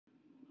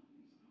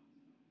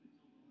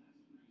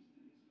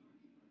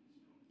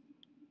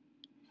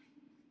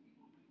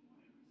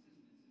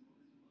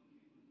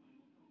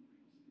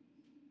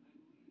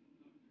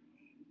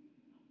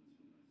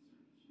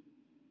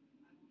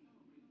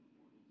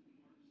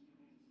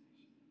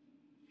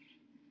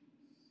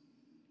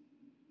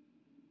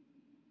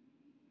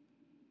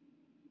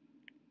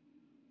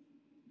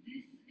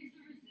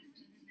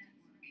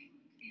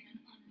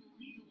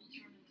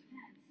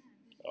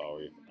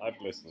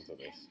listen to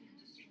this.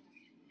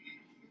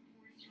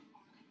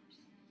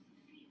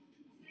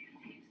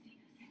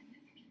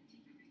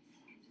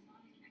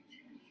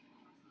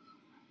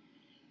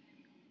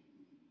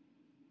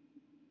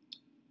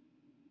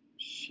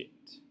 Shit.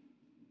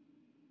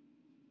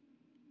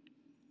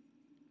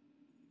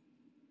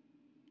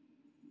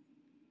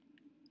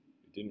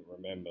 I didn't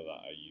remember that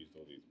I used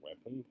all these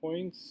weapon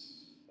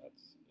points.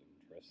 That's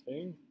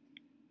interesting.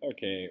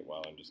 Okay,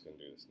 well, I'm just going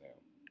to do this now.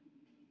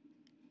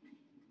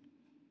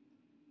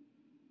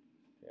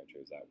 I think I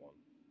chose that one.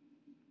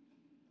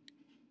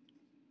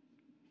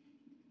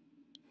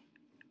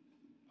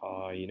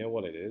 You know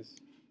what it is?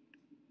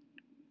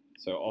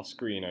 So off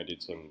screen I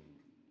did some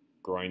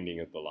grinding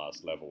of the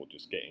last level,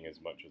 just getting as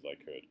much as I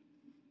could.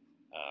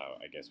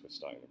 I guess we're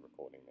starting the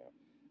recording now.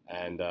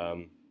 And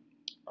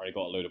I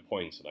got a load of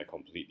points and I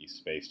completely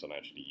spaced on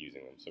actually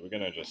using them. So we're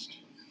going to just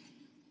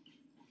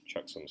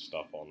chuck some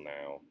stuff on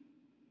now.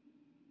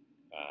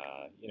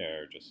 You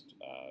know, just,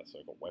 so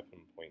I've got weapon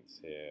points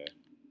here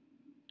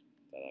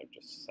that I've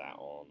just sat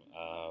on.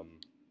 I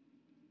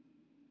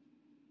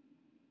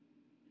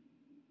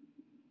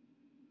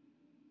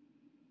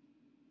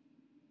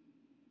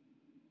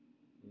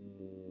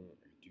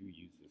do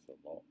use this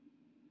a lot.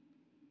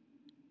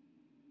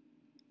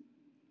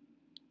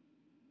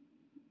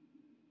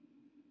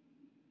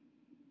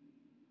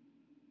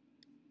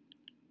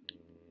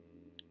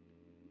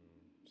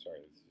 Sorry,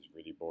 this is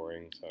really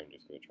boring, so I'm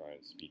just going to try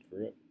and speed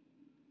through it.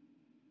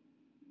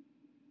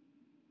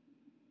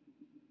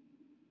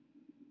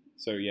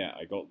 So yeah,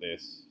 I got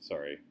this,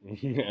 sorry.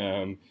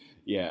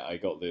 Yeah, I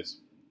got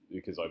this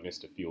because I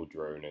missed a field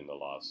drone in the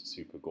last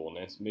Super Gore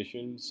Nest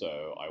mission,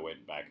 so I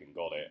went back and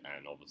got it,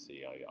 and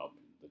obviously I upped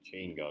the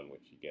chain gun,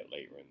 which you get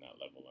later in that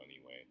level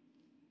anyway.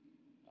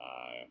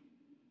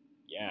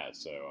 Yeah,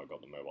 so I got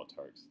the mobile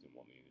turret because I didn't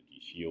want the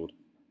energy shield.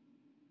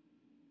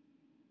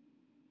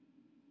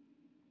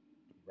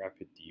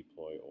 Rapid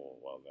deploy, or,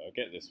 well, I'll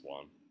get this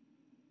one.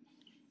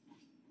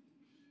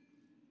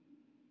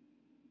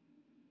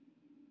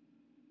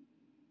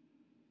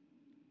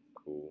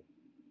 Cool.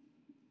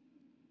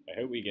 I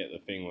hope we get the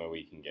thing where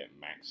we can get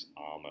max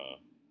armor.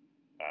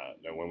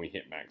 No, when we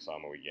hit max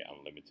armor, we get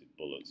unlimited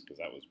bullets, because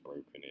that was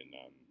broken in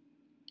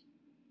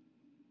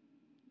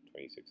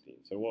 2016.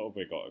 So what have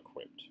we got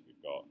equipped?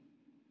 We've got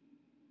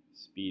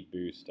speed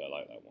boost, I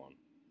like that one.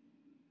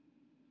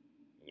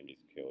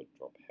 Enemies killed,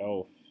 drop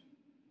health.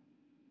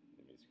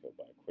 Enemies killed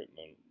by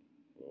equipment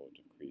will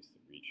decrease the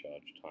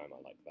recharge time,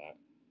 I like that.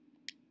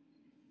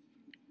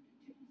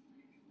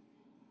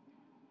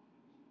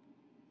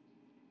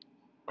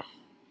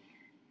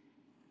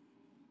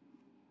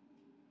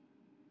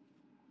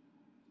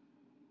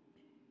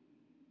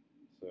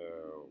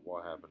 So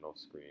what happened off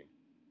screen?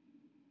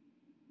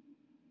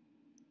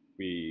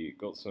 We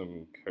got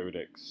some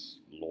codex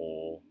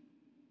lore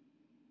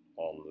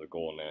on the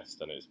Gore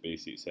Nest, and it's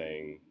basically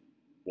saying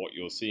what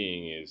you're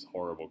seeing is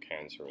horrible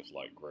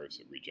cancerous-like growths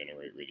that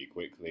regenerate really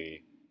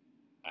quickly,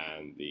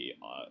 and the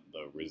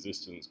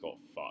resistance got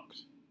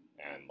fucked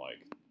and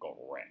like got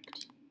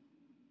wrecked.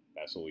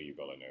 That's all you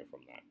gotta know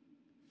from that.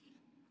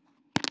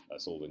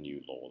 That's all the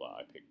new lore that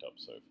I picked up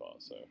so far.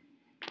 So.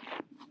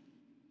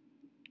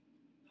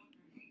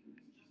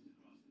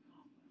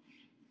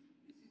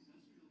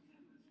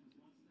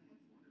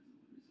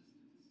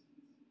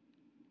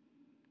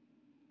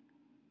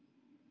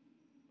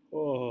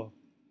 Oh,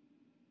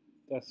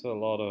 that's a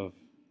lot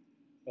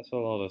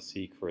of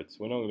secrets.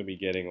 We're not going to be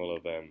getting all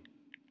of them.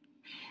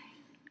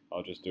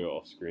 I'll just do it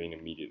off screen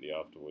immediately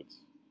afterwards.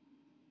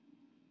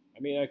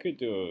 I mean, I could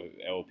do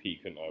a LP,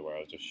 couldn't I, where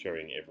I was just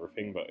showing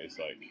everything, but it's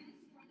like...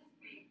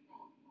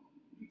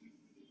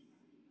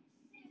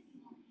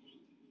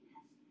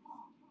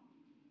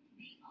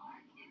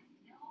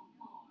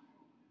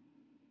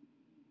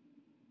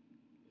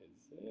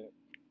 Is it?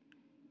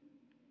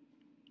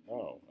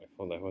 Oh, I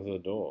thought that was a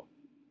door.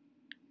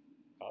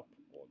 Up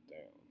or down?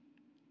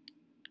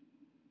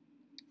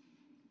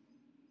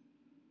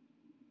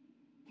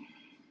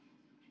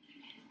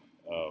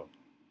 Oh.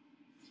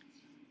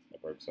 I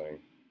broke something.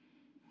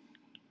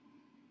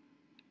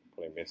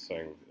 Probably missed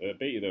something. I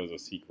bet you there was a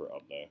secret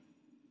up there.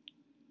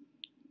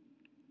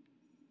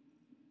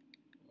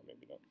 Or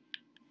maybe not.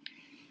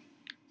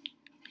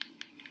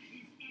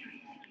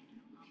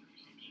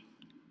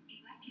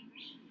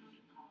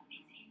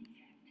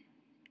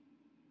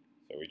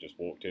 So we just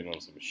walked in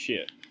on some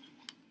shit.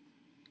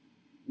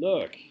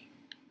 Look!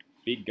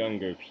 Big gun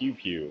go pew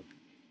pew.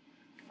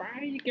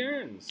 Fire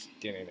your guns!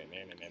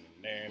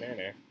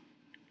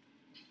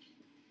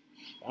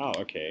 Oh,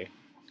 okay.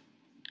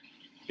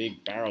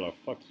 Big barrel of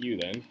fuck you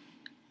then.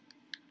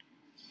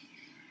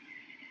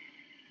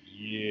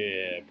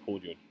 Yeah,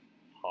 pulled your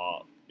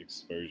heart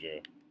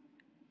exposure.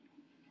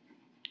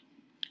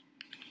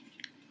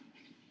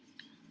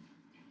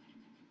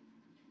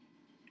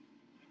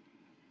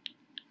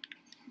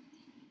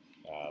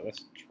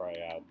 Let's try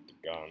out the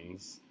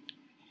guns.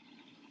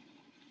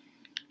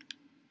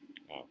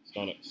 Oh, it's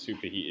not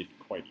superheated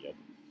quite yet.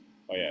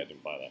 Oh yeah, I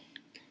didn't buy that.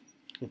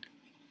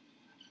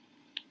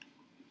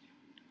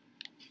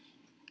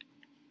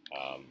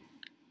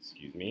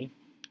 Excuse me.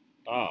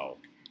 Oh.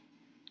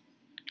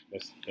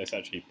 Let's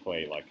actually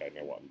play like I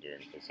know what I'm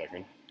doing for a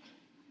second.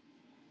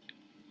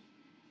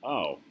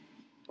 Oh.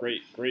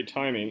 Great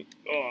timing.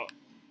 Oh.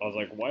 I was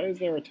like, why is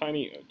there a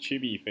tiny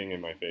chibi thing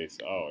in my face?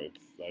 Oh, it's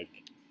like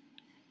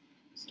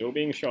still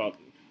being shot.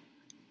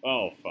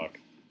 Oh, fuck.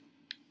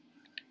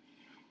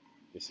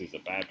 This is a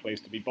bad place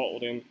to be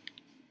bottled in.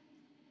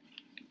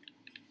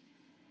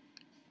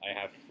 I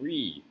have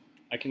free.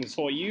 I can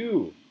saw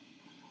you.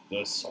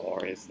 The saw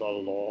is the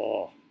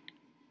law.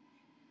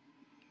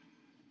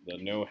 The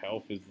no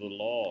health is the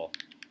law.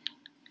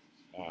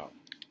 Ow.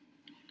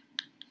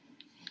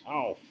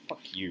 Oh,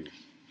 fuck you.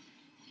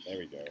 There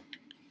we go.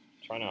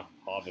 Trying to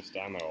harvest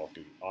armor off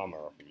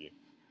of you.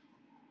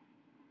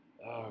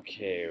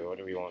 Okay, what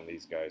do we want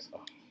these guys?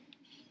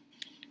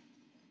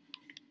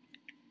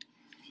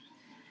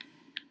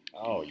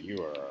 Oh, you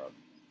are...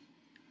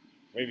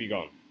 where have you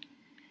gone?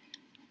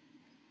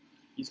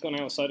 He's gone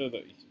outside of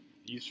the...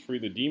 He's through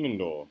the demon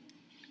door.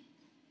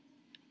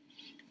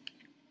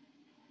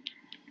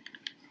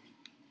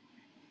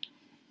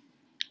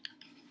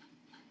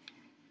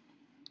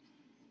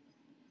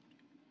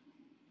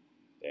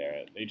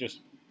 There, they just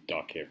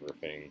duck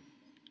everything.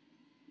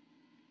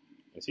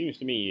 It seems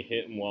to me you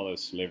hit them while they're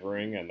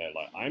slivering, and they're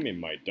like, I'm in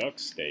my duck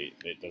state.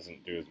 It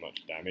doesn't do as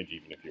much damage,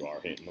 even if you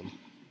are hitting them.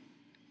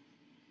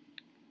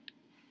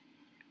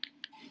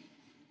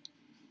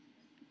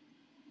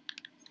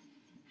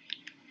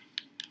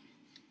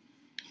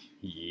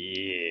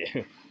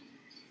 Yeah.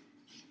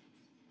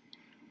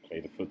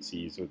 Play the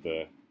footsies with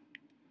the...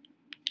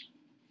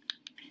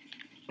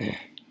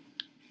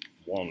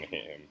 One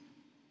hit him.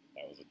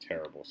 That was a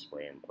terrible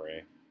spray and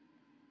pray.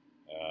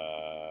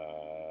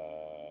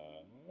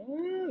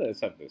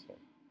 Let's have this one.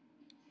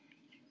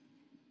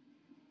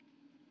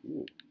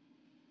 Ooh.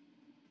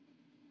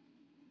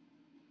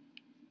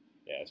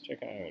 Yeah, let's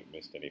check out I haven't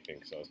missed anything,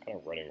 because I was kind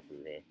of running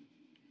through here.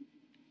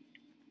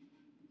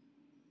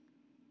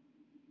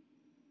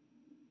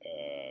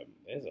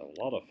 There's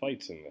a lot of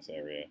fights in this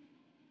area.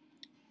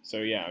 So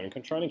yeah, I'm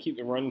trying to keep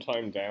the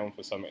runtime down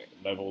for some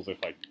levels if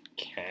I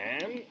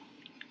can.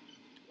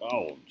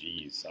 Oh,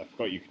 jeez, I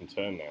forgot you can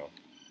turn now.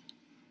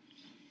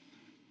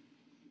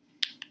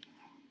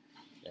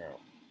 Oh.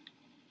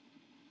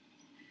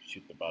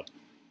 Shoot the bud.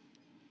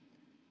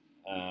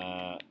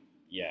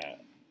 Yeah.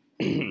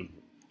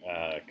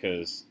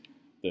 Because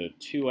the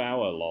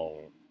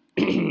 2-hour-long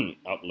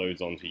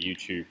uploads onto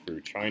YouTube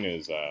through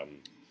China's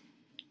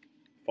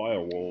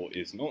firewall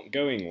is not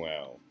going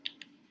well.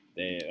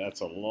 That's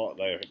a lot.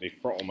 They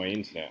throttle my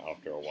internet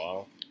after a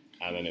while,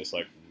 and then it's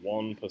like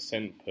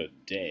 1% per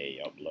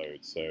day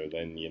upload. So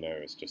then, you know,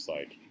 it's just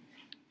like.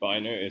 But I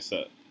noticed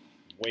that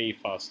way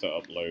faster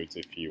uploads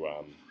if you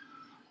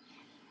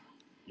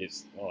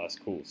It's oh, that's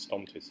cool.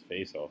 Stomped his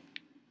face off.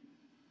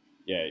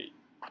 Yeah,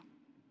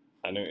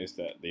 I noticed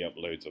that the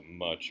uploads are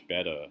much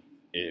better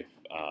if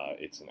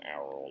it's an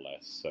hour or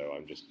less. So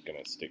I'm just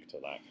gonna stick to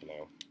that for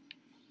now.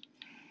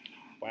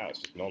 Wow, it's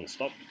just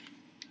non-stop.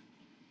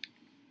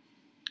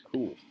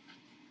 Cool.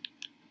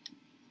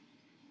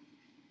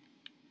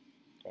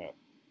 Oh,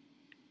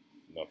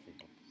 nothing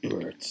but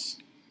birds.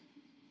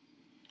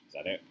 Is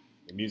that it?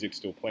 The music's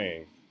still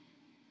playing.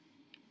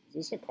 Is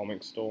this a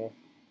comic store?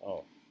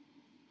 Oh.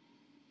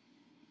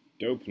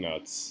 Dope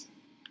Nuts.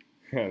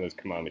 There's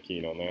Commander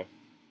Keen on there.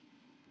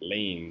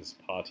 Lane's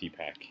Party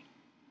Pack.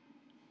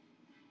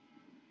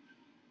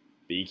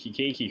 Bakey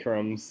Cakey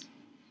Crumbs.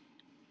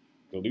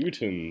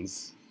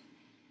 Glutens.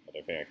 I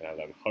don't think I can have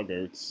them. Hug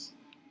Oats.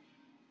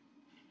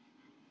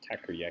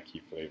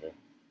 Takoyaki flavor.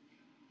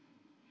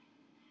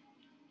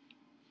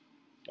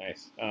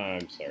 Nice.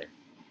 I'm sorry.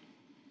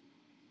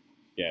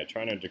 Yeah,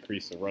 trying to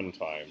decrease the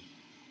runtime.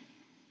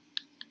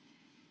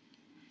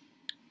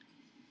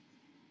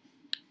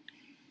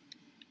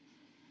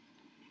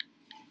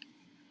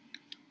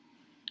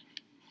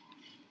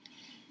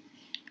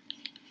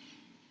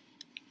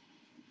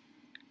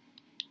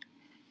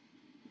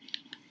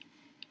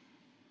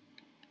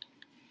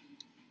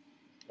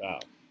 Ah.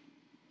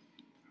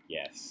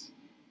 Yes.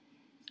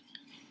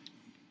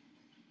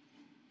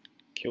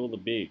 Kill the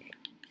big.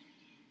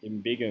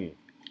 Embiggen.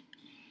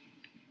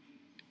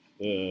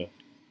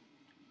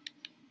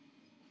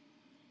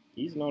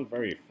 He's not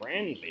very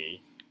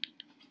friendly.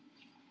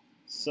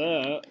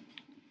 Sir.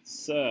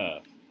 Sir.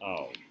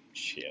 Oh,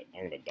 shit.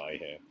 I'm gonna die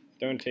here.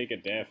 Don't take a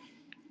death.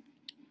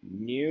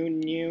 No,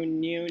 no,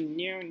 no,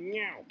 no,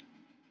 no.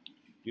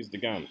 Use the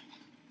gun.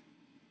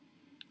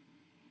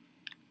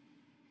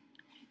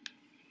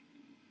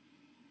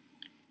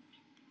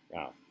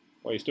 Ah.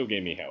 Well, he still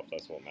gave me health.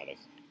 That's what matters.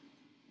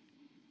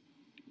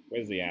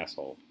 Where's the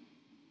asshole?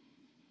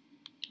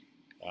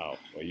 Oh,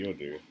 well, you'll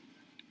do.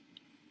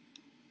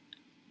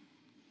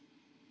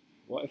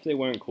 What if they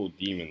weren't called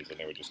demons and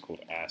they were just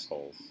called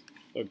assholes?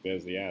 Look,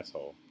 there's the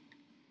asshole.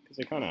 Because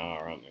they kind of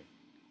are, aren't they?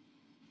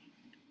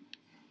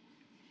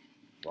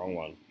 Wrong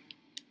one.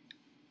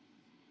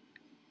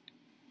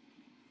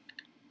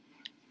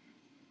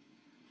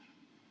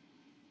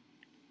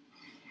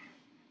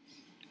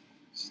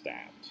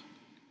 Stabbed.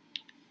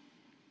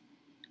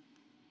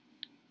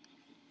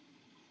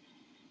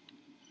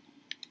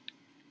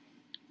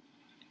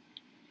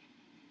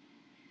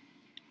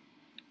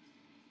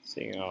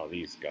 Seeing, oh,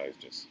 these guys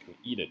just can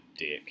eat a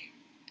dick.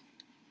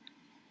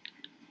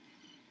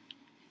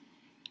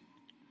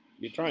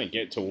 You're trying to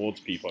get towards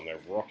people and they're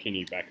rocking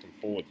you back and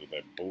forwards with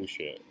their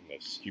bullshit and their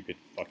stupid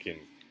fucking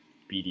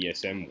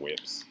BDSM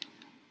whips.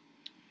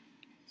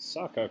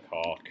 Suck a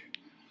cock.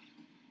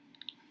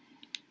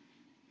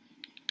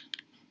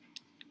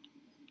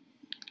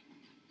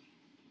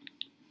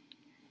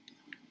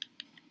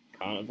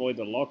 Can't avoid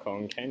the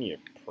lock-on, can you,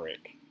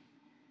 prick?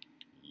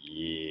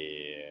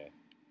 Yeah.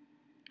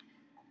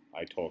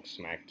 I talk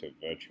smack to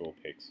virtual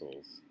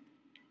pixels,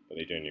 but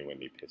they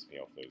genuinely piss me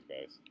off, those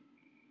guys.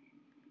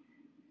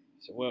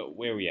 So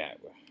where are we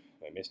at?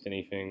 Have I missed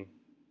anything?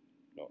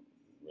 Not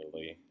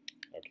really.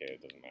 Okay,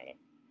 it doesn't matter.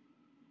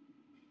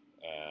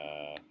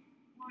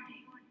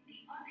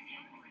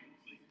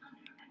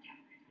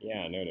 Yeah,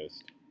 I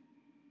noticed.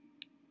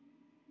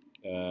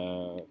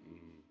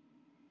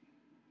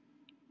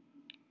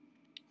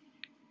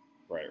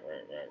 Right. Where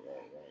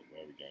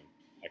are we going?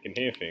 I can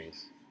hear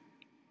things.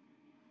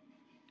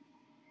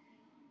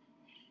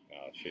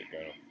 Oh, shit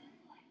going on.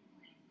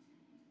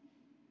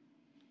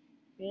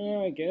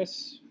 Yeah, I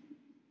guess.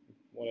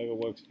 Whatever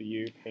works for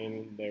you.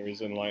 Pain, there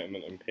is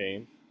enlightenment in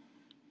pain.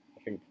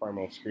 I think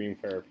primal scream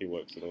therapy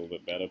works a little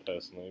bit better,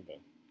 personally, but...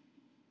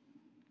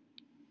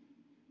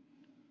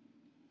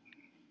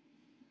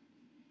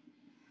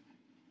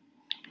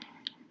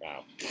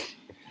 Wow.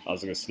 I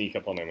was going to sneak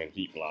up on him and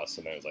heat blast,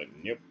 and I was like,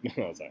 nope.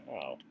 I was like,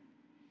 oh.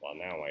 Well,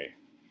 now I...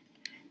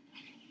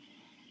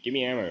 Give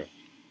me ammo.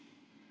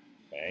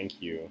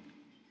 Thank you.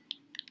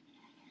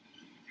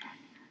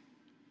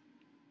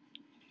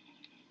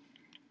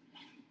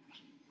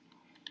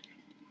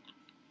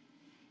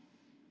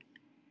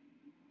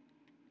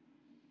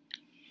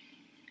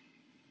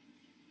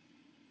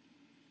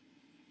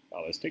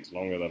 Oh, this takes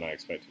longer than I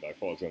expected. I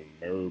thought I was going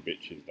to mow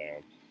bitches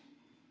down.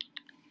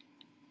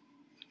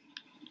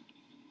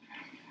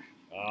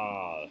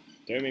 Ah,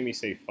 don't make me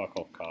say fuck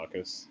off,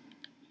 Carcass.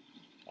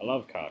 I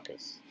love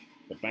Carcass.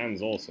 The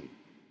band's awesome.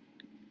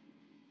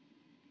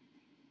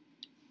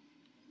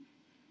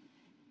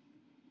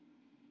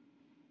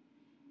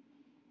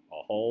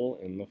 A hole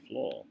in the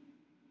floor.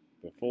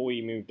 Before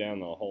we move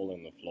down the hole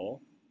in the floor,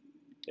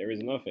 there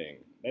is nothing.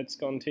 Let's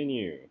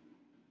continue.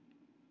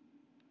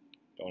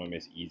 Don't want to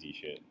miss easy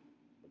shit.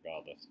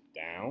 Regardless.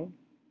 Down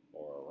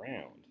or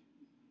around?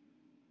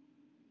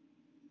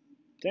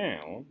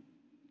 Down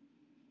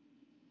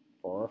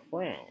for a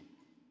frown.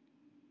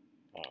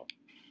 Oh.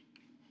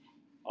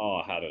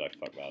 Oh, how did I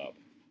fuck that up?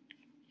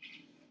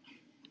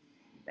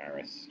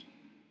 Embarrassed.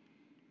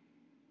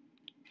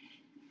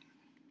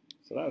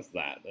 So that's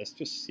that. Let's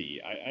just see.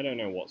 I don't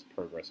know what's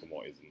progress and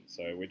what isn't,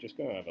 so we're just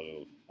going to have a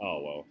little...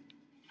 Oh, well.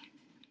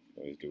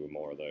 Always do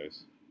more of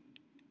those.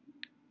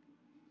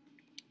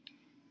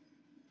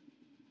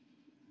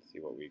 Let's see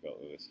what we got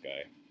with this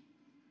guy.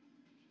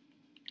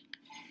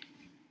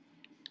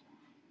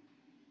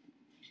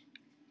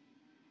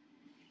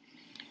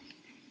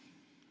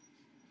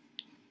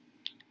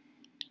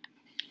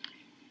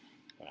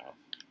 Wow.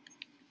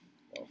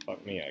 Well,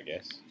 fuck me, I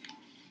guess.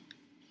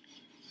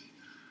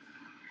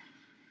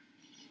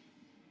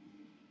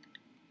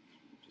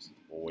 Just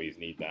always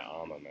need that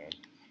armor, man.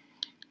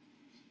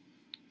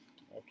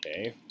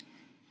 Okay.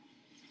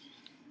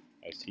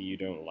 I see you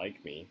don't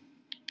like me.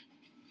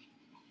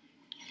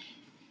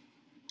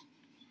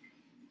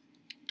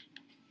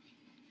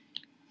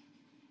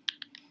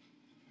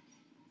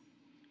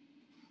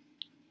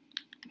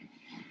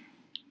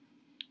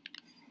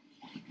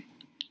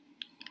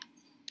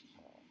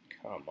 Oh,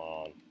 come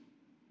on.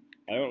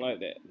 I don't like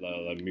the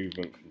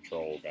movement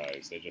control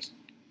guys. They're just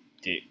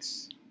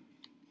dicks.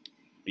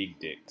 Big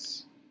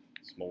dicks.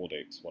 Small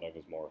dicks,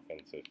 whatever's more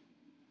offensive.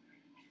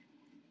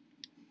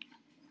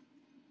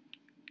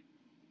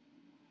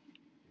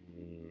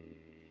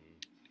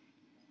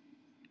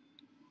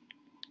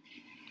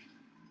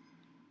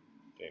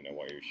 Didn't know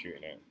what he was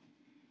shooting at.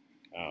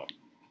 Oh.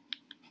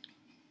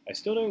 I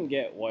still don't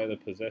get why the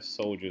possessed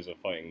soldiers are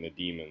fighting the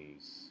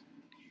demons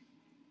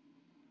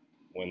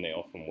when they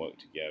often work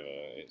together.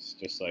 It's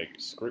just like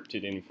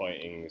scripted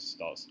infighting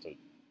starts to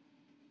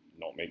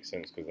not make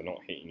sense because they're not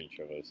hitting each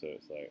other, so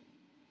it's like,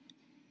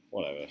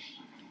 whatever.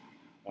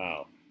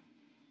 Oh.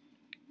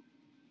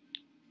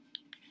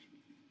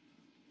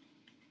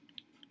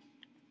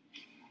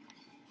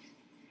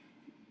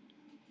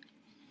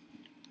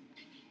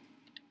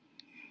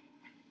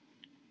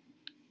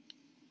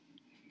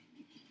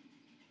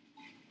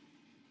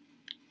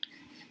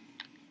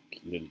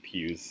 Little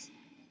pews.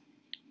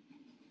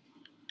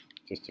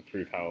 Just to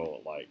prove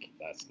how, like,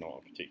 that's not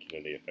a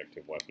particularly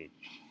effective weapon.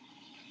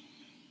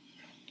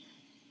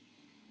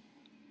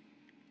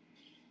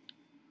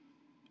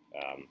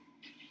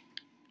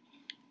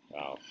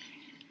 Oh.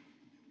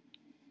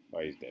 Oh,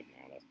 he's dead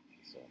now. That's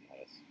all that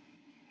matters.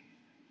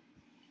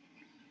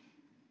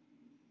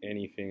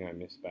 Anything I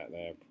missed back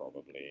there?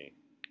 Probably.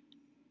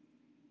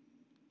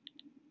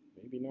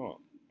 Maybe not,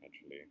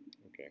 actually.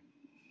 Okay.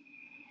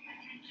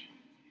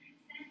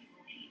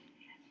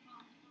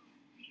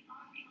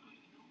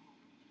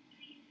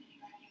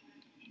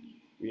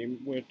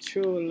 We're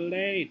too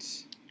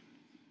late.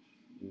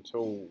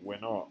 Until we're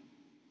not.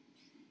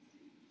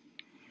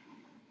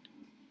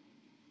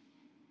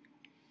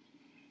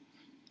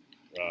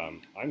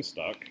 I'm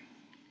stuck.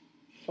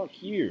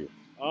 Fuck you.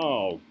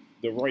 Oh,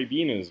 the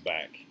Ribina's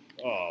back.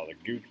 Oh, the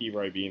goopy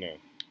Ribena.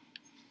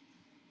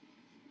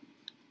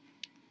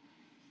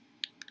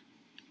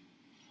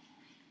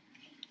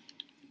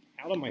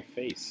 Out of my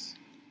face.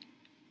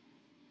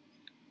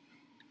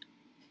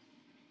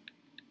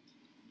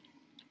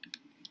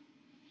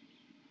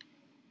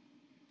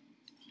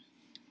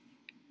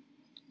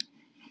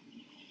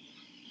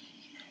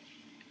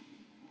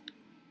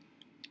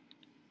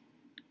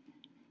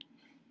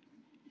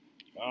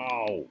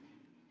 Oh,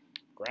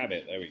 grab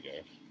it. There we go.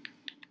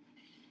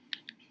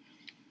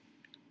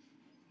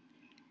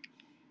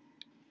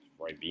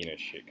 Ribena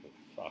shit can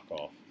fuck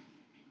off.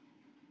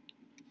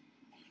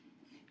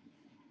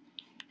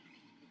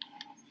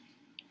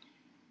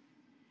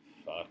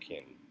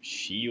 Fucking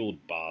shield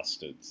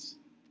bastards.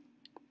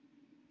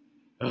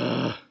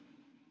 Ugh.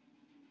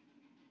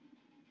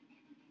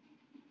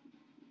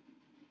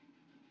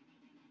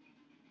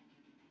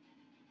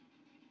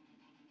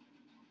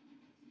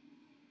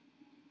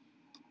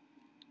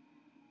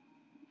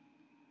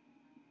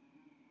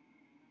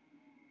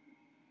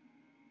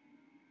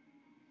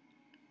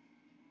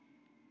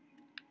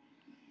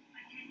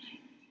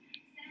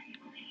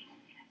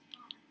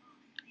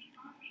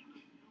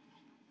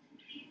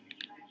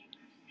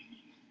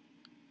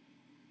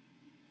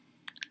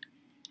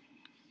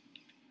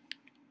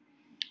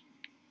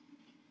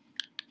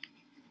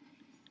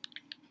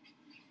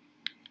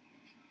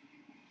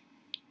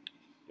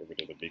 Get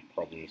rid of the big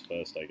problems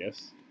first, I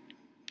guess.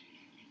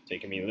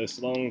 Taking me this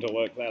long to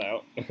work that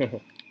out.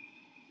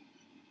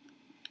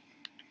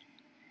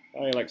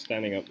 Oh, you like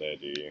standing up there,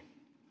 do you?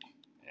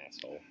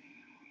 Asshole.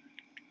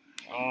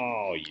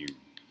 Oh, you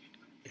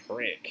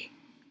prick.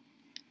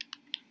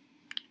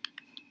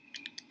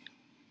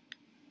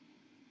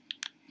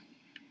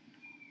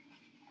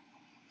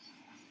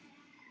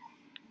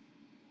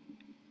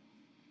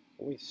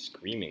 Always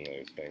screaming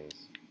those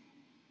things.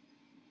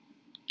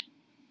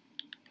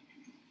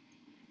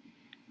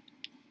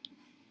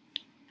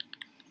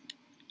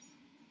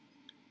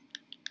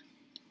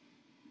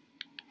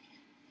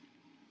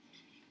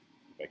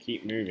 If I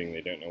keep moving,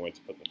 they don't know where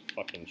to put the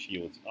fucking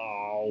shields.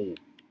 Oh!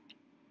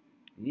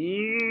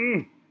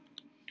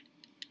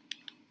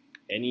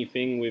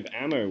 Anything with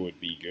ammo would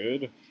be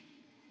good.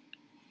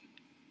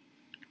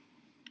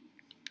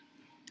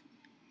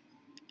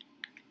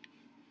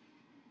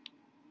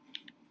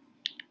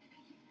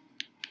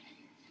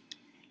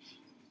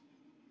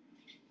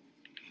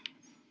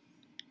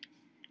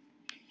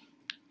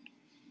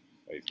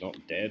 Oh, he's not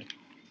dead.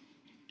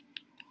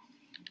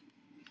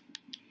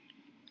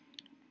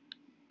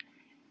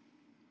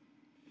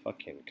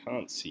 Fucking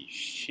can't see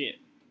shit.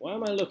 Why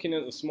am I looking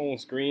at the small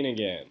screen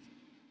again?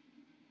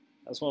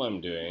 That's what I'm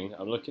doing.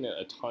 I'm looking at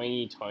a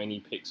tiny,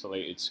 tiny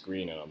pixelated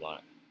screen and I'm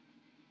like,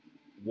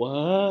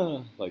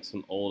 what? Like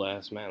some old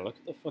ass man. Look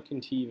at the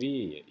fucking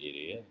TV, you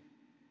idiot.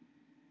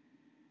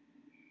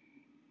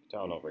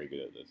 I'm not very good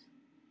at this.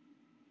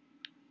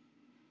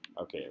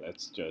 Okay,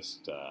 let's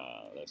just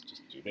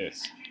do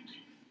this.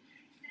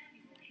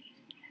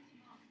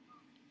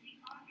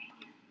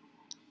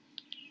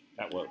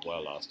 That worked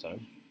well last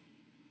time.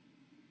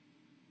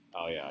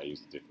 Oh yeah, I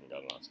used a different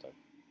gun last time.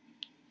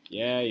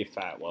 Yeah, you're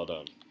fat, well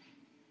done.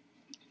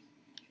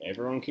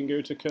 Everyone can go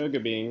to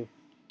Kurgabing.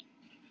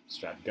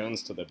 Strap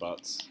guns to their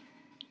butts.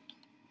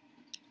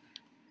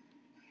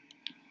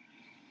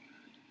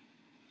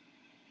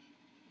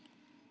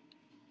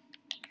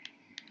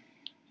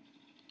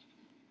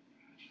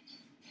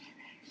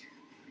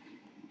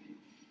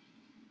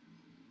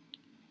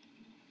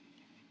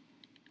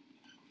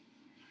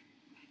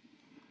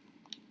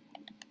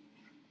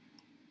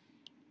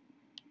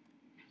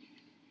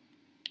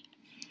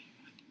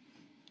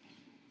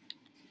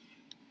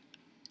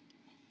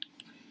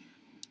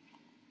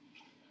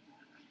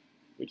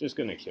 We're just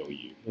gonna kill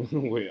you.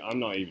 I'm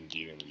not even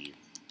dealing with you.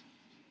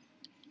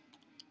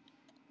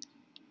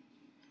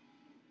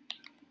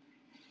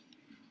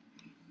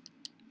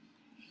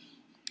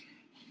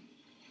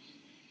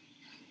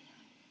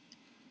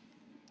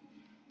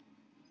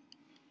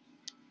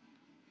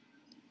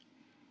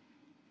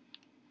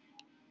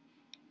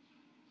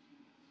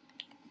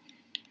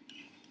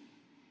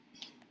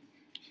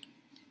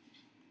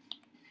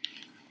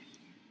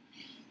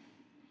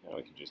 Oh,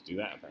 we can just do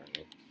that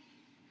apparently.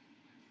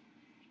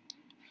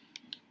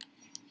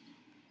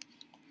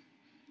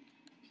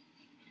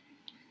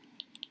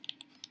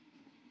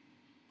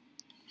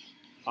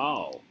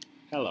 Oh,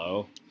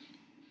 hello.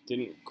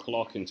 Didn't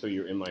clock until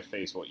you were in my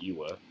face what you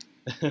were.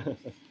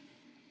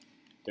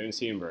 Don't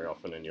see him very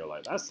often and you're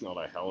like, that's not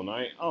a Hell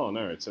Knight. Oh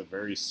no, it's a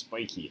very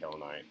spiky Hell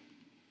Knight.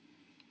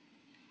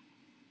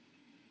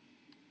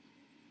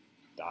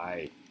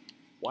 Die.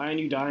 Why aren't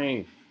you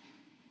dying?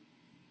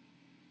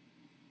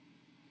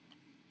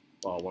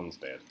 Well, one's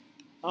dead.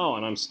 Oh,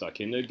 and I'm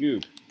stuck in the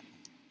goop.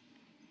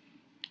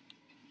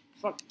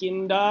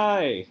 Fucking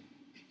die!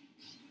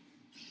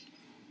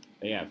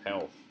 They have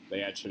health.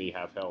 They actually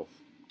have health.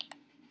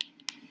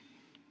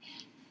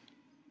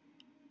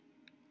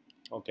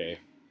 Okay.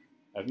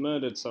 I've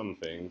murdered some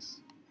things.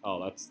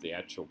 Oh, that's the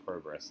actual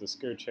progress. Let's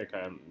go check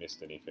I haven't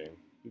missed anything.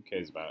 Who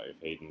cares about if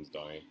Hayden's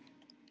dying?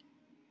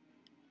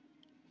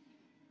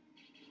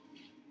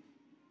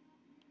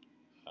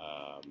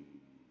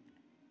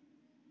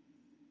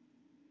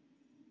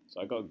 So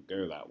I gotta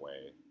go that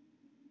way.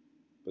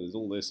 But there's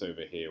all this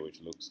over here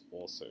which looks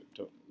also...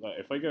 Like,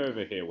 if I go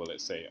over here, will it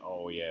say,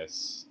 oh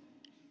yes,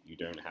 you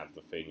don't have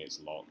the thing,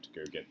 it's locked,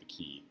 go get the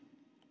key?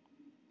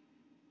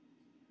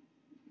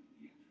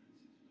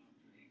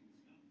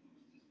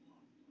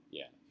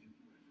 Yeah.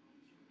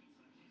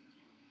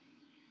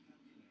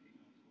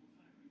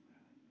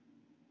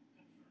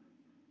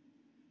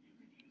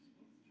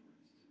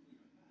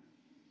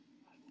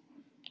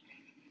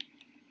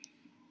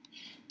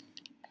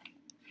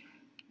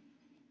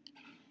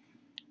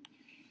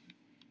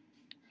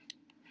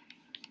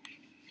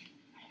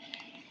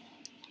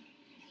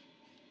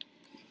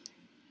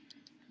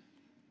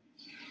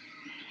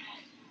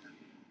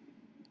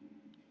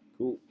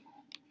 Cool.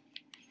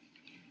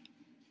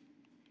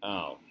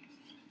 Oh.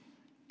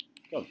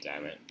 God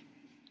damn it.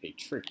 They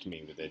tricked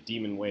me with their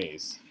demon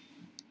ways.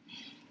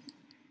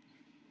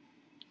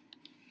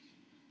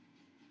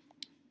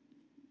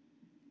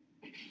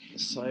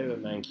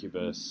 Cyber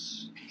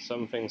Mancubus.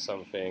 Something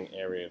something,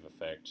 area of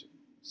effect.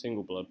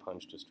 Single blood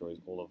punch destroys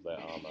all of their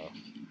armor.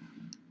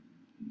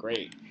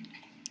 Great.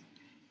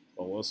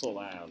 Well, we'll sort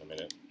that out in a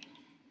minute.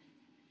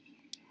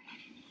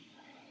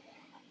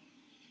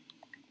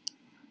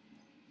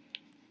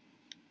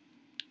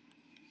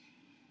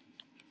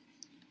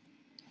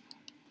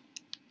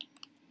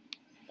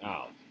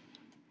 Oh.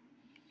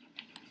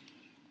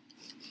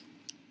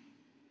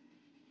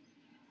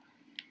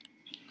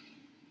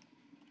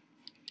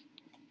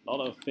 A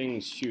lot of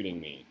things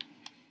shooting me.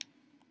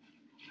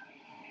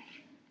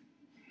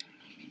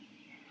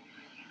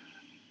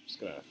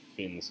 Just gonna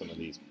thin some of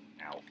these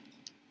out.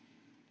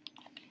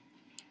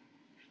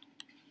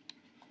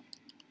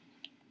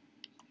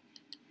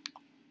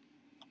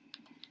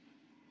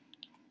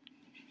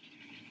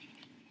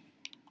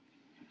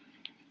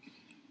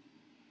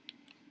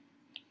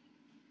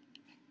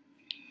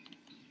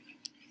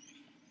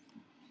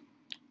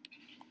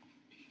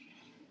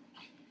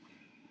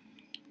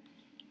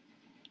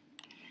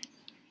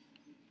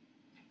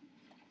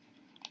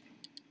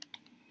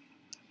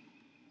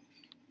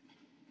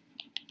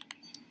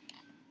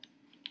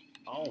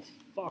 Oh,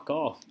 fuck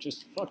off.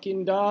 Just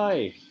fucking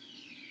die.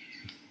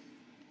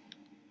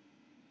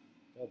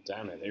 God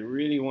damn it. They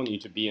really want you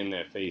to be in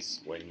their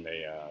face when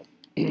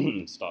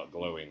they start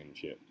glowing and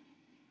shit.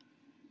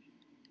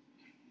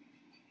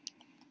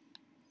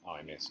 Oh,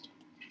 I missed.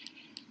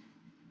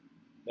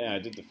 Yeah, I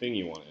did the thing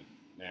you wanted.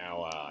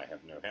 Now I have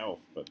no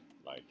health, but,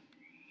 like...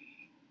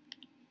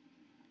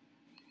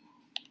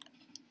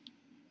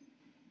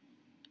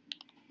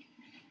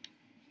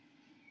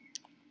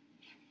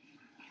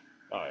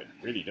 Oh, it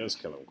really does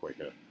kill them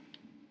quicker.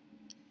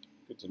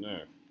 Good to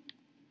know.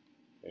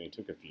 Only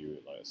took a few,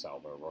 like,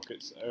 salvo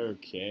rockets.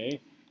 Okay.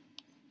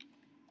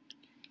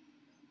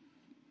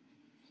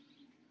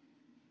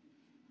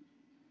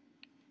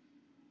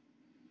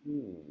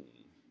 Looked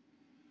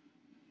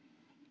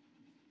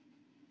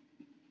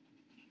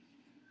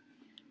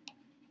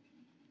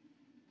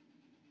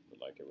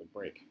like it would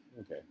break.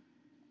 Okay.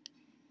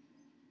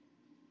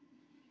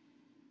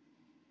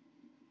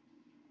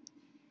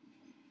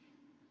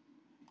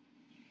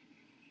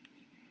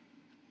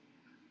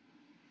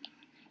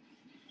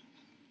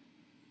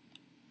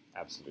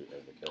 Absolute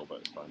overkill,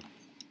 but it's fine.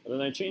 And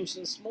then I changed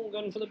to the small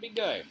gun for the big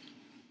guy.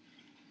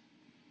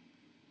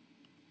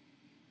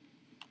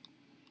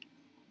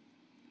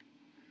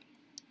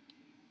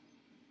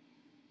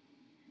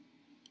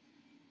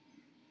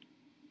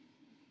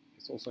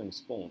 It's also in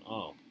spawn.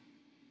 Oh.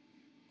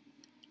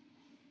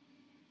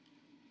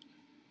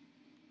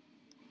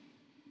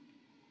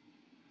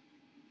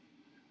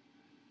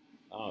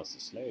 Ah, it's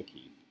the Slayer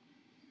key.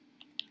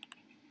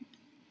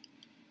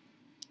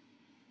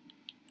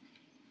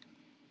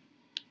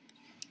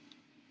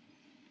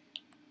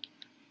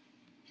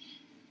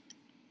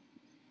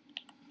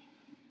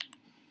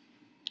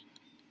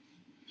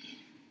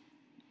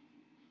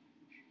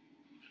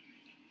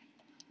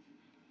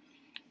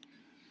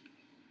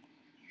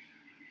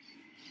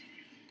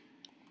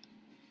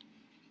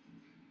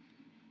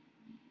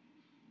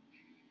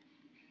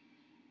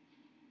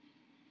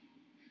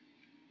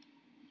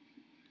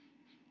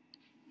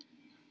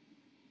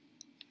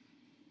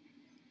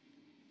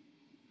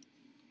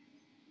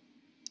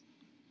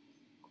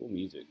 Cool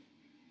music.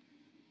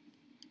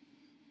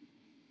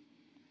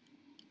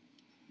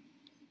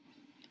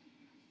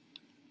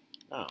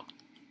 Oh.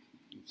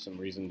 For some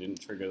reason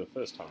didn't trigger the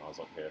first time I was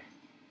up here.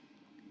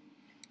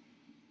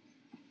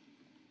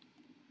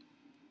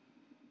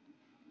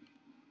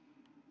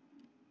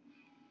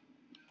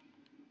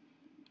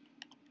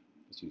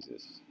 Let's use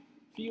this.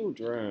 Field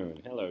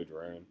drone. Hello,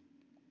 drone.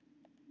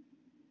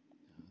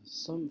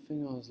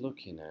 Something I was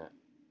looking at.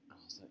 I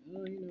was like,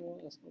 oh, you know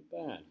what? That's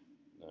not bad.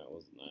 No, it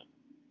wasn't that.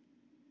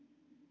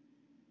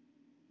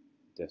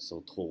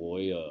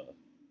 Desoltoya.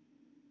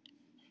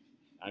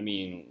 I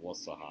mean,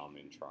 what's the harm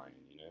in trying,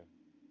 you know?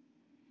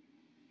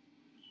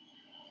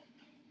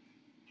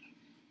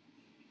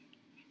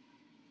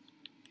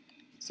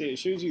 See, it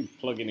shows you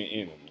plugging it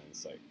in, and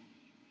it's like,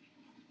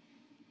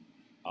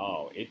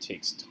 oh, it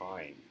takes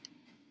time.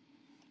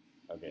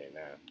 Okay,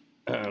 now.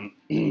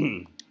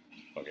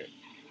 Okay.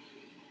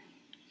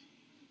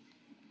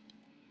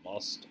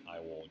 Lost, I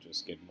will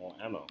just get more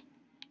ammo.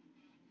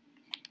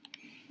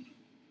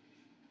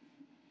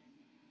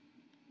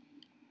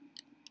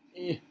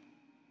 Eh.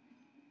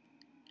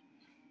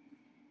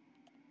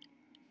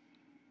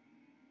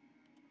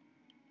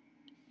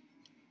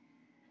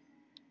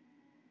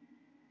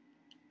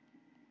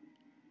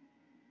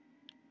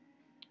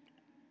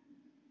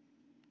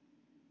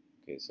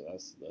 Okay, so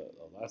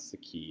that's the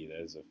key.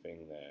 There's a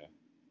thing there.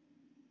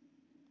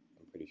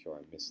 I'm pretty sure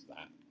I missed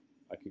that.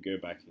 I could go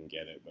back and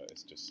get it, but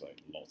it's just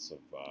like lots of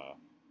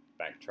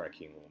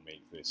backtracking will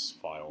make this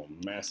file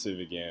massive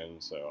again,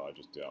 so I'll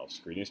just do it off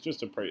screen. It's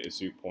just a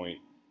pursuit point,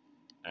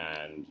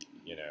 and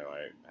you know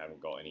I haven't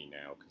got any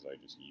now because I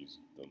just used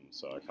them,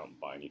 so I can't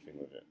buy anything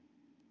with it.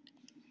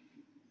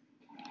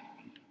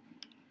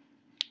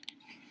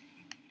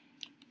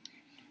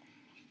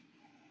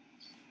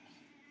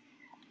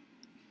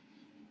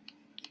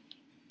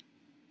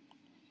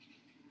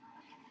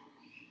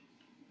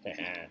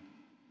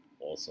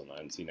 Awesome, I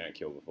haven't seen that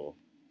kill before.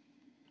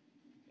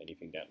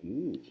 Anything down?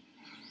 Ooh.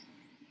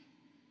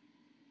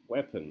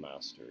 Weapon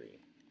mastery.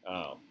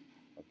 Oh,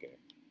 okay.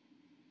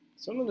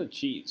 Some of the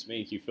cheats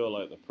make you feel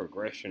like the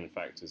progression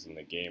factors in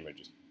the game are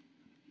just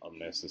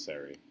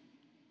unnecessary.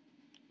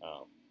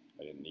 Oh,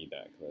 I didn't need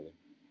that, clearly.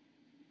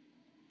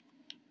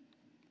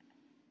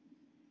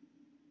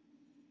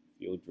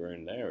 Field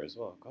drone there as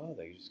well. God,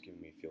 they just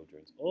giving me field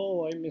drones.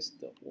 Oh, I missed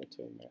the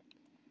auto map.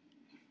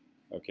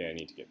 Okay, I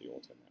need to get the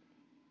auto map.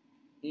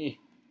 Eh.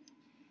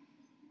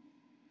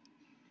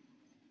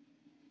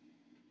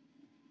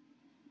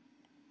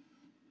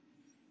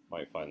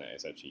 Might find that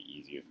it's actually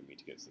easier for me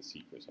to get to the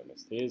secrets I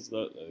missed. There's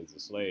the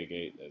Slayer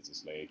gate, there's the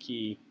Slayer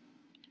key.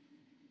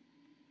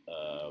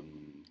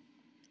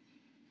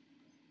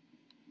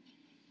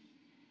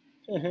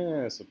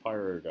 It's a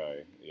pyro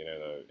guy, you know,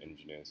 the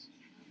engineers.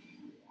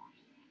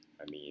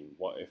 I mean,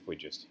 what if we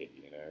just hit,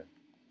 you know?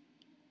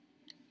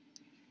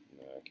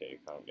 Okay, you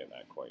can't get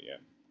that quite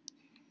yet.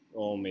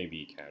 Or maybe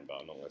you can,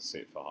 but I'm not going to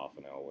sit for half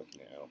an hour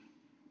working it out.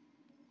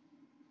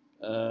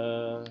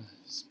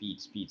 Speed.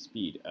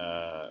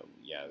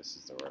 Yeah, this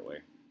is the right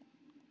way.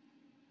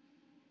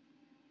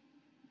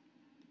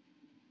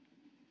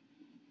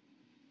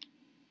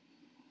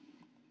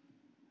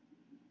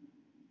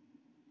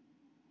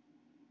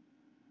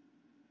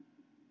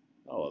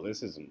 Oh, well,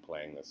 this isn't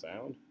playing the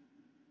sound.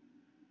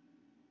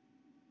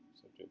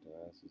 Subject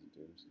analysis of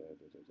doomsday.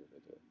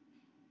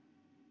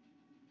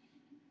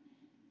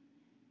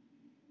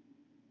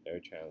 No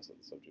chance that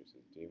the subject is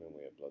a demon.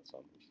 We have blood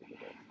samples of the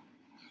day.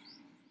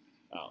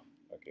 Oh,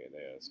 okay,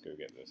 there, let's go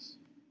get this.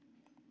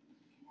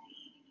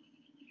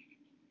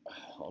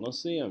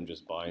 Honestly, I'm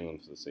just buying them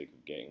for the sake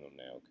of getting them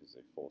now because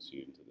they force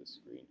you into this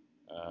screen.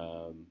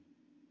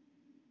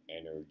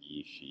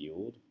 Energy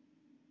shield.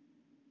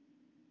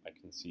 I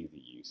can see the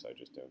use, I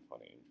just don't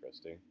find it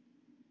interesting.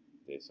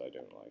 This I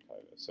don't like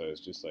either. So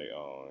it's just like,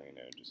 oh, you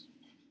know, just...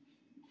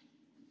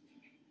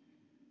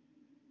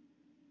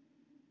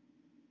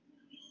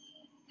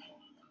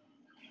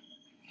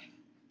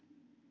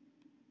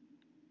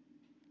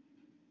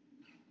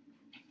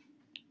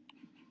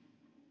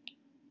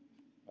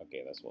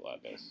 Okay, that's what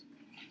that does.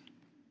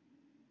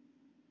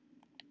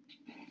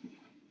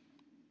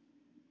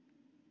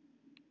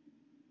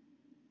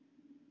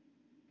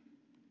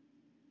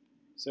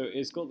 So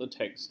it's got the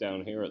text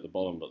down here at the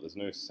bottom, but there's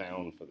no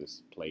sound for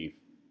this play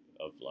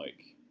of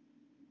like...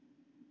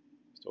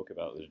 Let's talk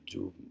about the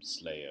Doom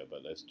Slayer,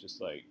 but there's just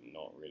like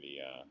not really...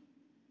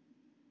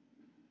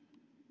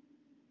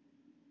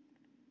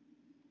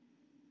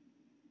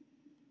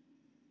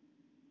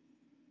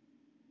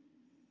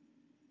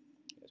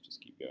 Let's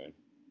just keep going.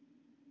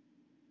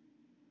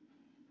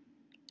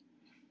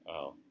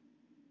 Oh,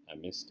 I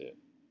missed it.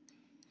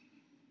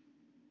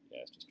 Yeah,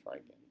 let's just try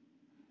again.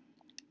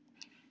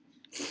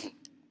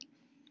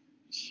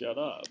 Shut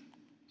up.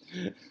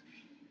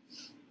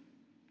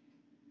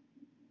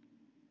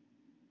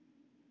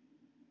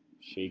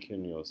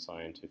 Shaken your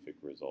scientific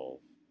resolve.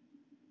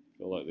 I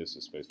feel like this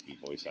is supposed to be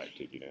voice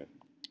acted, you know.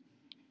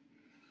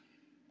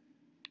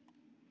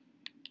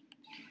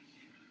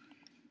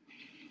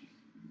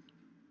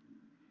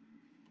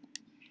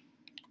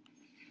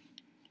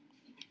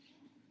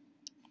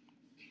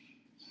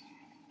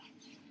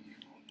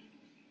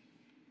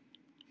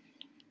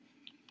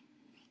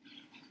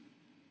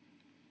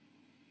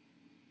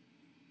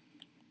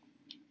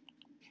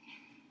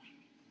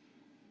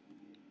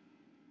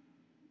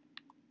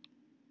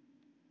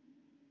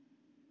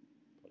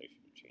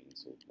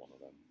 Chainsawed one of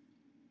them.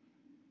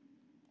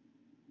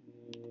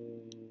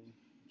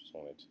 Just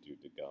wanted to do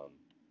the gun.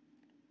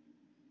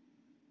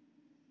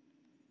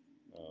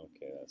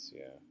 Okay, guess,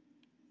 yeah.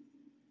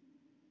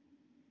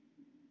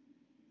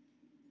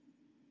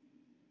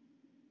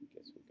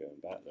 Guess we're going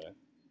back there.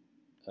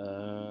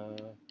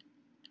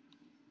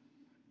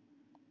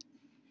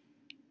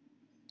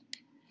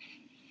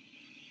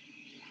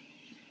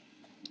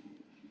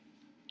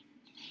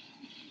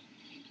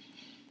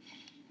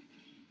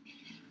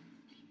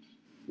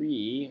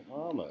 Free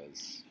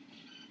armors.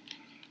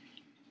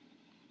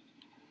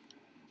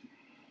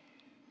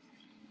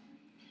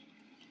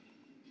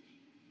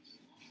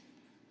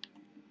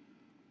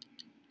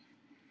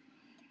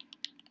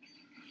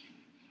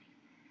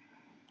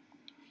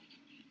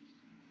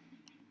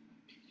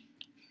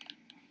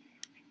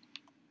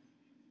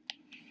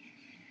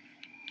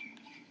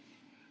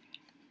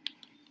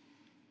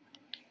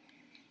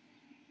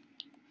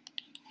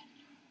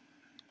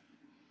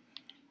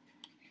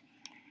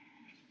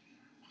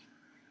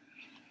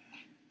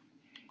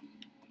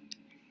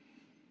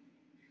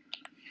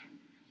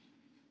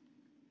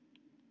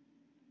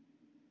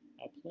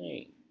 A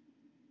plane.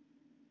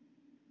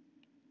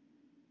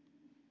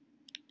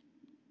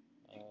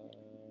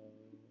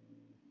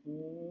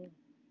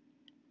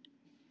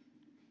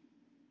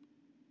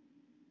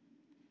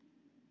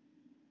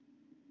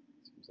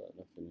 Seems like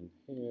nothing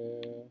in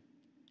here.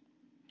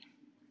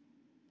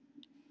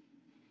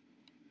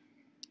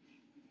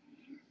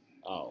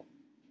 Oh,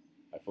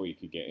 I thought you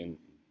could get in.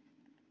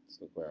 Let's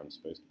look where I'm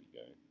supposed to be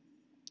going.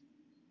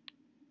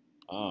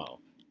 Oh,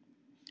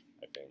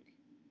 I think.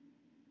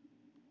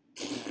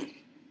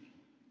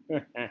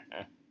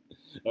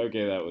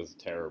 Okay, that was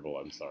terrible.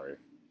 I'm sorry.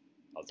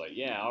 I was like,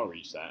 yeah, I'll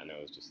reach that, and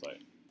it was just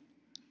like,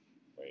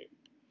 wait,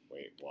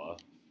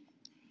 what?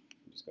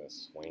 I'm just gonna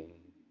swing.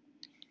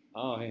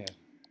 Oh, yeah.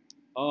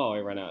 Oh, I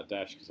ran out of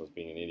dash because I was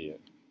being an idiot.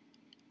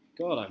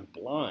 God, I'm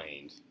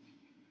blind.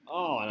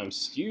 Oh, and I'm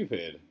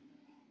stupid.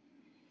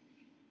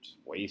 Just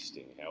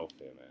wasting health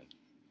here, man.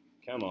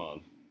 Come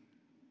on.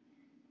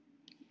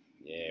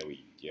 There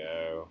we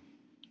go.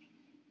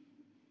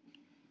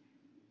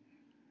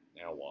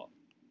 Now what?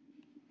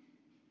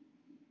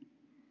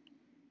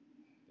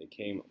 They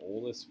came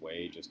all this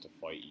way just to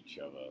fight each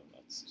other.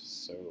 That's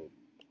just so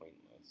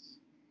pointless.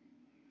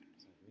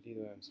 Is that really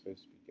where I'm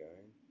supposed to be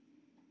going?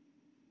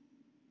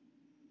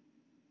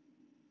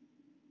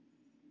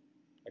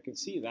 I can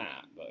see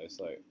that, but it's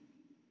like...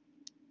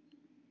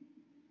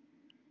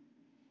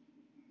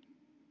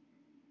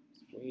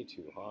 it's way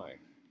too high.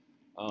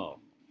 Oh.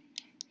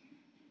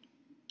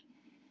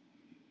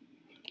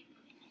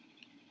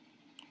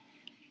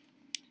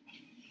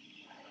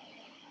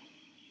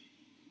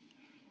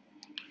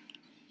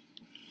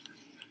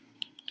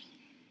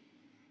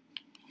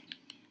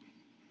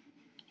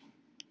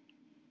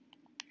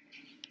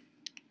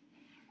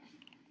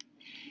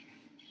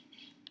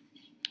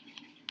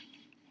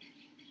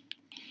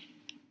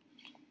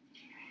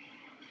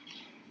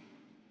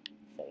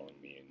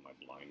 Following me in my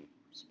blind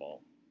spot.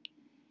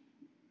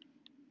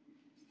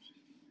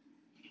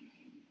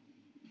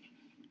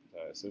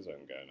 It says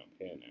I'm going up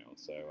here now,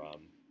 so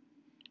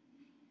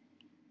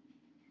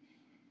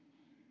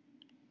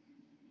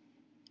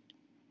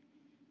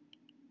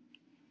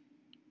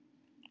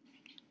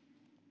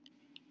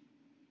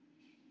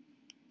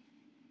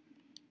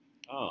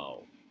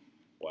oh,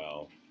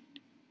 well,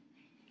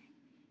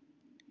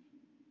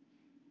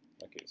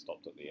 okay, it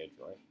stopped at the edge,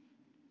 right?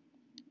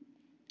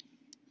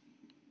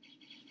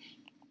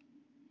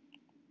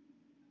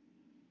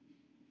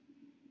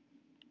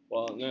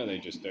 Well, no, they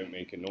just don't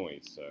make a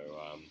noise, so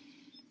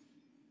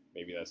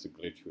maybe that's a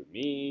glitch with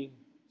me.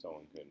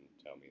 Someone can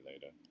tell me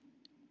later.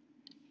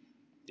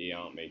 They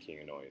aren't making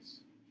a noise.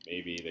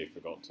 Maybe they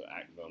forgot to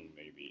act them.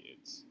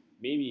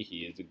 Maybe he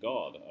is a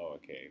god. Oh,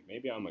 okay.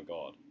 Maybe I'm a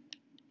god.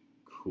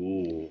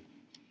 Cool.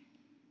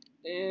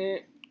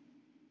 I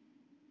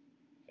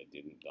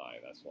didn't die.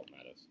 That's what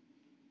matters.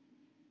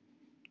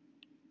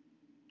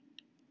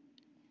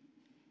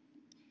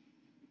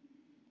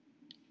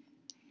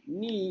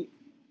 Neat.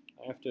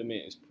 I have to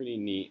admit, it's pretty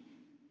neat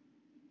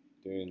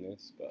doing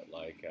this, but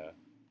like,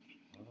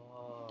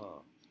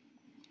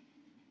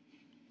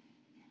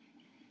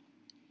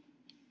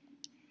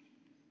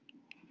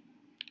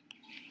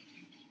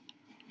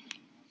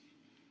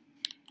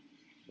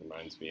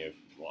 reminds me of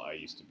what I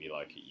used to be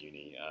like at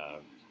uni.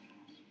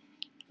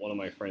 One of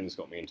my friends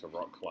got me into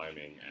rock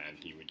climbing, and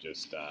he would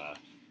just,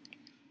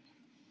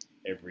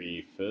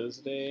 every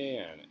Thursday,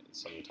 and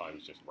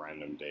sometimes just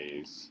random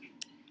days,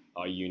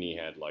 our uni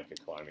had like a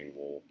climbing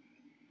wall.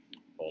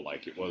 Or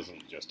like, it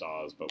wasn't just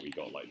ours, but we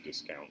got like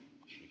discount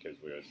because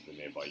we were at the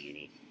nearby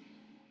uni.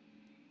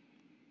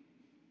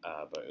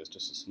 But it was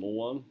just a small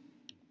one.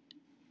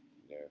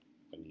 You know,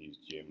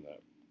 unused gym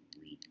that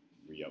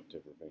re-upped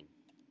everything.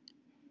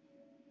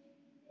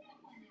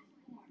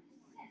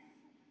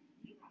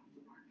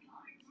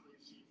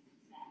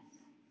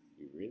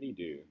 You really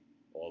do.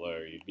 Although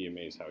you'd be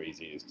amazed how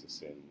easy it is to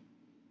sin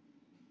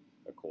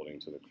according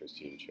to the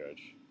Christian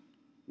church.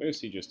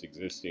 Mostly just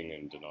existing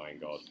and denying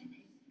God.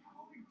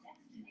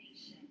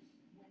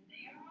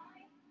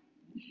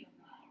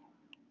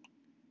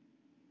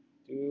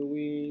 Do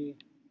we?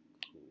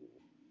 Cool.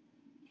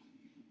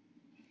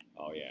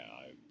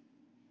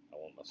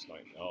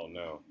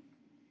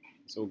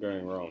 It's all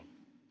going wrong.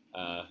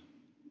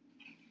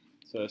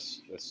 So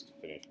let's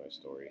finish my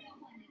story.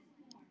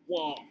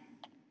 What?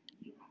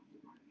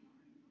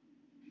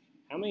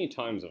 How many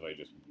times have I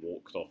just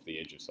walked off the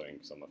edge of something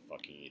because I'm a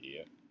fucking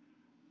idiot?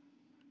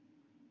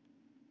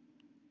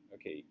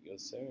 Okay,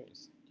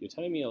 you're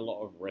telling me a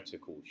lot of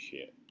reticle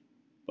shit,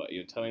 but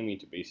you're telling me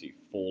to basically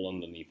fall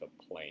underneath a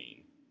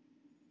plane.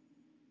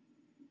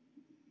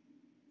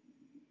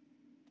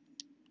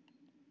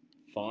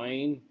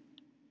 Fine.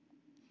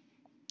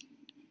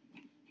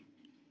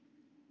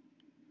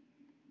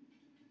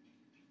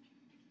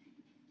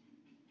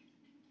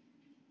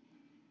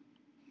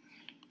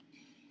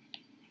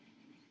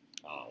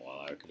 Oh,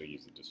 well, I could have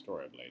used a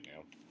destroyer blade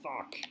now.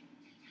 Fuck!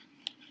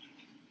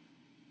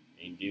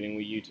 Ain't dealing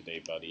with you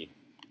today, buddy.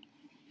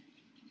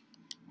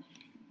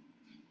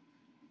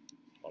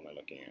 What am I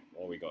looking at?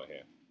 What we got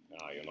here?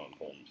 Ah, you're not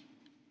important.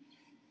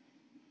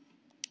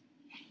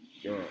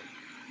 You're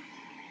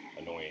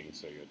annoying,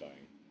 so you're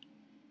dying.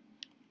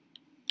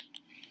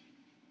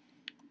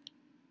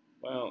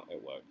 Well,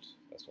 it worked.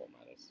 That's what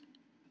matters.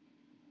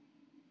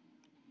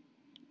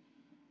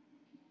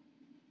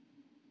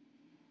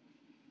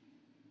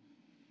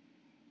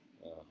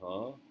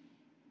 Uh-huh.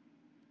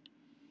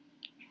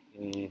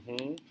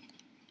 Mm-hmm.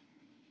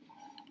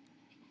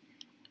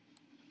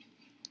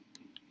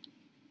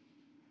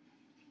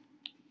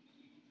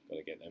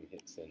 Gotta get them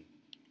hits in.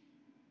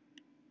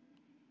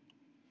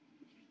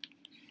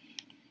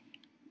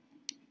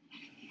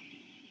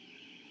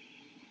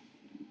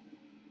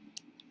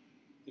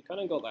 You kind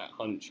of got that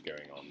hunch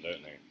going on,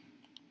 don't they?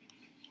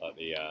 Like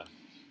the,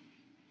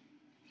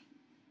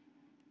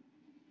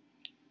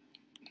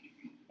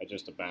 I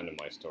just abandoned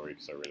my story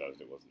because I realized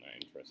it wasn't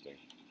that interesting.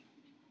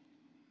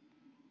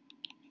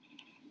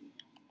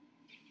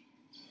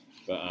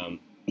 But,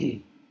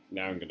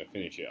 now I'm gonna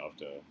finish it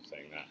after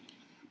saying that.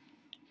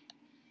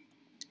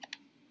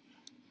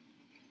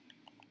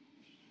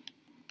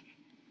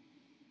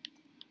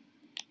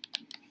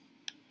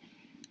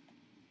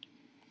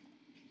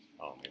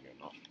 Oh, maybe I'm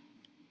not.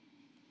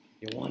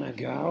 You wanna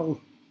go?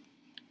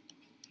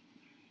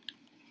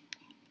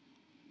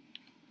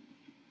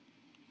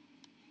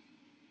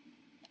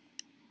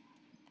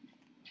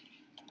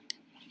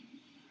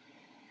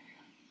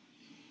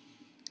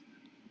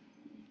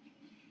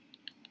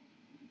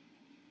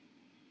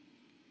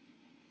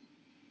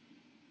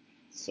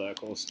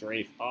 Circle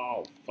strafe.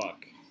 Oh,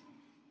 fuck.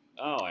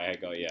 Oh, I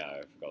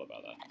forgot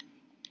about that.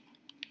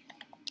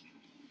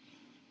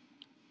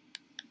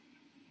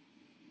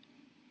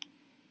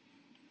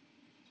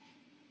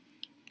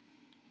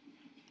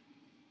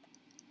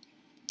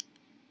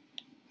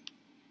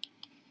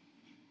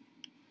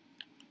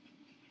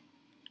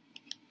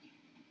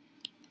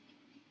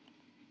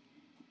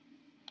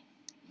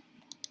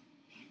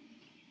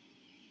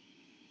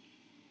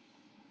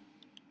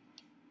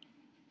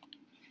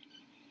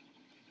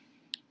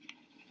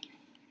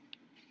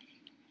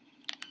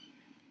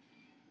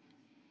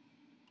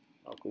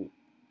 Oh, cool.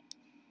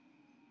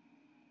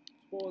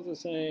 What was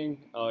I saying?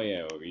 Oh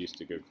yeah, well, we used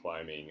to go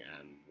climbing,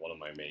 and one of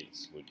my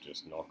mates would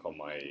just knock on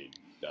my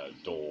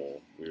door.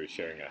 We were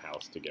sharing a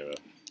house together,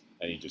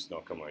 and he'd just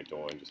knock on my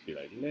door and just be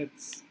like,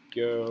 "Let's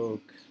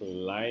go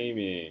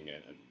climbing,"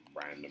 at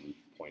random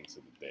points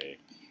of the day.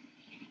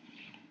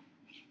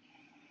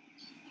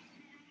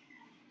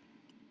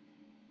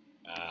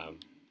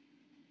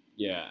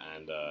 Yeah,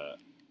 and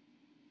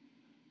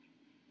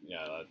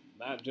yeah,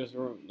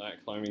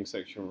 that climbing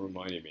section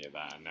reminded me of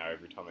that, and now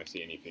every time I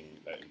see anything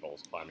that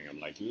involves climbing, I'm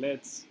like,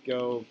 let's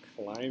go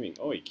climbing.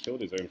 Oh, he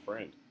killed his own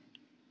friend.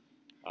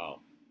 Oh,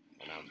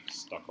 and now I'm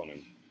stuck on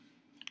him.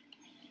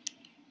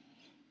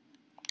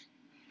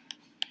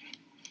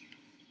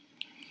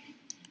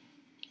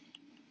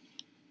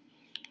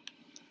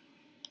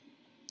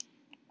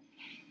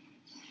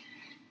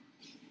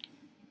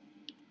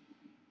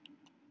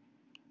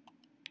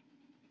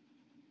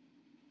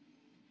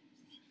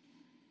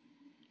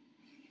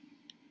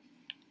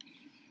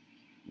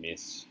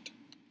 Missed.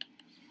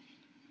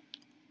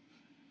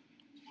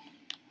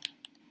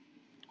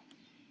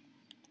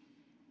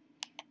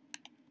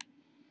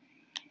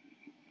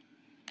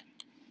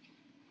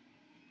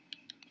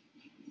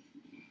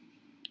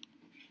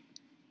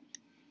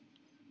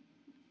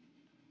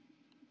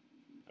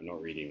 I'm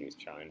not reading these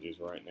challenges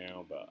right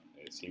now, but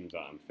it seems that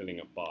I'm filling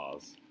up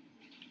bars.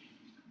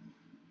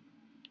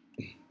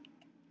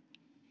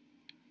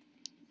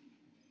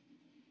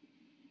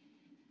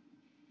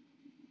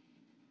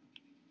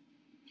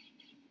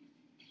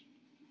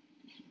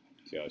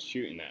 See, I was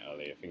shooting that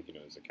earlier thinking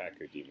it was a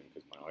Kako demon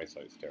because my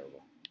eyesight's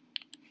terrible.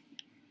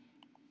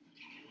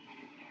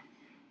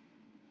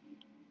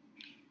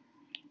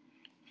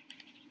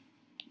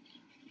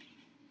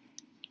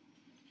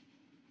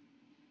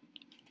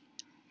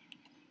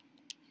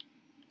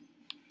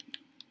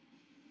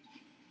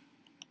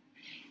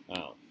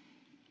 Oh.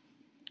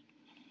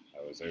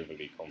 I was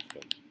overly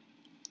confident.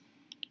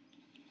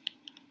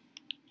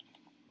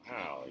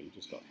 Wow, you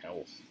just got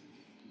health.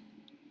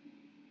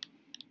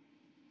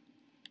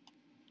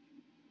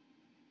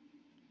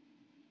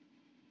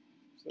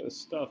 So there's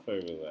stuff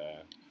over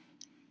there.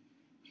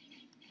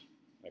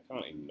 I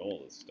can't ignore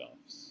the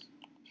stuffs.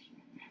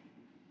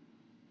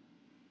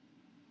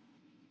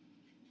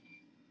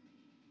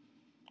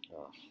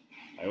 Oh,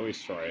 I always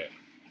try it.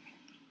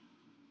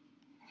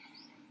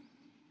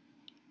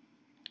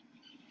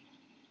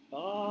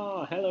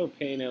 Ah, hello,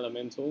 Pain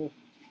Elemental.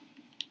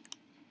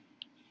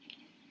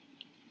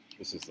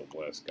 This is the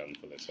worst gun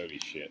for this, holy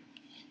shit.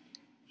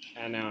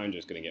 And now I'm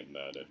just gonna get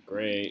murdered.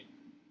 Great.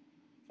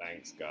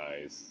 Thanks,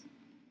 guys.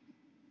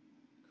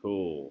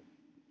 Cool.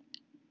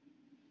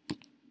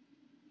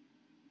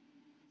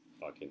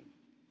 Fucking.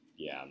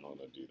 Yeah, I'm not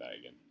gonna do that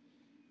again.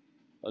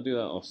 I'll do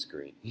that off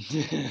screen.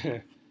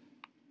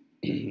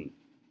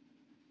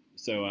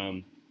 So,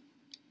 man,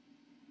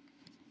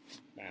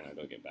 I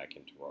gotta get back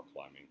into rock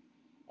climbing.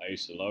 I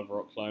used to love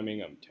rock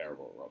climbing. I'm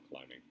terrible at rock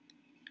climbing.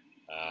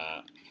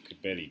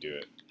 Could barely do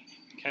it.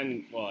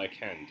 Well, I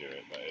can do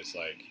it, but it's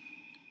like,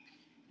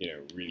 you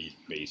know, really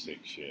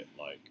basic shit,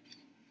 like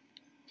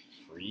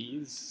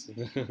freeze.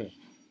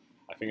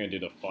 I think I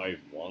did a 5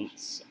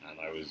 once, and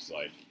I was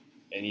like,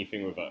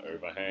 anything with an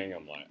overhang,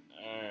 I'm like,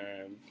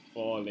 I'm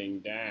falling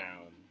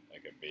down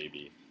like a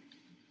baby.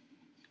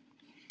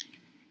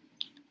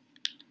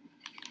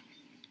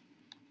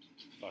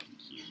 Fuck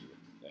you.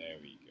 There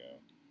we go.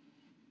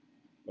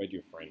 Where'd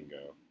your friend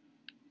go?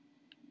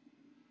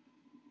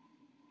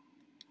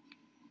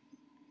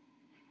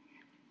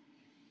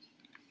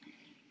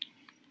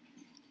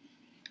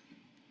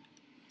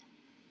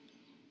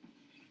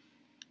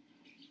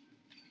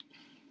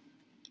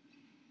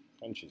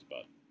 Punch his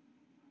butt.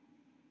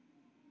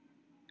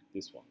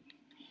 This one.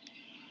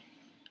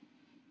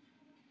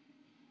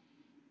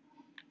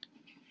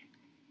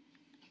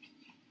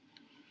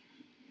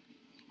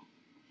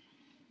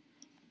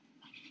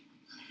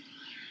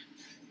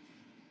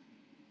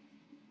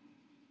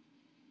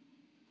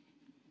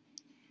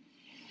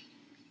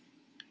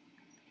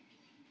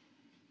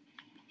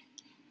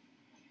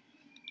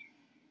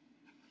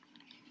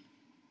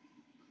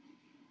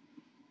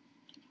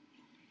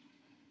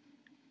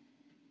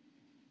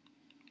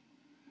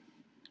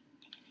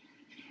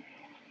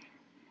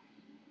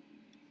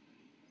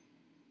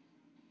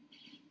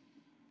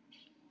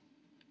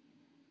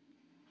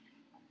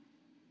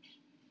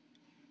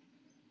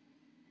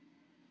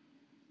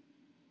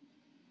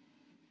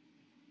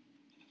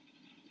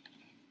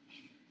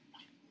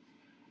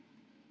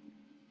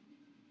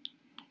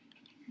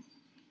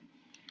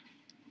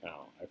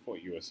 Oh, I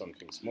thought you were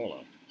something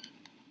smaller.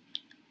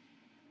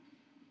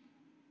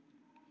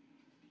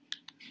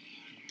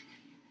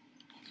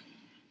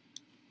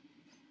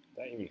 Did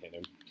that even hit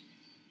him?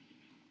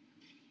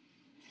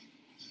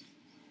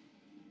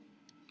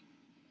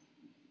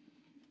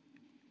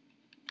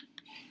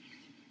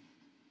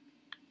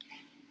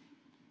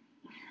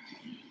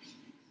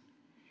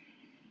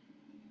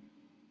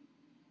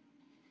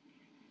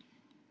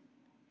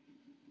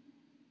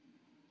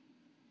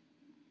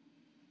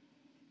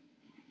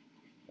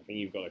 I think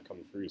you've got to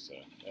come through, sir.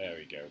 There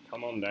we go.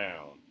 Come on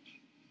down.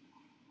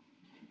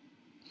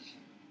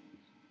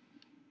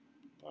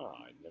 Ah,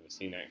 I'd never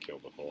seen that kill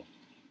before.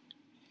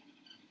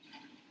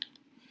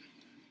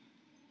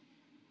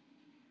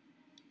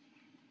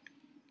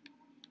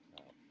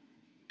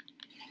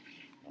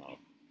 Oh.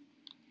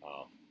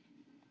 Oh.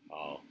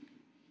 Oh.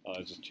 Oh,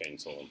 I just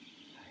chainsaw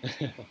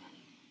him.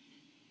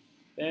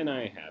 Then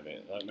I have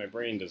it. Like, my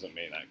brain doesn't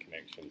make that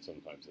connection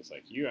sometimes. It's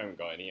like, you haven't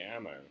got any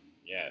ammo.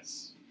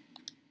 Yes.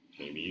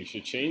 Maybe you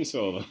should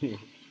chainsaw them.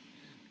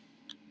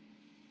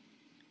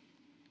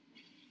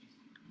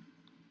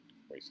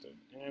 Waste of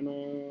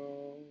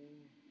ammo.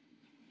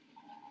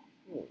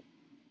 Oh.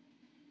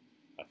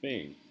 A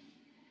thing.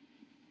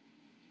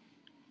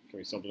 Can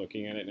we stop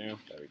looking at it now?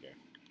 There we go.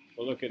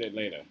 We'll look at it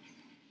later.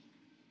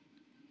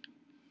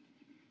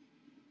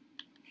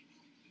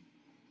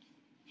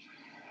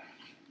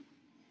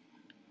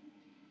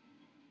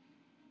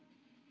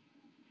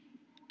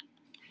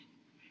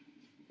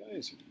 You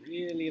guys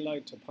really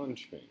like to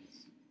punch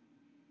things.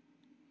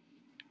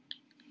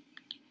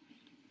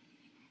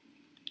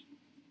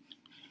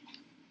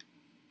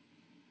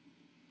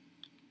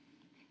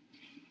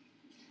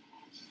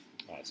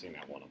 Oh, I've seen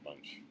that one a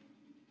bunch.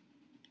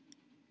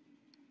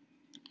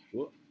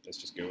 Whoop, let's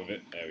just go with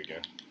it. There we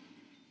go.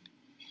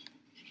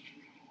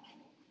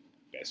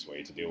 Best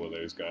way to deal with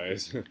those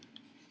guys. Oh,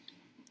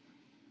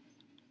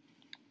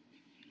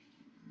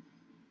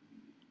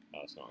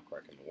 it's not a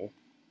crack in the wall.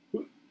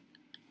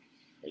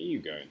 Where are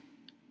you going?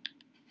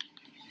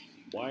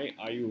 Why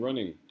are you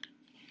running?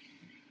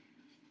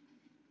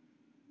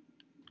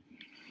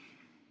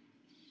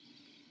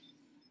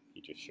 He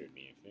just showed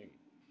me a thing.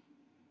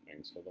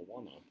 Thanks for the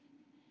one-up.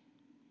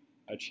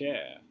 A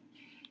chair.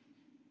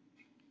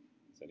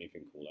 Is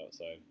anything cool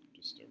outside?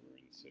 Just a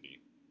ruined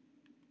city.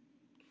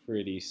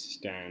 Pretty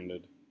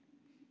standard.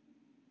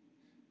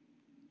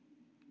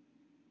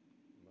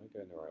 Am I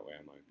going the right way?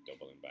 Am I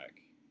doubling back?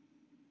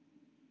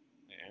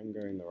 I am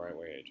going the right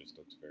way, it just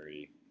looks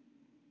very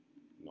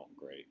not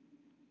great.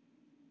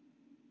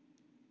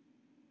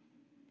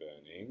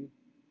 Burning.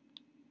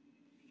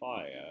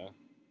 Fire.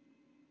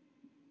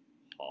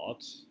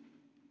 Hot.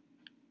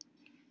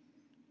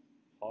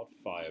 Hot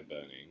fire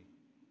burning.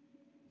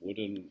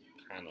 Wooden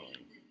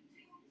paneling.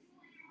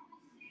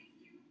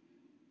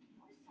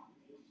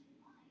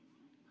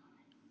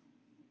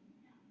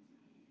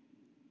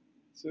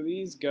 So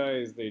these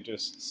guys, they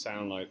just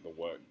sound like the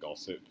work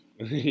gossip.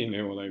 You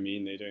know what I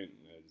mean? They don't.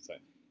 It's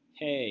like,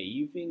 hey,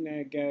 you think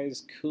that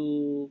guy's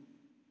cool?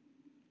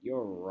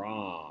 You're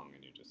wrong.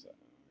 And you're just like,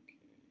 okay.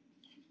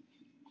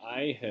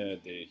 I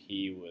heard that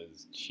he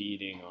was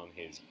cheating on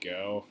his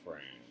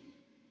girlfriend,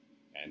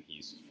 and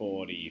he's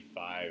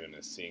 45 and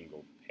a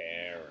single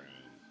parent.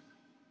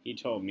 He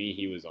told me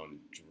he was on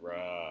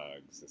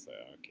drugs. It's like,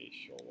 okay,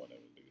 sure, whatever,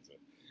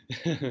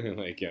 loser.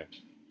 Like, yeah.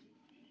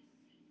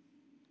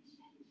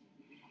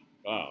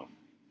 Oh.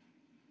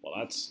 Well,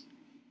 that's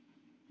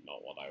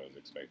not what I was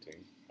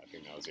expecting. I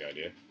think that was the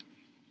idea.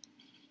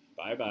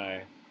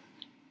 Bye-bye.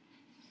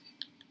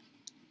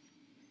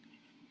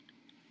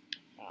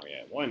 Oh,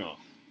 yeah, why not?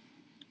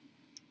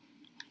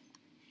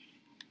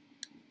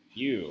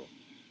 You.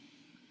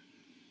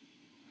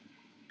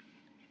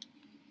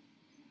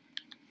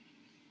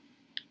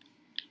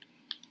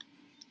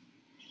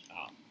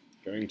 Ah,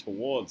 going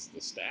towards the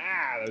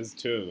Ah, there's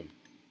two of them.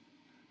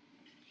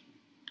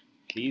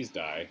 Please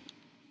die.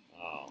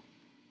 Oh.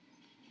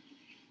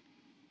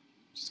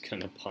 Just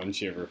gonna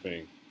punch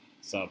everything.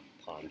 Sub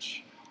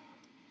punch.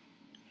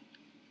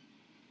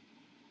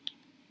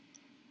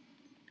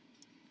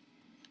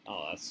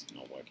 Oh, that's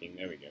not working.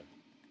 There we go.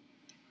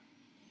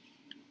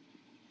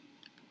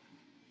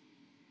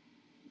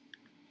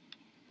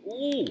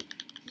 Ooh!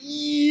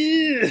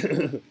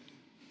 Yeah!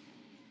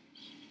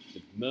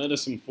 Murder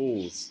some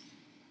fools.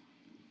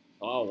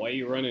 Oh, why are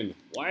you running?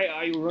 Why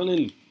are you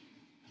running?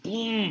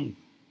 Boom!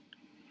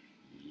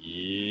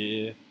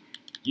 Yeah.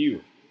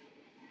 You.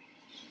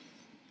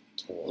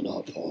 Torn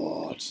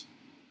apart.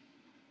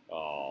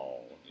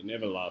 Oh, it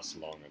never lasts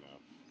long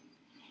enough.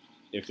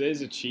 If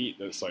there's a cheat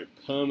that's like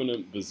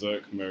permanent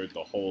berserk mode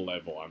the whole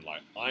level, I'm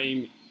like,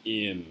 I'm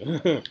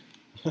in.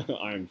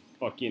 I'm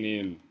fucking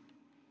in.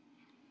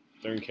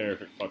 Don't care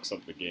if it fucks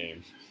up the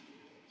game.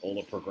 All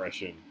the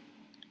progression.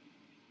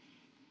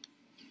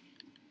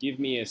 Give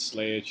me a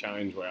Slayer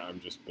challenge where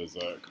I'm just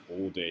berserk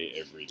all day,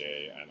 every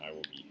day, and I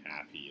will be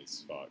happy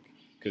as fuck.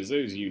 Because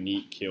those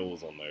unique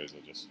kills on those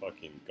are just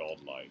fucking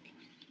godlike.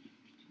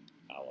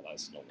 Ah, well,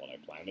 that's not what I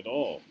planned at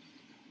all.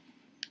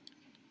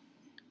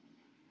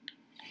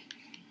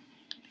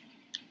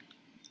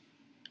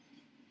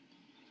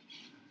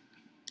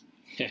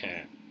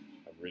 I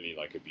really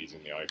like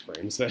abusing the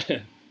iframes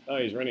there. Oh,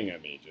 he's running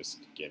at me. Just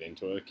get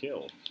into a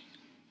kill.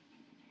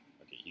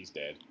 Okay, he's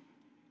dead.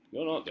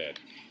 You're not dead.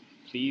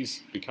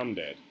 Please become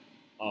dead.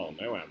 Oh,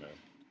 no ammo.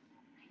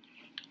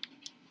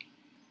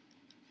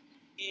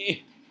 Eh.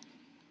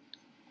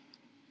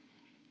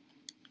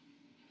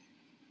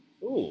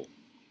 Ooh.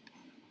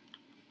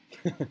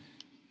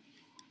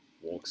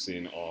 Walks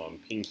in on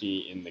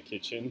Pinky in the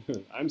kitchen.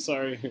 I'm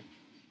sorry.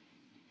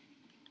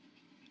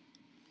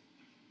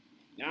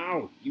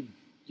 No,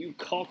 you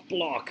cock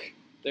block.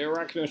 The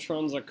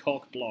arachnotrons are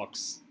cock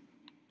blocks.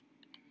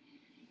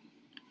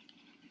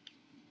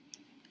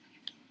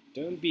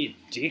 Don't be a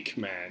dick,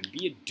 man.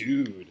 Be a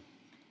dude.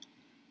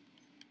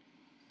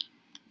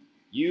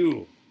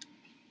 You.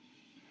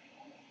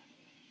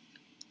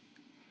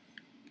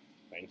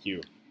 Thank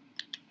you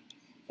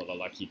for the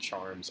lucky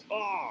charms.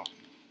 Oh!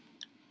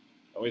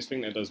 I always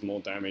think that does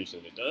more damage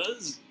than it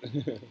does.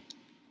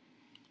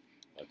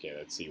 Okay,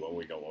 let's see what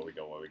we got, what we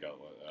got.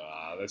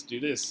 Let's do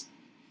this.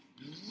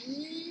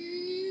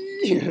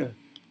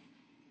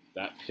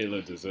 That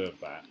pillar deserved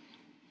that.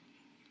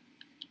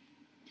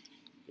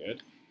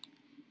 Good.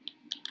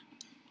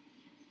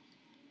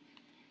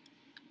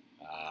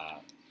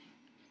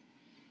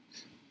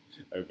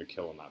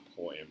 Overkill on that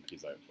poor imp.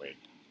 He's like, wait,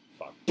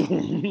 fuck.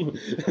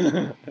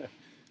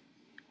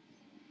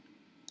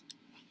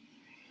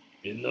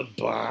 In the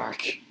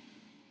back.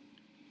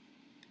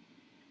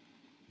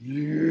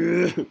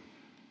 Yeah.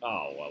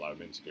 Oh, well, I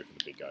meant to go for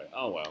the big guy.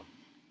 Oh, well.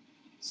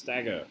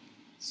 Stagger.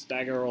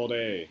 Stagger all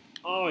day.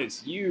 Oh,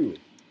 it's you.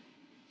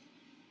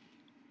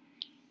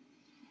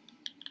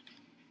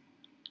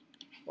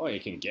 Well,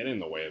 you can get in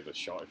the way of the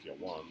shot if you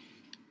want.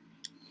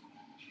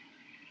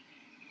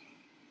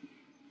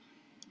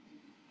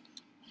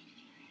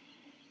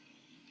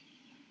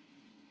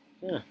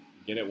 Yeah,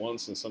 get it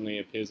once and suddenly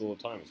it appears all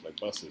the time. It's like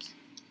buses.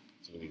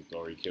 Some of these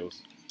glory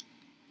kills.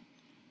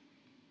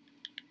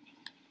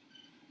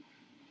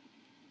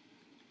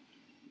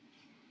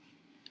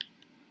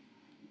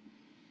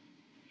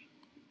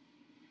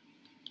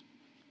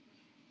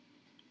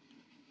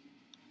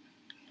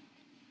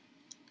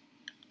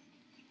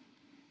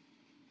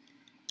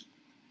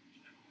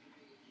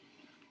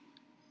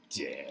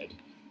 Dead.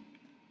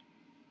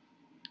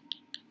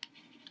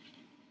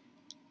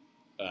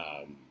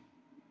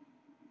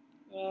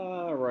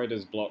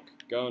 Rider's block.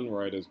 Gun,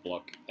 rider's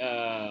block.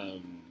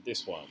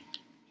 This one.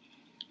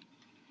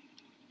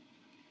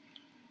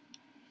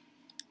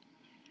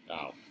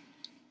 Oh.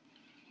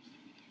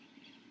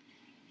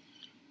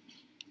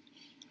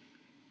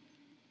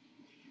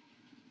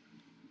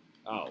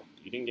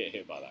 You didn't get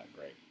hit by that,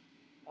 great.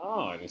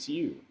 Oh, and it's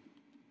you.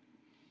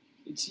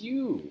 It's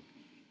you!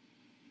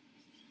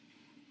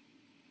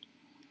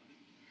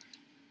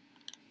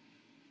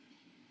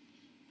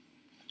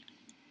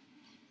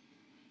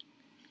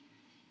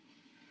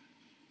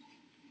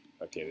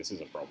 Okay, this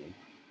is a problem.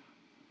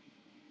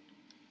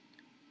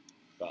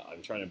 But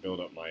I'm trying to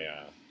build up my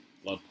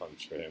blood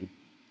punch for him.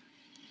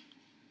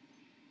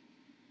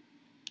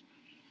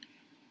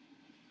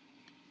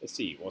 Let's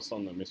see, what's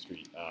on the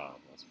mystery? Ah,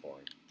 that's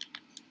boring.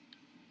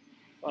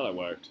 Well, it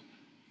worked.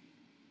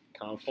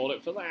 Can't fault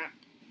it for that.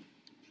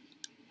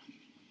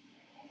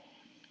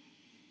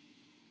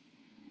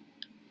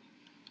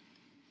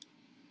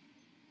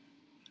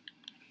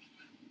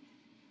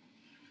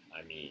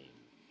 I mean,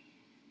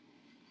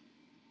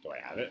 do I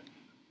have it?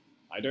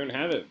 I don't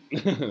have it.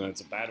 That's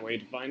a bad way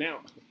to find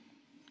out.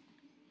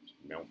 Just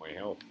melt my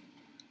health.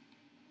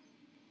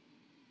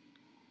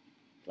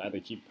 Glad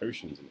they keep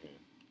potions in here.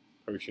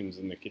 Potions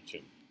in the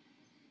kitchen.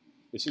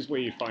 This is where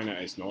you find out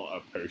it's not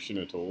a potion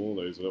at all.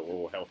 Those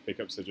little health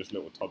pickups are just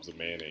little tubs of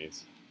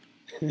mayonnaise.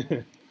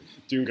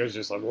 Doomgo's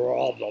just like,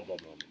 blah, blah, blah,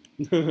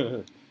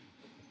 blah.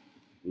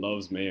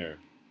 Loves mayo.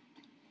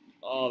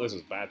 Oh, this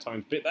is bad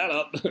time. Spit that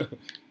up.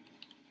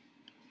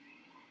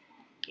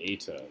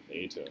 Later,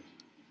 later.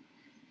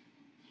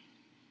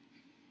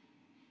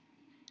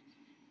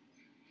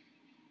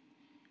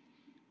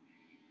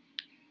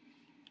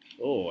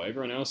 Oh,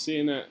 everyone else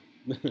seeing that?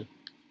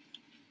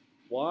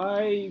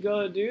 Why you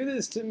gotta do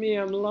this to me?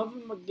 I'm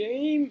loving my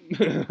game.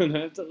 And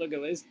I have to look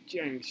at this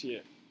jank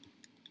shit.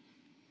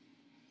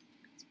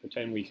 Let's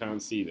pretend we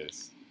can't see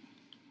this.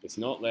 It's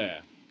not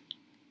there.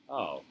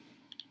 Oh.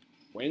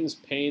 When's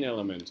Pain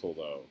Elemental,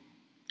 though?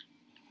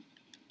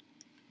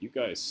 You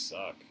guys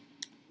suck.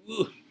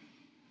 Ugh.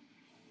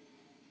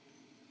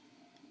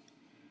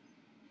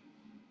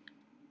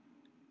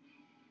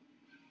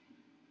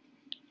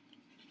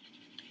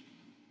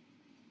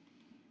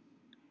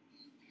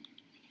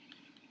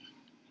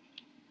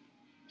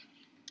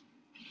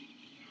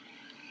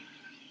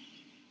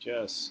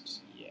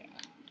 Just, yeah.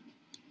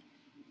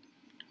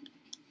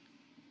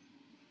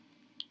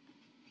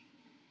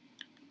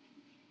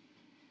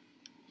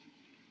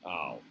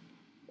 Oh.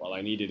 Well, I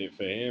needed it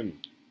for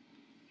him.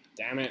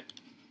 Damn it.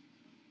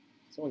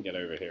 Someone get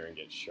over here and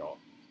get shot.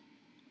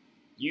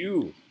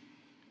 You!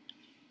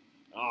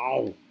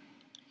 Oh!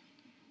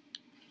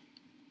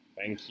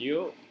 Thank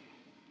you.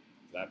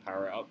 Does that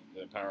power up?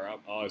 Did it power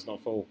up? Oh, it's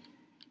not full.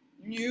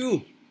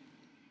 You!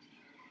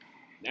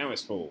 Now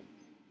it's full.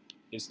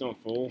 It's not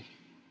full.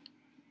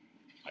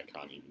 I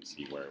can't even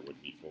see where it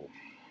would be full.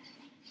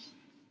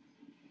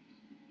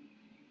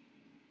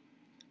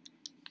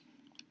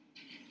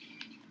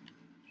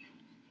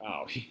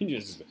 Oh, he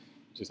just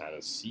had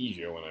a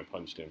seizure when I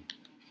punched him.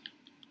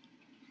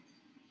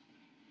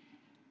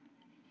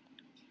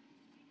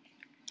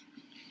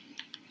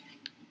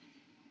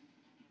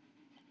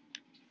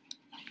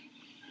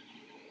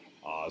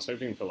 I was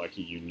hoping for like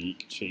a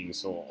unique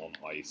chainsaw on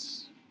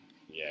ice.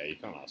 Yeah, you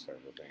can't ask for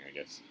everything, I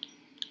guess.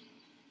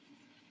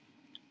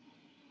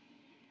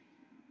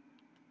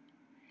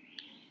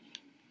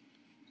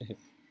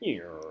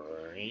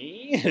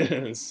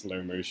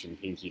 Slow motion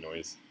pinky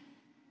noise.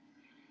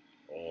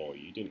 Oh,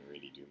 you didn't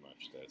really do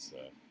much. That's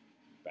a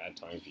bad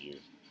time for you.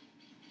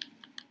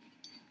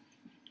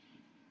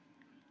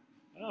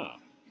 Ah,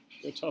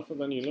 you're tougher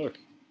than you look.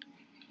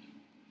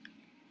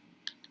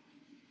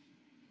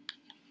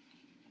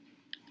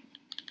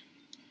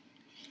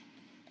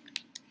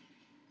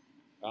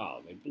 Ah,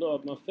 they blew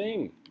up my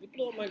thing. They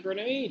blew up my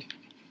grenade.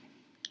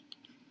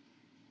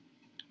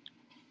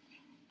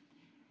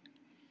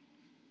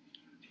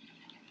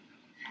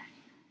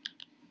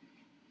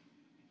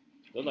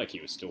 Looked like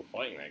he was still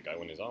fighting that guy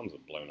when his arms were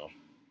blown off.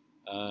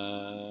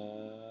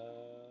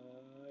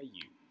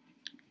 You.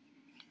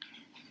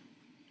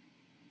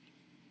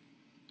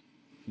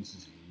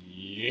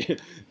 Yeah.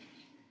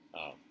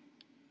 Oh.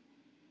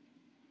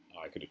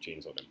 Oh, I could have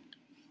chainsawed him.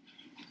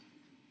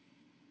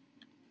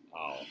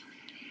 Oh.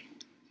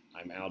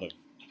 I'm out of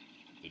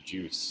the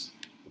juice.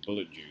 The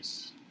bullet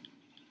juice.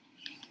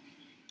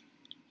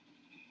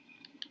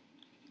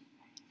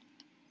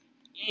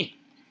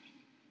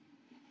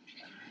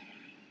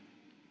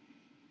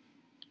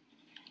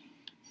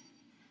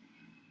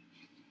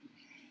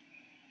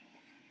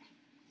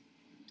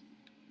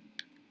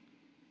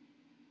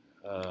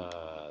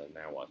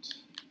 Now what?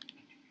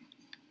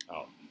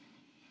 Oh.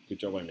 Good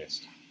job I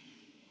missed.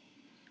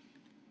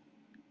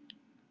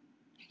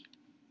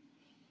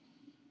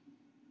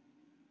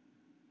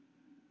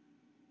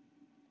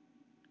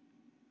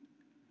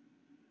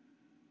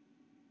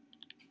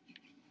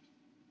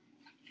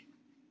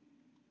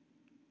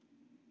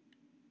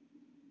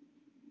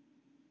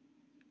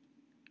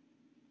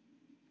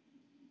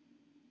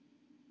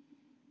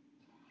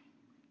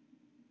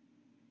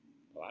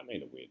 Well, that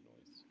made a weird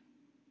noise.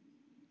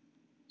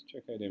 Let's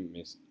check I didn't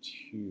miss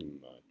too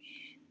much.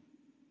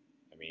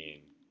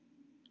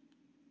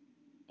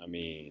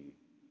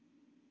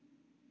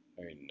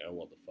 I don't even know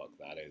what the fuck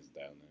that is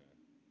down there.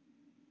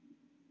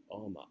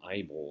 Oh, my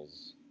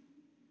eyeballs.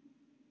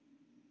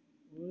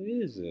 What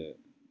is it?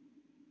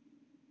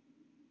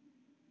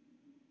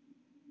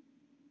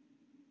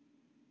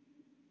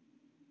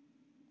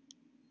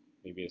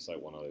 Maybe it's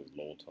like one of those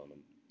low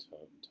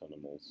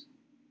terminals.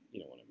 You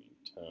know what I mean?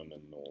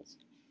 Terminals.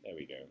 There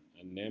we go.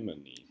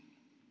 Anemone.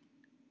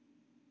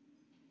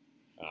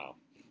 Oh.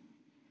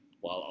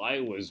 Well, I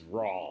was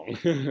wrong.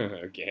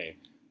 Okay.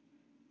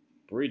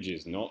 Bridge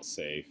is not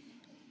safe.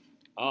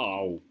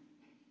 Oh.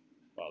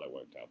 Well, it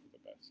worked out for the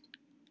best.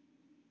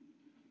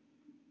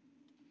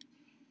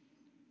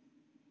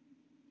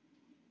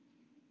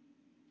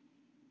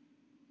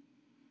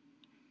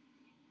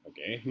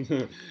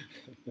 Okay.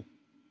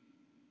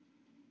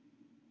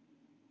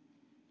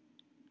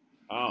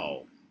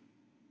 Oh.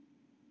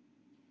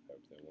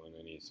 Hope there weren't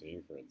any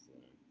secrets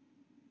there.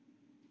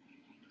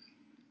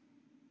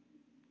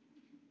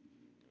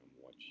 I'm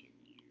watching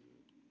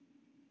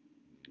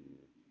you.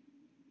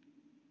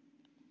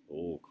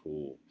 Oh,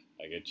 cool.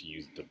 I get to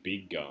use the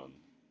big gun.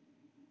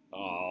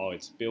 Oh,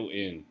 it's built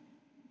in.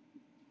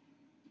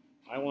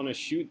 I want to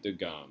shoot the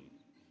gun.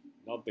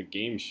 Not the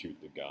game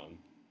shoot the gun.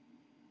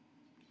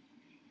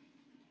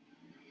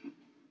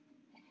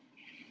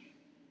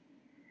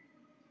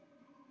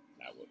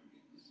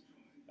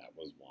 That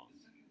was one.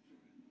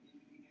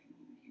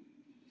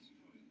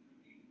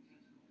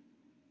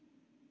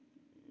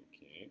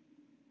 Okay.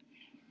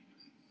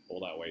 All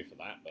that way for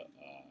that, but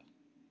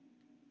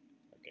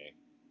okay.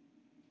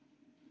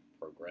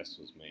 Progress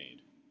was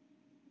made.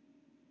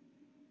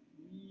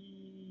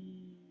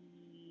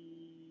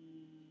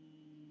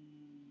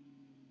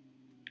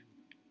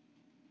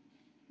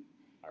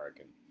 I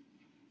reckon.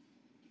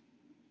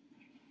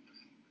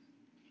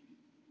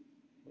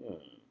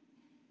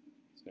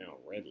 It's now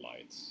red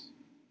lights.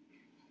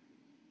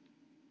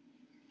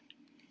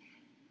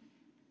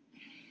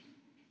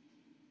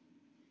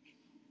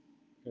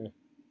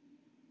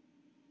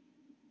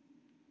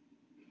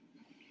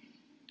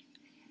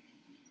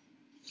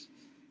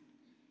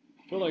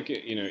 I feel like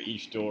it,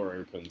 each door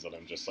opens and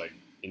I'm just like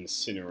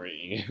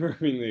incinerating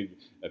everything that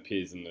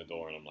appears in the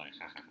door, and I'm like,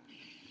 haha.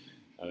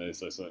 And then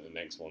it's like the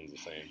next one's the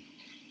same.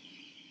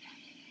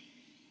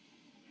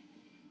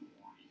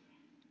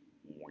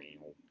 Wow.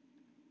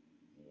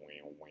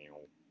 Wow,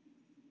 wow.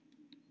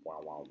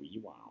 Wow, wow, wee,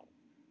 wow.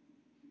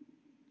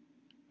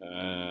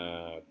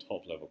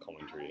 Top level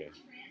commentary here.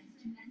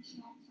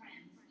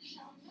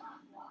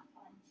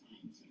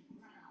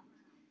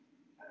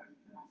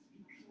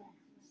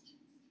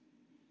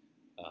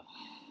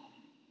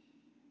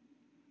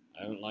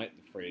 I don't like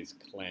the phrase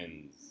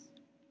cleanse.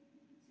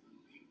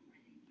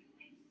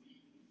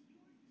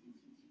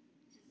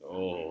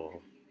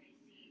 Oh.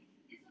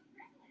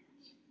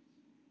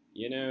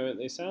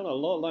 They sound a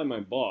lot like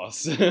my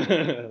boss.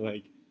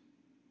 Like,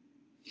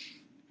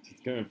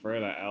 just gonna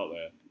throw that out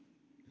there.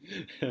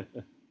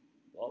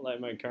 A lot like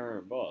my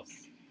current boss.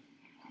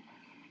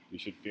 You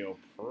should feel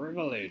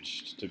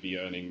privileged to be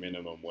earning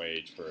minimum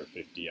wage for a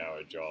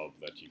 50-hour job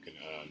that you can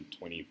earn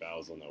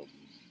 $20,000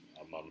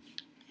 a month.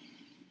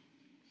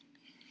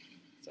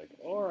 It's like,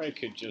 or I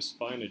could just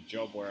find a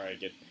job where I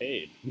get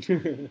paid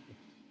for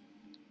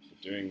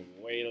doing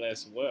way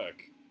less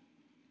work.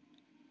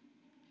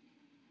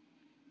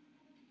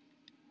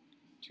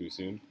 Too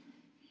soon?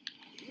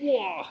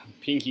 Whoa!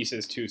 Pinky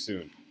says too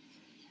soon.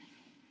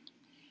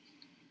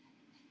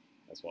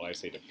 That's what I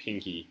say to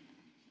Pinky.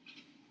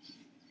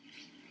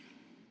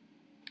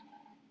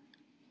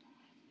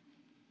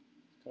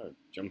 Kind of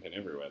jumping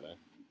everywhere there.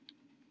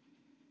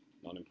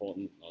 Not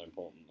important, not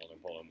important, not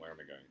important. Where am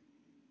I going?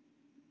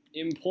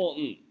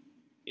 Important.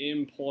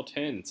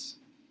 Important.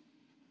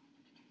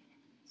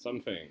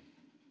 Something.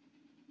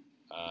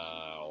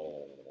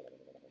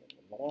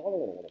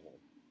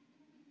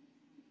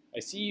 I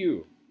see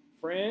you,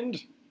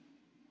 friend.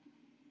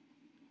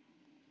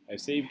 I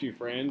saved you,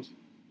 friend.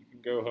 You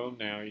can go home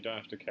now. You don't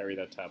have to carry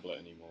that tablet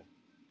anymore.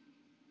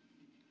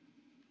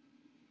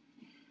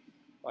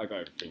 I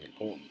got everything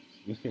important.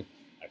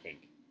 I think.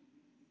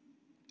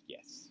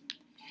 Yes.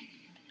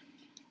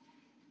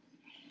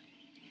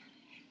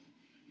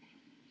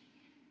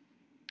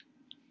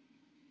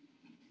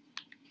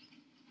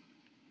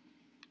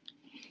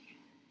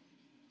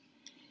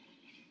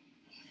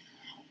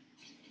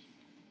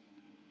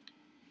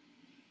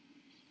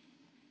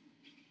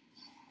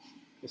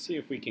 Let's see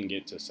if we can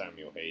get to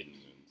Samuel Hayden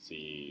and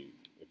see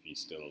if he's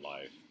still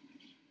alive.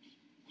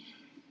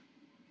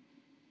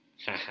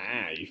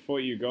 Haha, you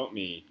thought you got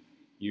me.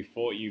 You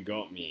thought you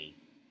got me.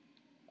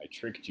 I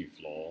tricked you,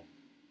 Floor.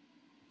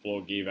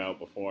 Floor gave out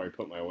before I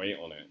put my weight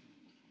on it.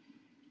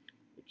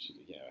 Which,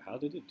 yeah, how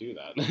did it do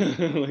that?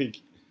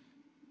 Like,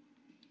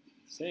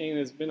 saying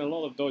there's been a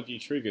lot of dodgy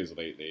triggers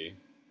lately,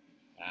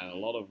 and a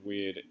lot of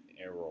weird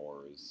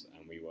errors,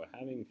 and we were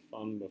having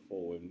fun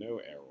before with no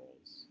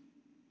errors.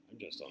 I'm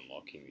just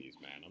unlocking these,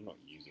 man. I'm not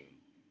using them.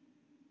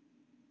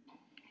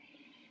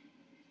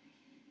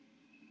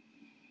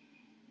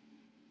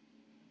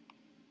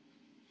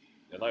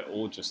 They're like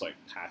all just like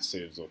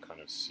passives or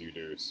kind of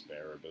pseudo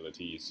spare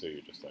abilities, so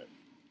you're just like,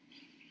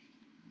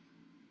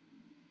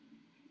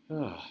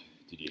 ah,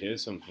 did you hear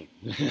something?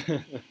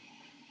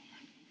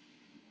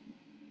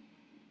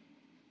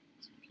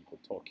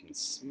 And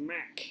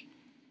smack.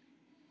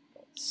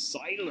 Got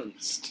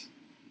silenced.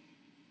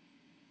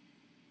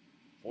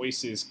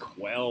 Voices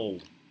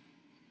quelled.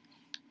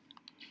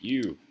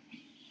 You.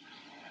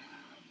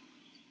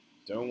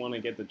 Don't want to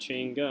get the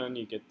chain gun,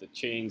 you get the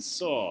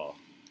chainsaw.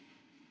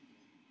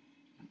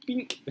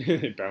 Bink!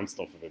 It bounced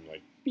off of him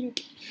like,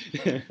 bink!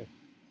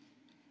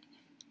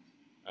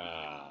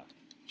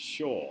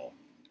 Sure.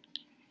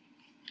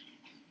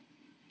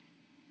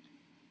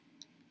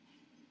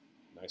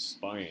 Nice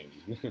spine.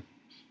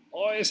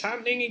 Oh, it's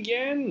happening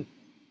again!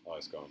 Oh,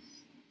 it's gone.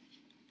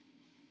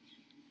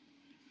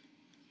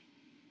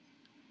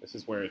 This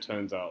is where it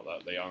turns out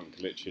that they aren't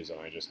glitches and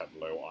I just have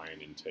low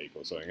iron intake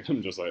or something.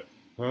 I'm just like,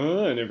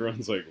 huh? And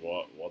everyone's like,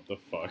 what? What the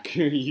fuck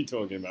are you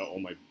talking about? All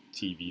my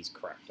TV's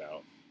cracked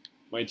out.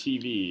 My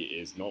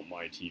TV is not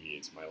my TV,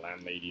 it's my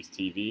landlady's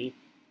TV.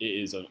 It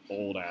is an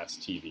old-ass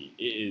TV.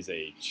 It is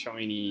a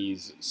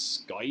Chinese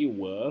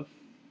Skyworth.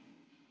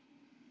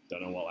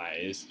 Don't know what that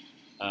is.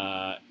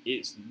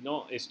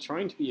 It's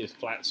trying to be a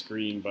flat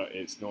screen, but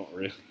it's not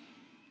really.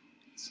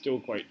 It's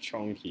still quite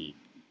chunky.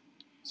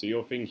 So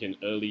you're thinking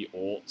early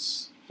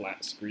aughts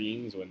flat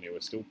screens when they were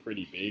still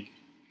pretty big.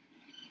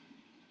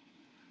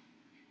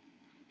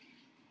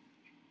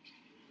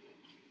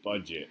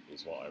 Budget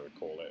is what I would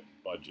call it.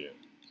 Budget.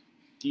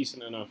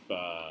 Decent enough,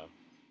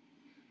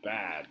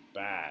 bad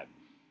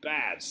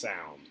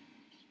sound.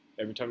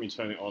 Every time you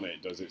turn it on,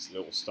 it does its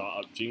little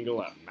startup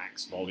jingle at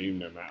max volume,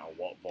 no matter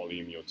what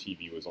volume your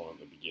TV was on at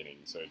the beginning.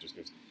 So it just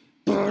goes.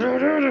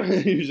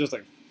 You're just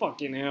like,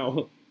 fucking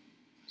hell.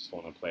 Just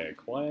want to play a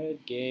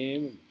quiet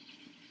game.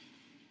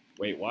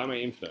 Wait, why am I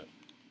infinite?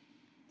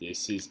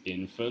 This is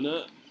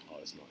infinite? Oh,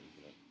 it's not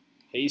infinite.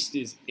 Haste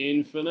is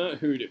infinite?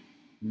 Who did...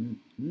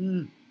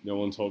 No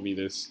one told me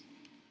this.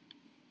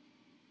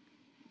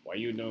 Why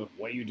you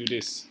do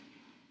this?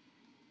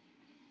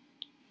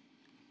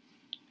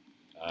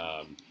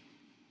 At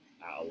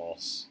a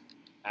loss.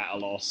 At a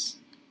loss.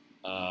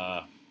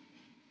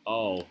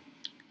 Oh.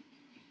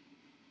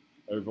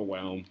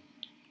 Overwhelm.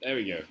 There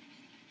we go.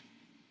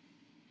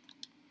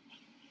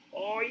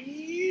 Oh,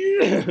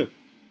 yeah!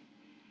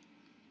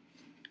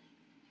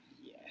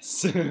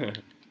 Yes.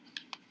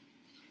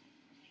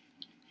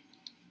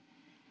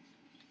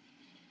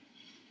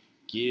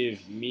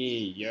 Give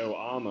me yo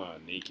armor,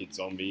 naked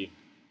zombie.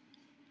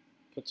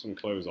 Put some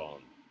clothes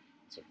on.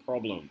 It's a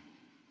problem.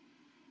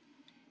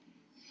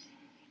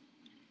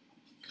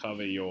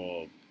 Cover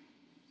your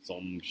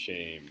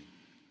shame.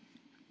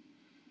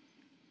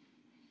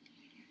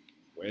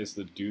 Where's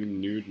the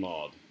Doom nude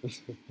mod?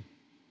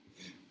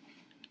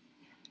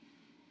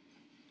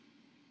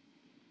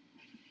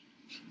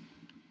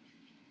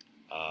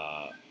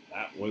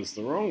 That was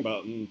the wrong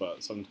button,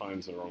 but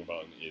sometimes the wrong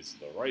button is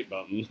the right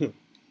button.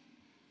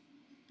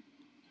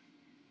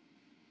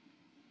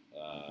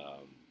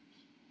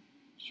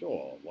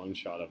 Sure, one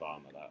shot of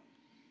armor that.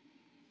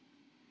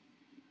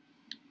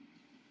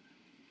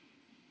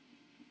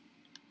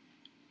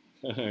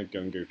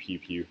 Gungo pew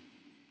pew.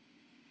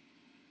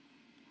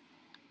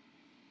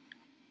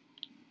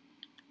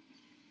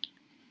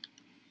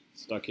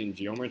 Stuck in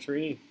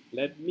geometry?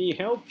 Let me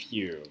help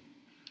you.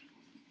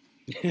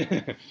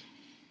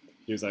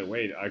 He was like,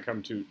 wait, I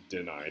come to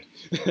denied.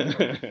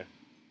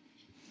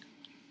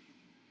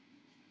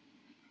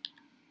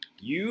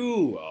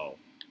 You! Oh.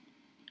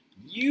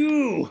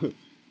 You!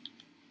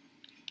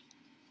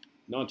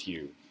 Not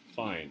you.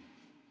 Fine.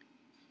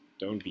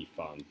 Don't be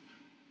fun.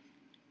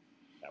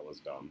 That was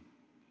dumb.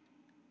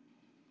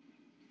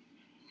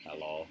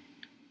 Hello?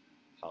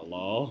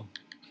 Hello?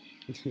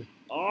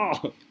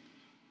 Oh!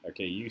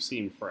 Okay, you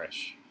seem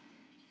fresh.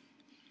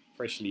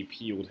 Freshly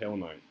peeled Hell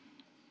Knight.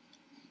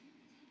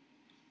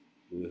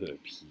 Ugh,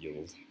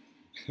 peeled.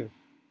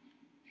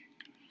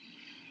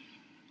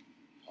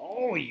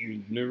 Oh,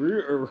 you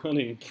Naruto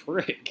running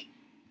prick!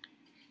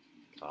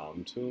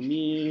 Come to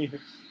me.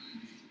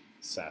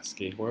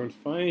 Sasuke won't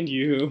find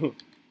you.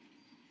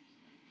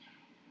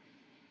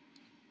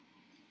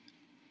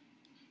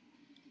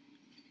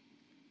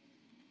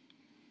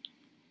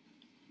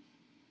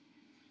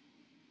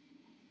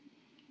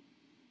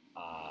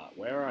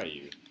 Where are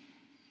you?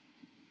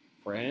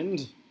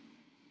 Friend?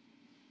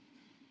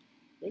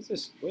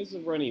 Where's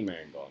the running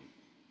man gone?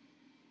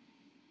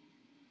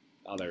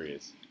 Oh, there he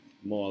is.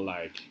 More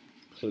like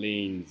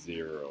plain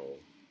zero.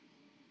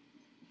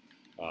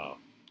 Oh.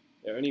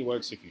 It only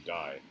works if you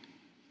die.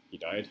 He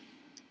died?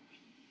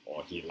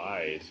 Or he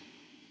lied.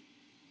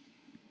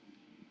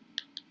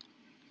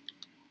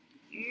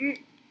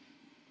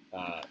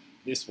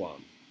 This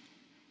one.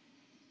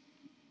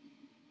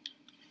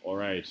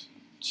 Alright,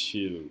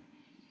 chill.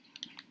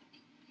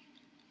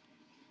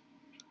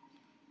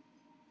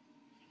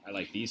 I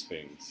like these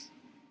things.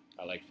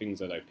 I like things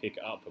that I pick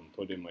up and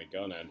put in my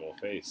gun and or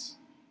face.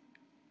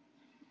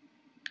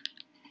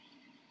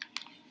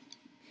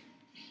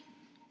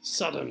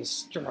 Sudden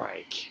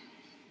strike!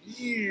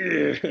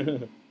 Yeah!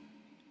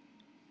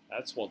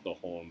 That's what the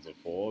horns are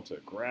for, to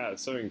grab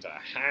something to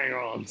hang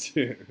on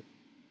to.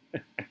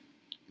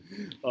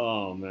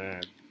 Oh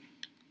man.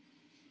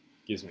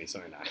 Gives me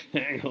something to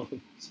hang on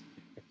to.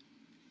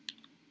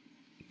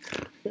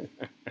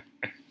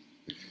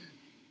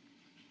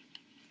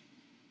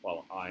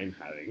 I'm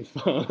having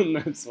fun.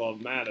 That's what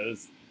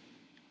matters.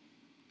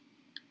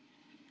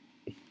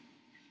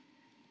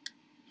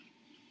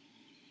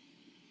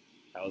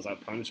 How's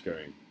that punch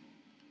going?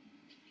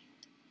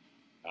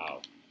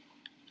 Ow.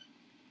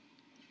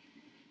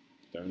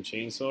 Don't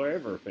chainsaw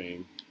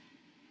everything.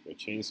 Your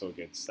chainsaw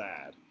gets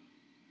sad.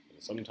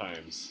 And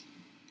sometimes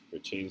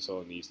your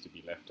chainsaw needs to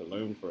be left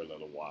alone for a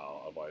little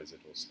while, otherwise it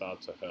will start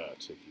to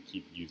hurt if you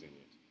keep using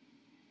it.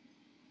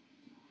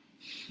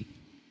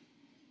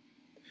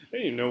 I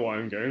don't even know what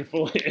I'm going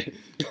for here.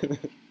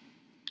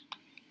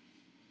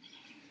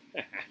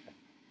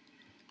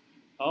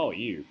 Oh,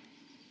 you.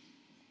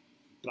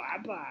 Blah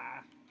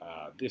blah.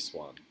 This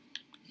one.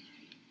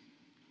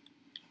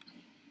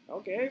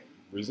 Okay,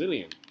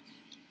 resilient.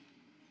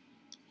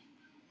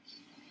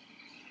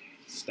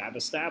 Stabber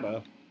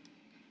stabber.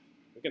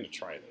 We're gonna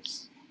try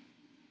this.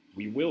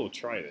 We will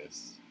try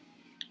this.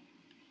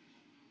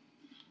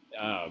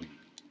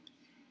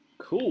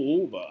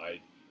 Cool, but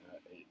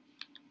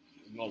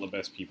not the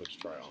best people to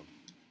try on.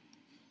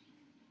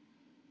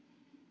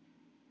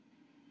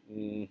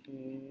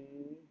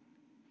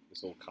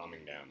 It's all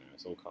calming down now.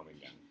 It's all calming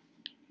down.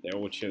 They're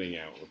all chilling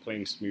out. We're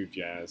playing smooth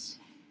jazz.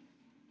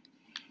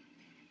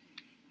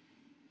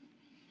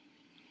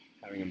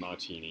 Having a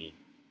martini.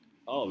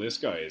 Oh, this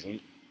guy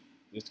isn't.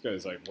 This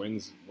guy's like,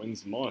 when's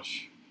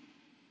Mosh?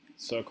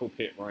 Circle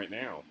pit right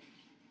now.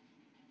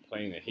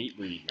 Playing the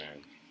Hatebreed,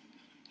 man.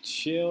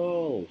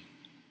 Chill.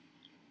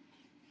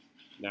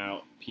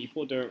 Now,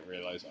 people don't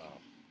realize,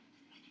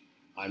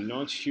 I'm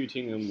not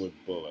shooting them with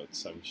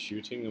bullets. I'm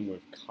shooting them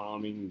with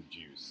calming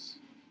juice.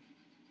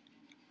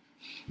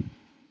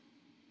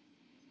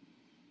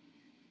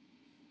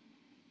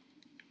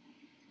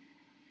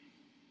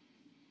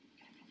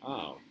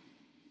 Oh,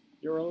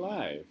 you're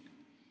alive.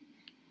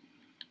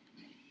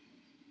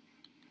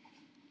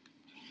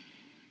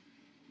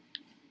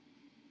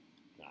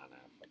 Nah,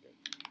 fuck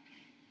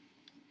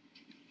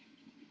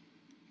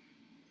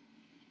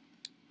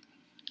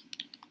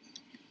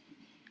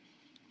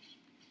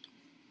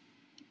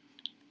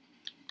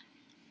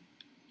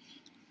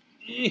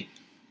it.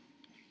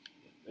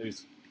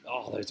 Those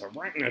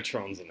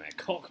arachnotrons in there,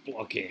 cock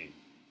blocking.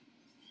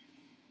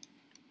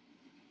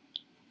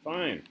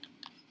 Fine.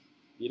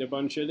 Eat a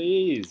bunch of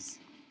these.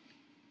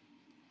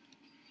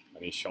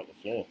 And he shot the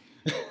floor.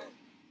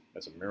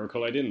 That's a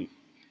miracle I didn't.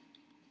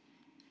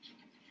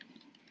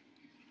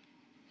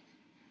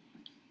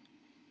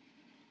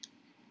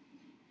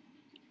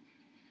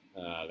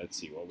 Let's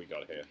see what we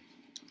got here.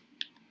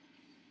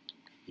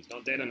 He's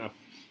not dead enough.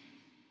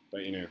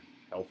 But you know,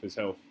 health is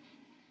health.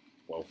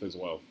 Wealth is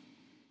wealth.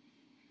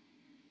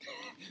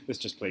 Let's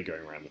just play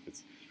going around with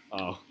this.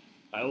 Oh,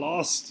 I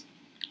lost!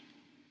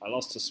 I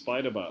lost to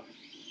Spider Butt.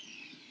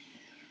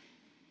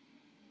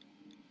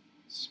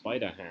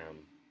 Spider Ham.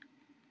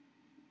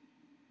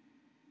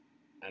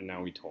 And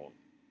now we taunt.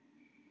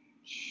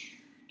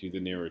 Do the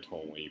Nero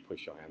taunt where you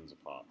push your hands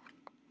apart.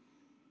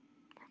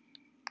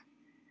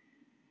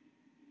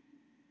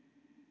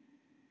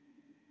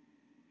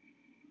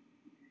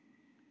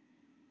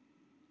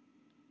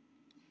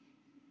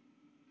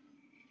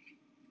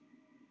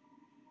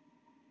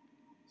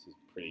 This is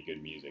pretty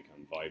good music.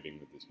 I'm vibing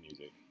with this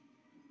music.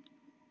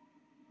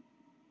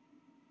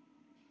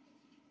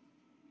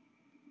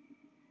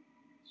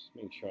 Just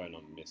make sure I'm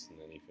not missing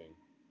anything.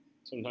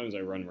 Sometimes I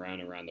run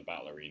around the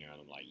battle arena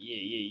and I'm like,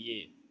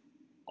 yeah.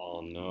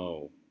 Oh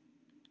no.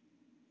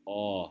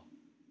 Oh,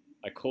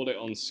 I called it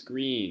on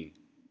screen.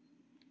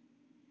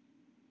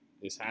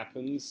 This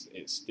happens,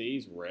 it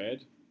stays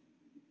red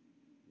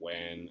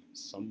when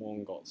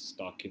someone got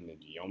stuck in the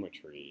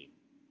geometry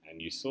and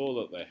you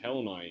saw that the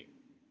Hell Knight,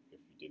 if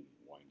you didn't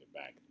wind it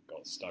back,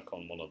 got stuck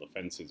on one of the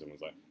fences and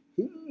was like,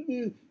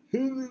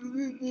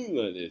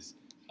 like this.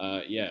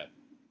 Yeah,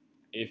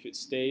 if it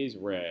stays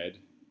red,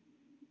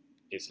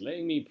 it's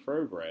letting me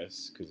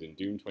progress, because in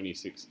Doom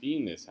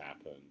 2016 this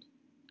happened.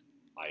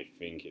 I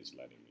think it's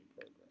letting me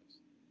progress.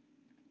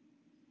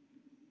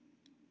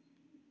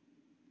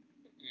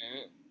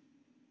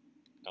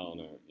 Oh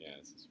no, yeah,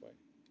 it's this way.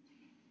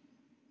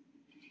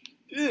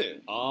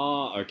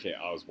 Ah, okay,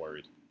 I was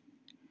worried.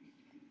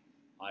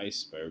 I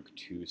spoke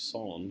to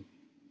Son.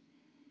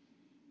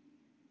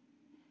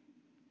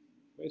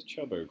 Where's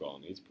Chubbo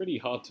gone? He's pretty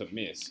hard to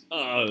miss.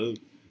 Oh!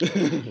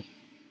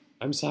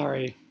 I'm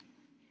sorry.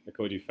 I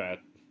called you fat.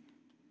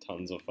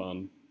 Tons of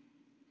fun.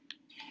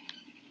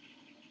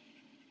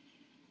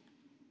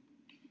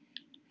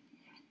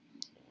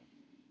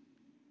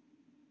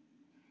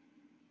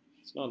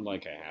 It's not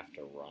like I have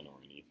to run or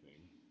anything.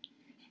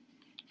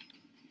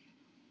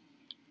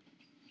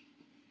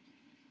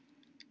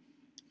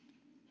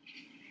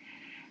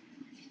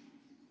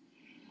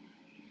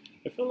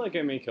 I feel like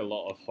I make a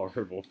lot of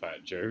horrible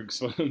fat jokes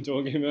when I'm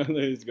talking about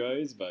those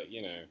guys, but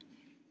you know,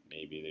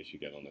 maybe they should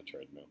get on the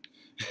treadmill.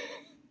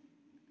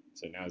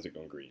 So now has it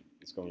gone green?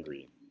 It's gone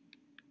green.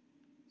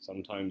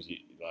 Sometimes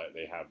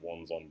they have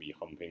one zombie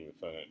humping the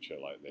furniture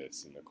like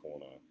this in the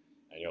corner,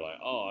 and you're like,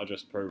 oh, I'll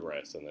just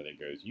progress, and then it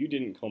goes, you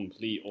didn't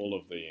complete all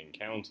of the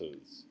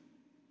encounters.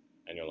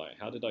 And you're like,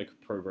 how did I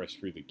progress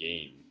through the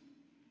game?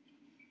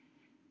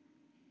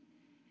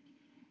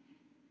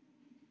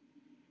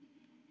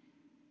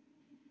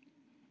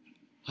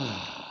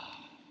 Oh,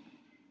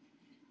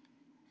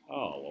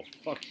 well,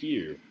 fuck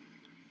you.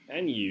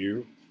 And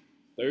you.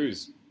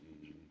 Those...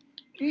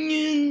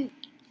 No!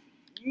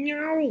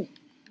 No!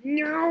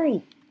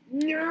 No!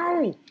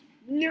 No!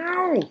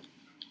 No!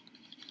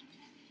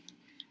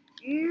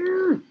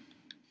 Mm.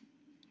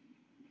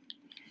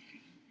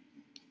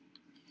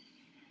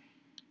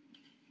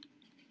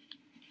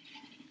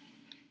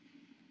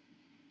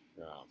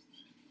 Oh.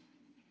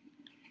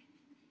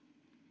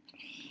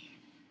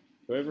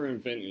 Whoever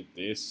invented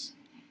this,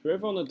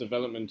 whoever on the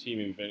development team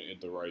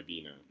invented the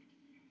Ribena,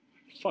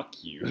 fuck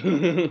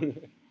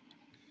you.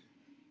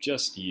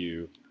 Just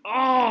you.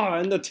 Ah,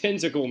 and the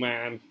Tentacle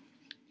Man.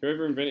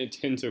 Whoever invented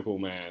Tentacle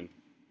Man,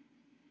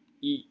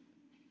 eat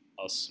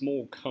a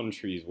small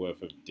country's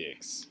worth of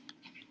dicks.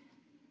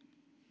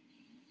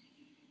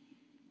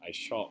 I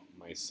shot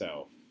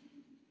myself.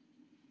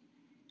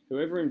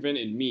 Whoever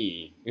invented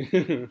me.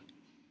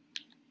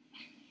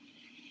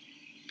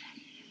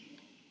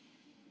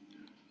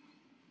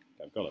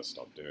 I've got to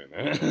stop doing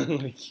that.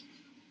 Like,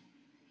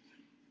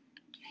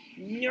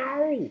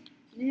 no!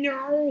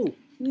 No!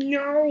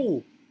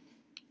 No!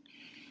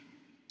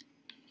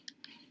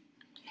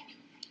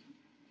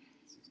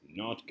 This is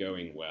not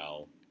going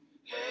well.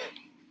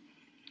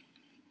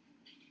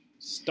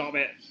 Stop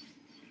it!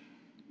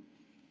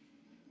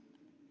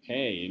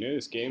 Hey, you know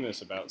this game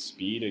that's about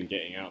speed and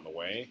getting out of the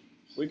way?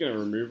 We're gonna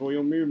remove all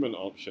your movement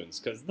options,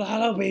 because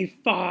that'll be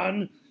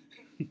fun!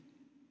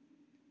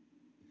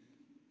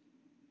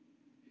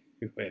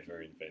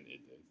 Whoever invented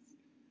this.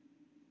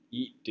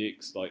 Eat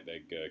dicks like they're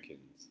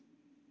gherkins.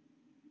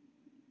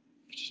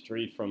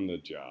 Straight from the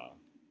jar.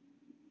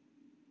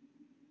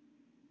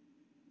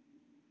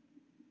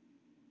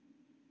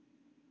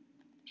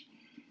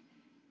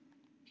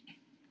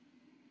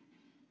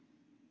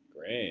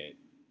 Great.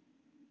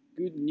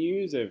 Good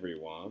news,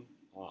 everyone.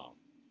 Oh.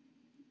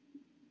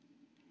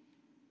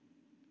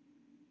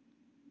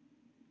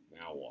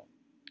 Now what?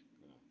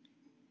 Oh.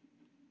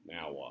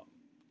 Now what?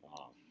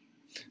 Oh.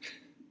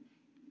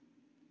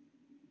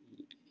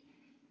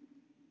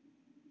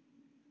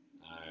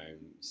 I'm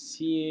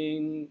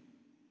seeing...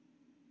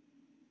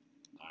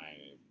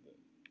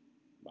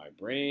 My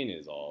brain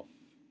is off.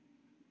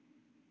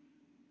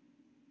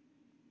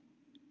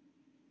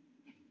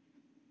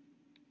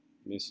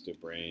 Mr.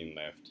 Brain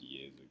left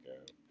years ago.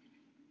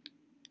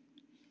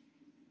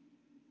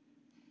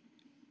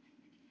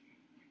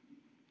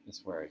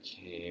 That's where I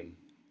came.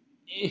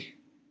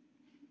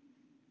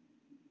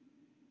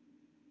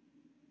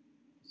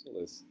 What's all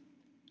this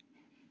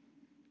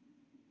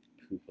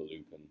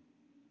poopaloopin'?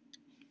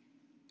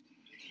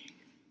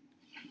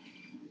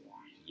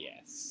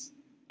 Yes,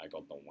 I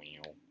got the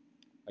wow.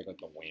 I got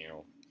the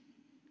wow.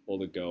 All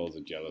the girls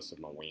are jealous of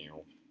my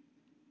wow.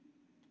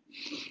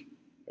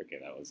 Okay,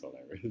 that was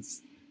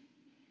hilarious.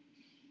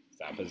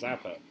 Zapper,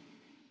 zapper.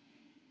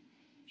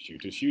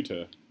 Shooter,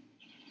 shooter.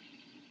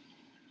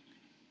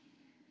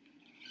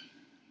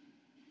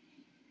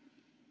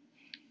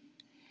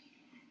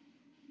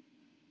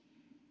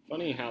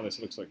 Funny how this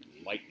looks like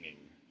lightning.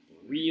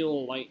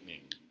 Real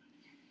lightning.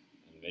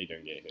 And they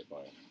don't get hit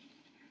by it.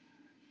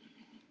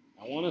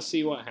 I want to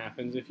see what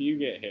happens if you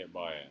get hit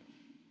by it.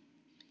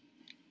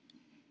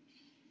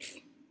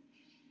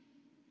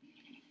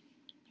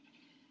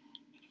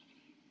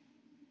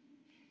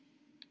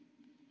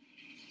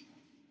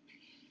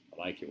 I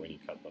like it when you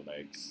cut the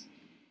legs.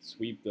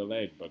 Sweep the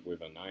leg, but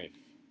with a knife.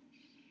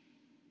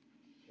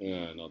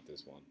 Not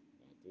this one.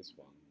 Not this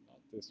one.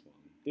 Not this one.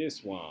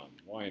 This one.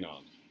 Why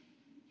not?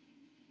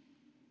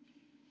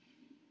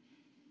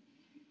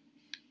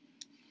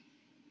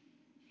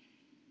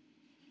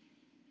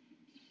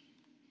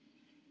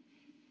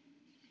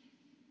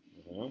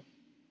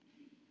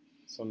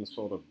 Some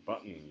sort of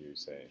button, you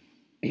say.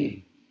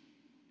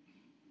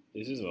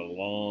 This is a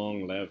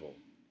long level.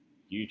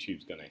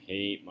 YouTube's gonna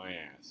hate my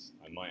ass.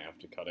 I might have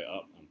to cut it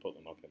up and put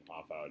them up in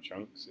half-hour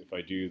chunks. If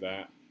I do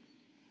that,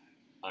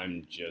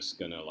 I'm just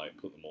gonna like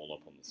put them all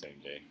up on the same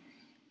day.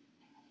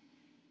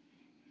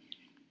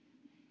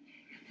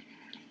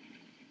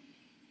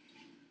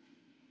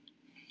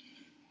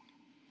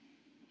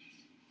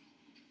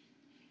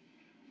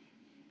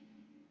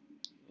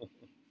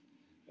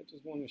 I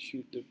just want to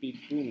shoot the big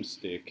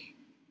boomstick.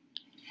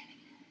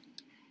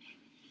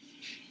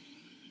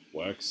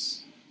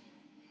 Works.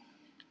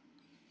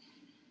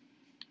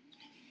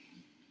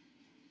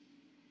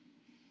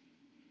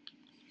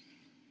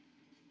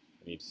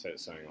 I need to set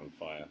something on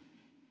fire.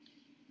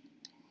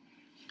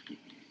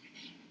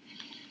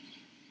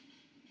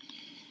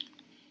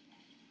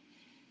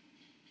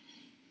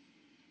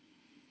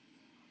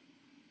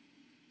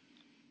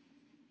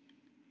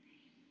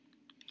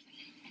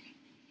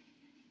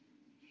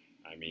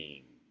 I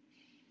mean,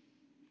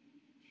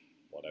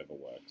 whatever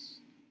works.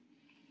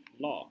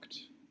 Locked.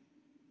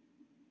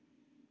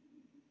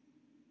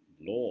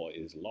 Law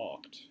is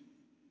locked.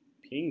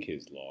 Pink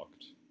is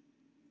locked.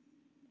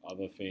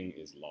 Other thing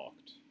is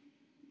locked.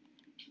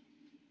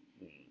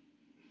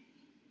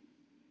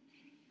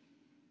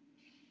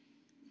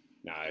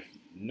 Now, if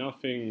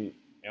nothing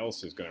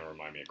else is going to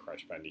remind me of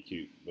Crash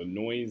Bandicoot, the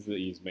noise that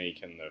he's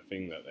making, the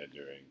thing that they're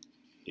doing,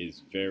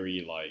 is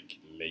very like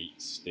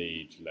late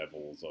stage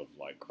levels of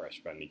like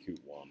Crash Bandicoot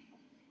 1.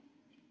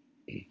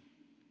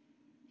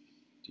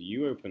 Do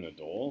you open a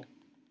door?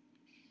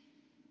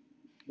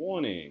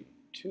 Warning,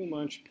 too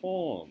much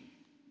porn.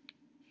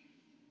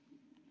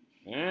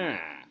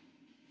 Ah.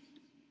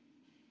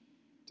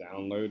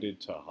 Downloaded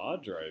to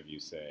hard drive, you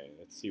say?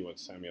 Let's see what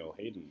Samuel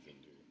Hayden's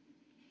into.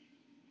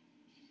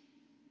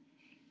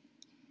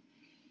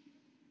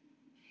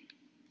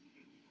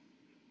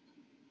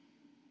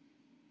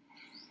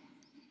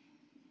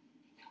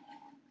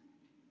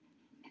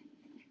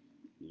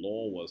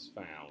 Law was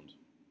found.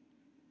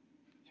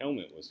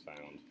 Helmet was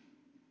found.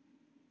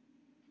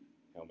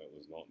 Helmet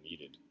was not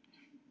needed.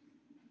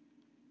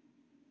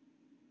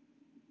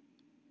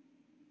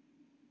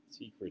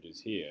 Secret is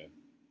here,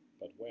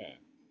 but where?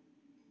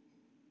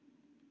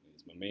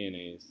 There's my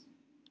mayonnaise.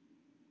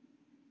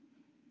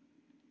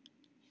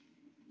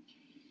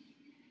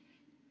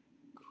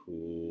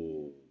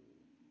 Cool.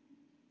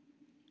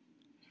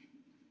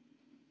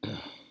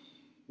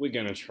 We're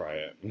gonna try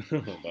it,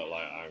 but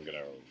like I'm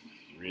gonna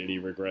really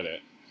regret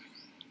it.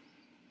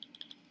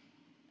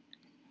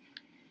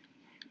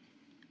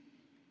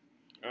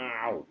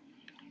 Ow!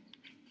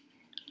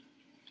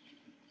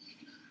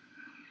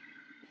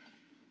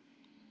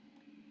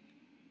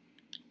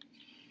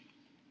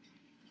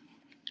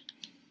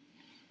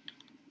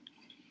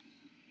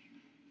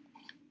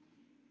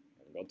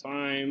 Haven't got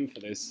time for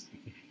this.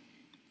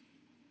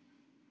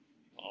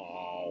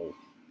 Oh,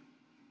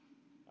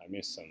 I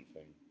missed something.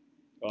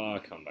 Oh, I'll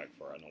come back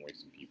for it. I'm not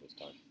wasting people's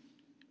time.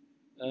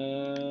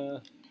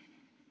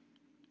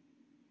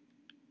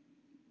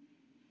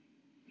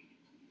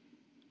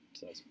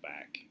 So that's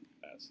back.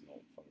 That's not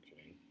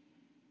functioning.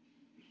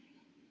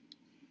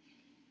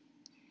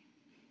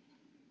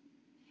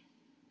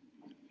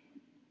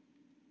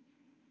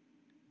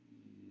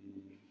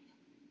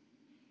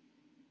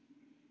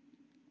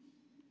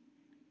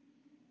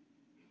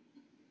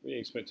 Really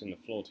expecting the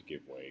floor to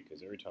give way,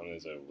 because every time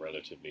there's a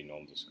relatively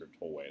nondescript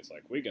hallway, it's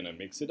like, we're gonna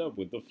mix it up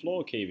with the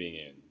floor caving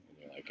in. And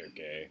you're like,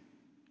 okay.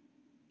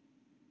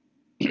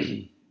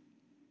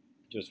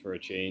 Just for a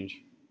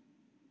change.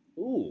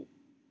 Ooh,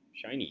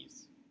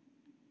 shinies.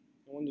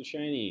 I want the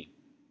shiny.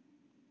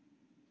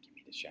 Give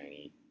me the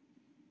shiny.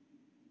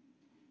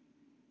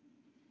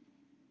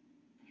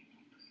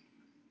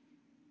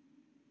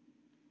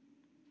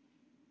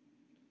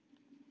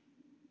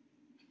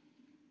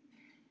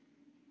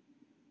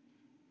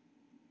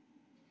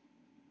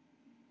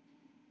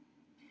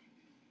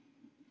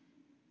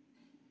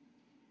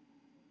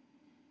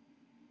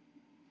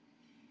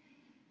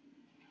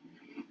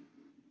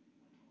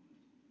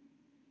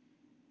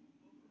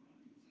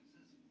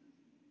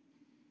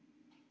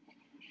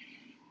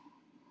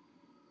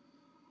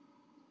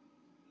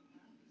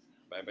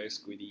 Bye bye,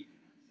 Squiddy.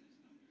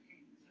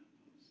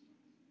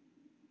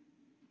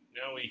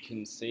 Now we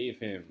can save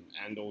him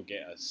and or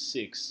get a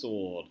sick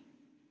sword.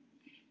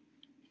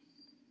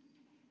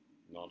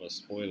 Not a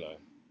spoiler,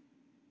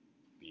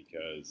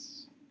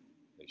 because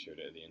they showed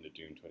it at the end of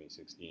Doom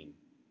 2016.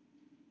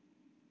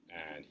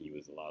 And he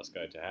was the last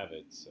guy to have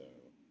it, so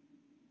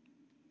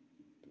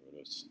put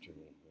a stool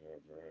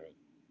over it.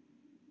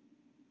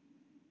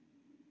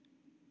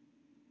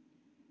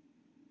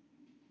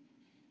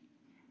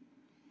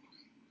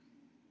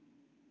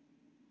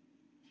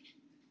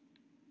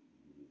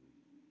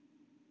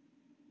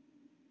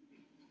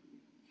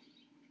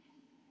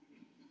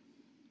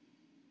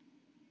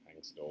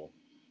 Thanks, doll.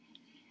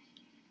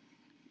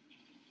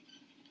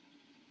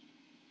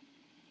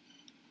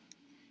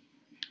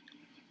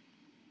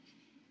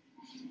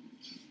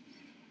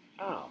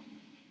 Ah,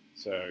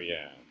 so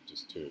yeah,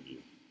 just two of you.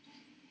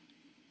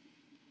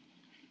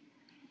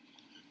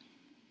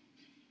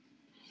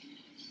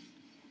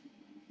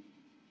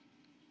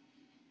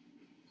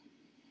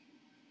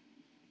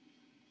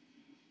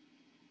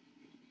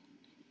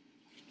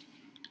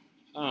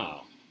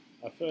 Ah,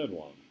 a third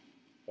one,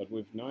 but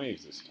with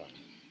knives this time.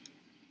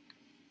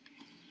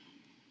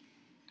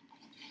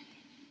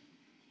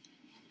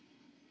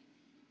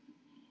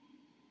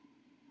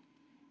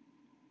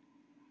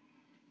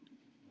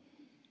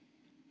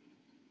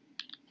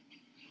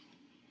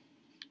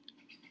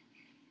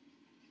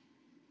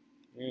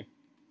 Eh,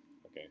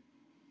 okay.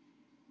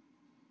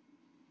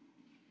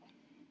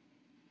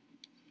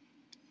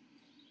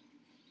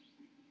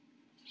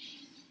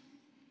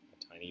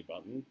 A tiny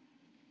button.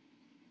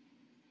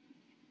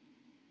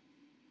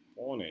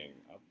 Warning,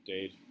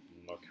 update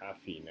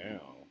McAfee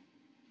now.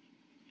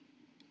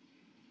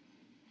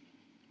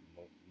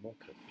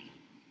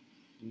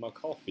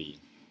 McAfee.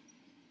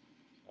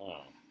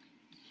 Ah.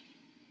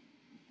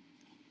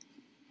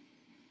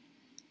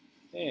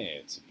 Hey,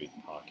 it's a big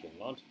parking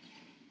lot.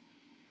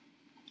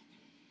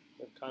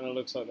 It kind of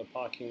looks like the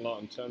parking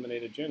lot in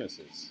Terminator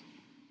Genesis.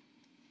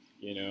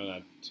 You know,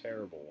 that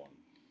terrible one.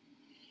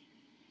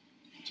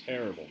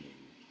 Terrible movie.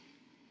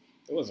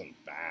 It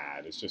wasn't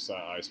bad, it's just that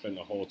I spent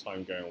the whole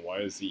time going, why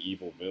does the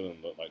evil villain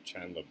look like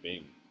Chandler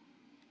Bing?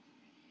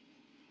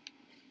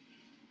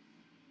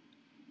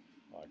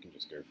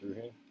 just go through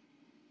here?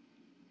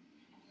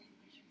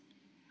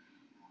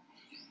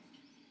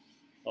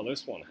 Oh,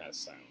 this one has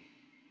sound.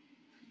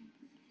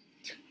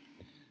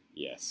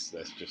 Yes,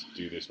 let's just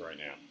do this right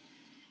now.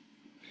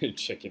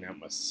 Checking out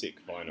my sick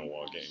vinyl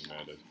while getting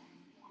murdered.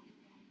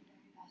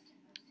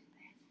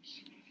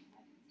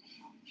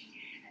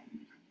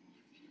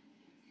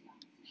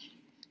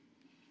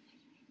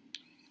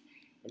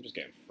 I'm just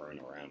getting thrown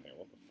around here.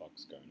 What the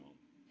fuck's going on?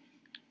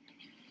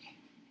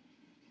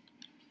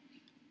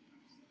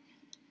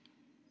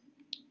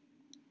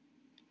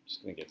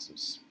 Just gonna get some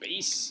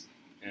space,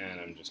 and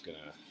I'm just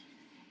gonna...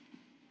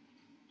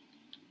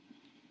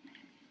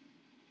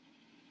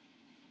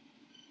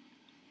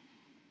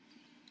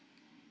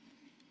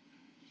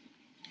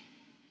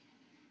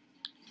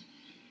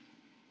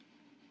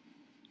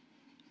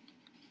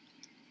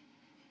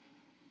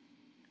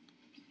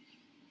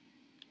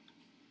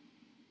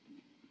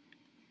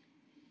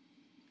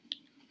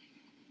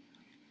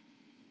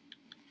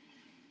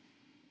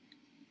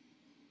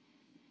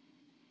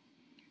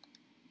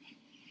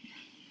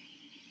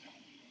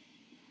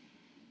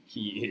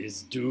 He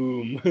is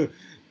doom. I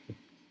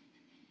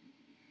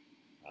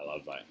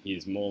love that. He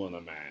is more than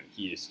a man.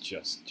 He is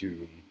just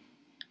doom.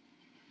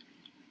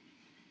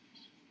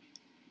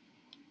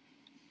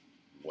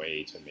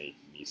 Way to make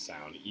me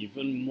sound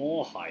even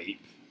more hype.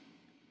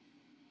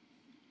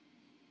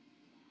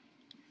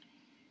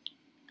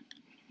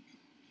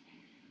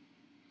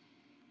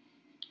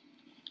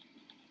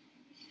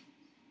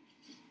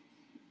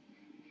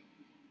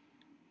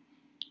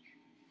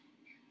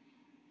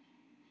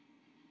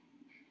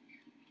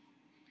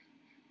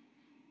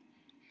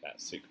 That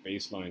sick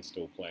bass line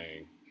still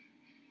playing.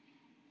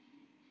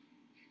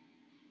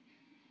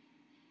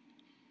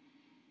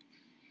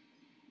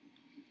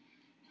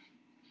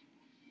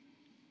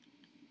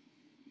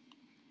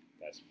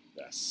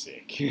 That's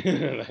sick.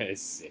 That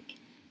is sick.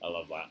 I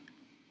love that.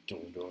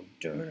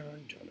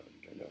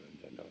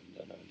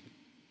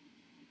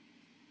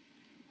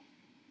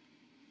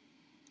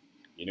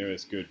 You know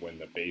it's good when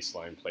the bass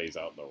line plays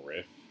out the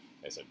riff.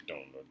 It's a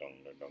dong dong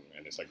dong dong,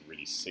 and it's like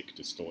really sick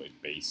distorted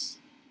bass.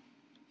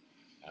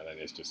 And then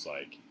it's just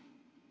like,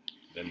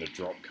 then the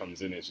drop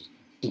comes in. It's just,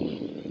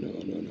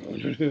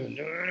 and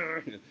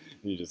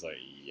you're just like,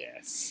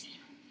 yes.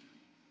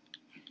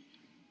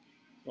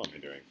 What am I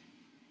doing?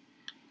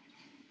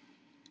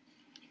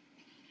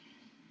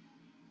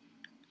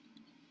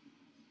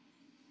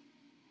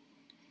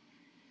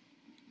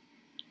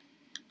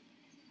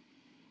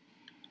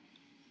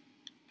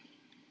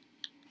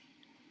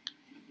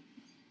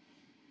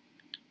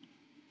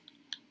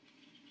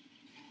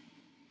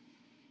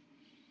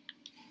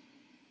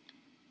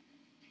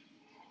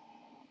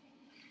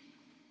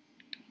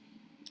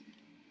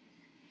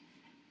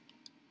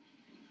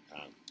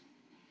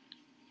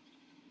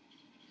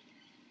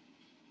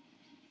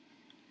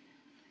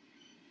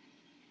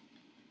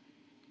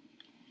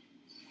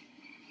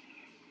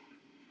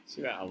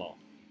 See that a lot.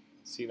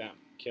 See that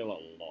kill a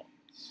lot.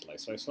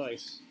 Slice, slice,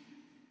 slice.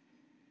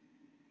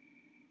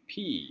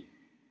 P.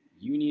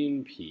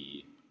 Union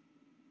P.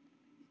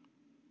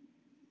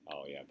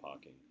 Oh yeah,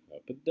 parking.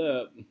 Up a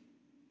derp.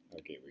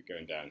 Okay, we're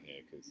going down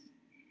here because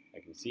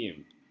I can see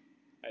him.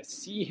 I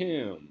see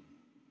him.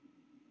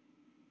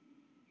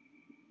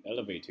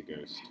 Elevator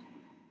ghost.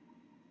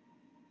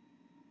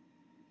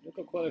 I've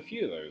got quite a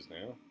few of those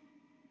now.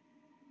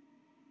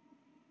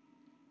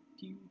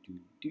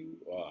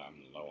 Oh, I'm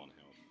low on health.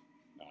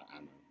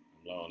 Ammo.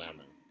 I'm low on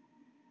ammo.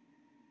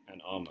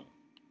 And armor.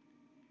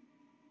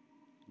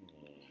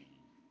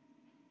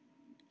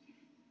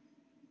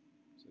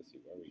 So let's see,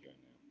 where are we going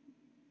now?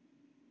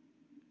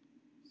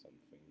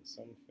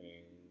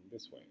 Something.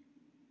 This way.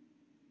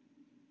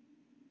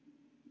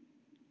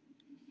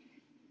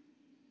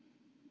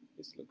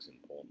 This looks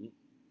important.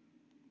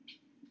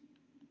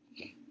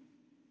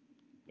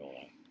 Ignore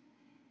that.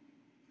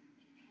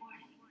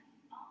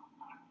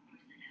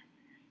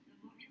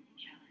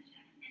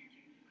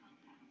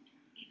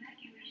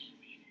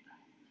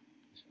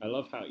 I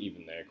love how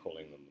even they're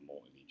calling them the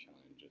mortally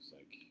challengers.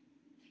 Like,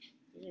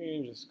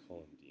 you just call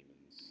them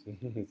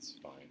demons. It's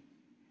fine.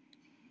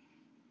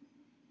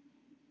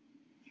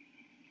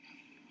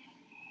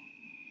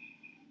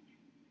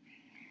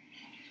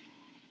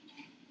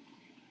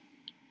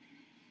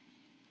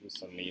 It was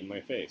suddenly in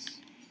my face.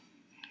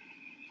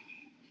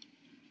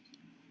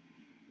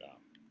 Yeah.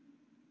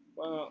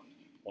 Well,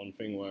 one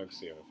thing works,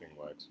 the other thing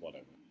works,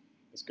 whatever.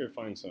 Let's go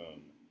find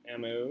some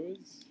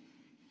ammos.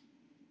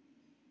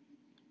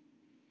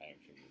 I don't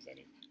think there's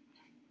any.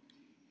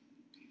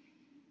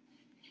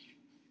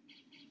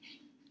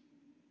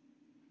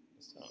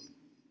 Some.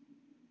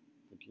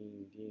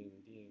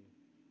 Ding.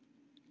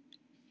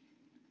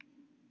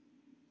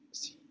 Let's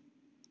see.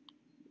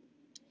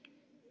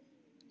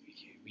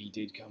 We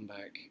did come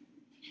back.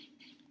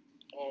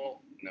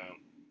 Oh, no.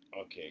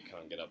 Okay,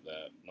 can't get up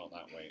there. Not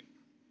that way.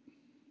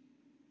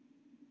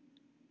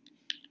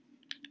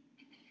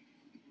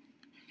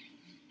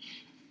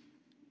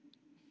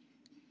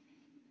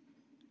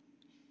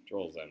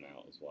 Draws them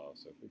out as well,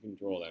 so if we can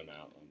draw them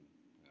out, I'm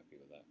happy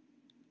with that.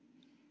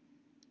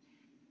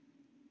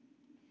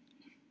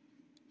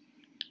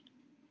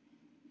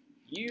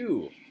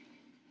 You!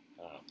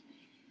 Ah.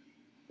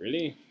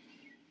 Really?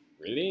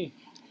 Really?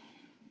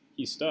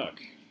 He's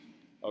stuck.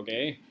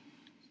 Okay.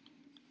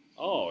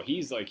 Oh,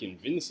 he's like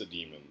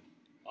Invincidemon.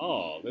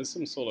 Oh, there's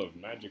some sort of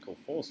magical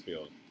force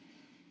field.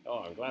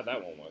 Oh, I'm glad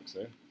that one works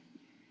though.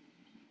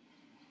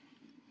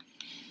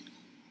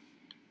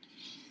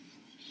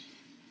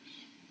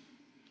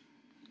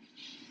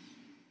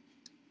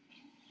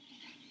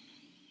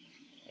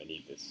 I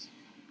need this.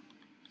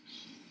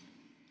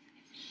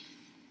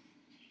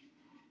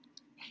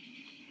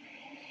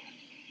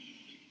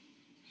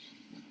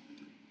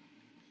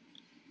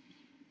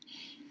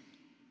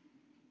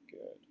 Good.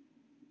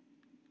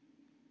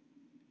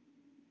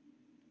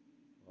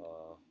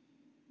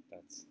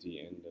 That's the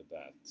end of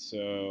that.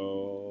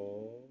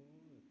 So,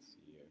 let's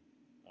see here.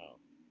 Oh.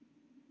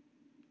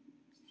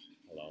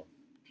 Hello.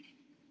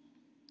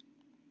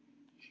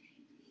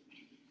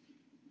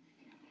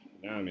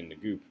 Now I'm in the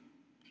goop.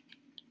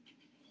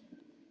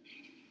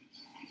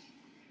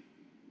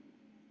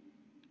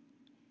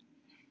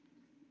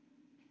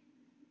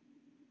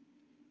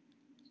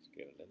 Just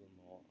get a little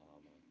more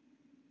armor.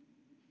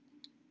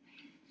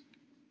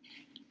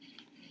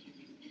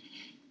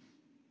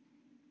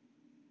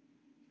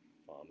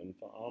 Farming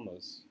for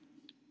armors.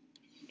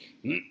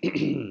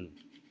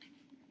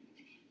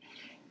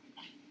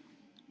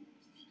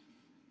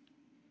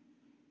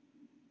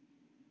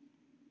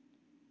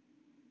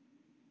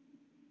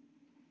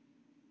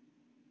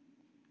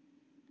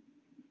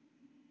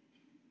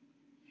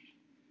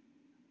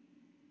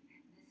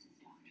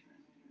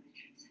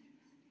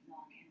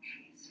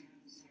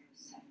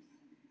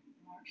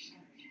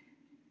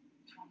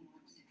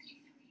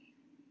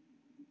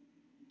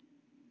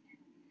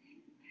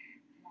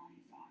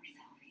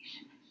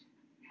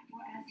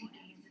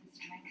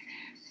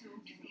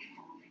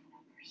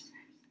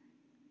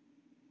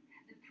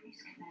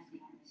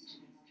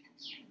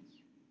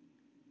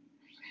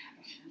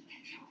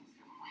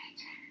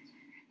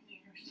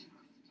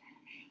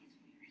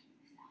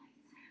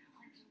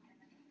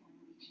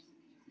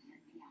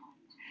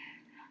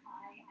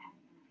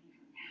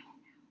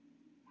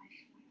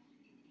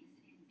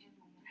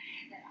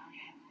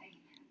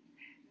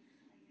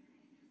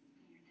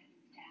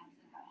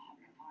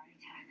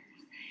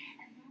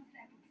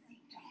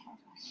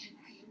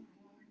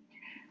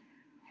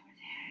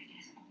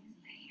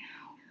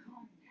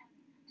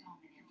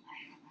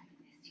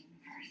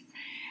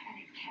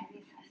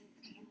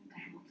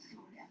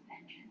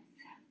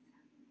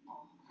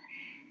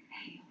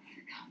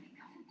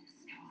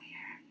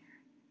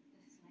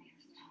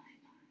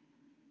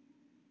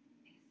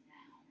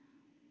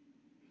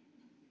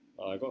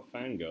 Well, I got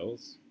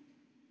fangirls.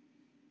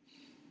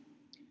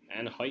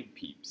 And hype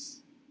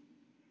peeps.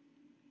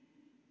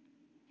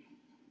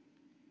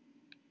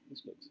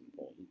 This looks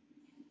important.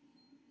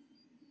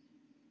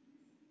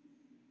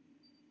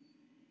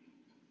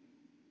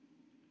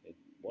 It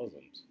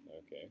wasn't.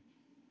 Okay.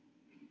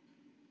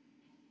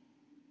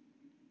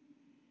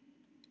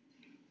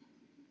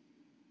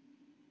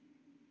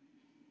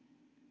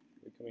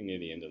 We're coming near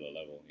the end of the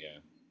level, yeah.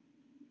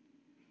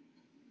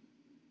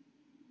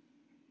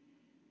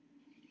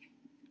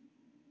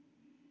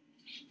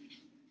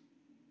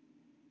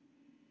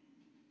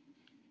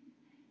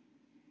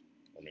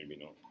 Or maybe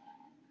not.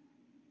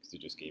 Because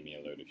it just gave me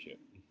a load of shit.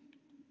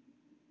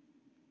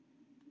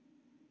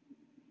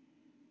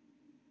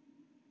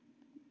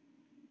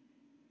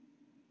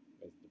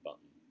 Where's the button?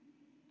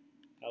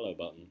 Hello,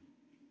 button.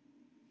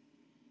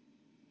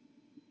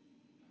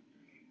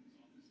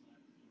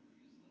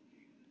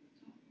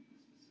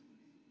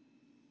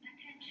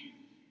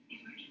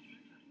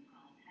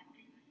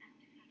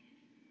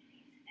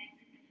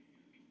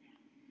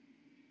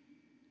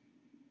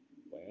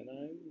 When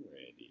I'm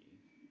ready.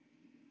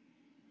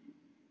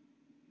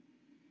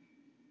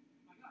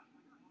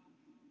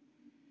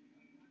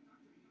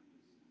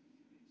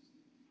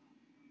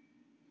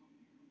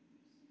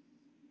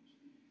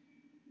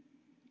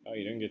 Oh,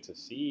 you don't get to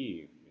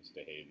see Mr.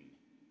 Hayden.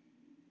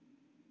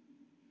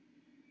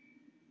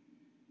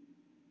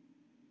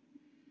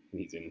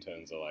 These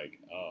interns are like,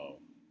 oh.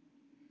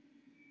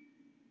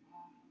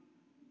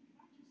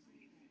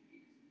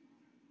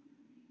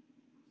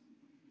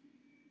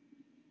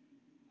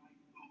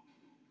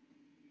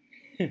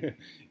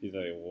 He's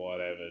like,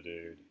 whatever,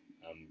 dude.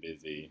 I'm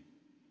busy.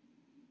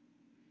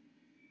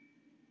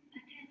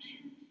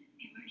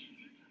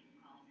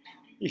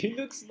 He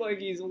looks like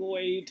he's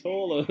way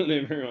taller than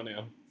everyone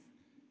else.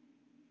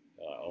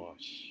 Oh,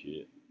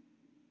 shit.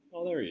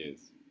 Oh, there he is.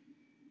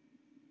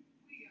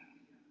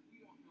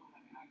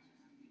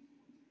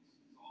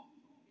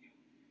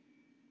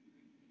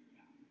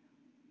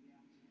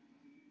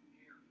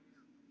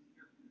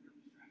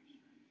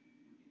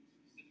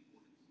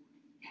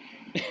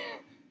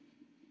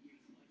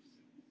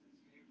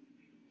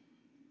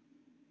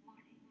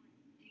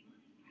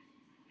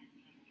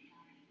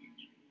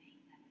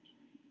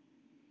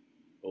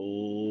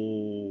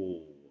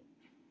 Oh.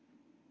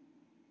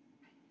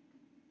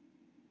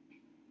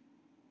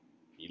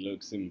 He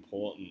looks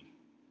important.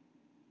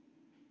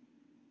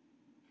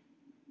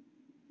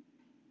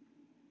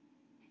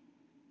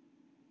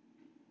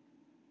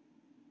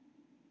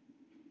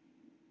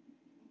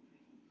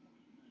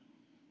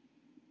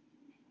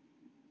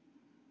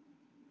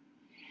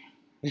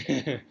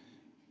 Ooh.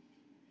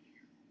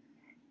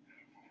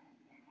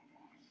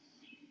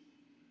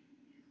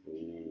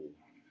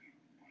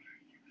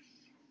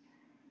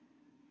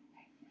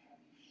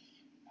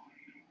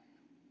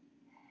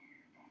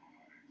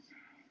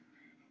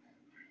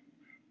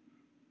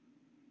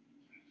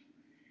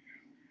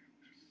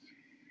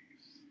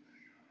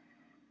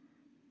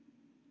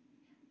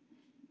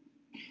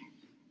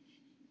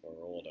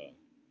 Marauder.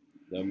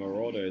 The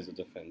Marauder is a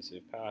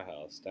defensive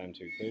powerhouse. Stand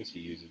too close, he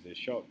uses his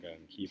shotgun.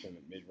 Keep him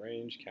at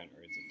mid-range, counter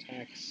his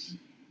attacks.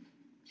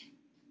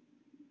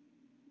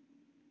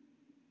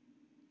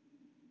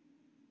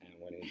 And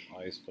when his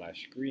eyes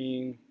flash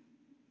green,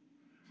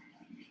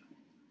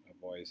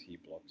 otherwise he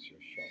blocks your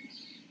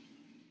shots.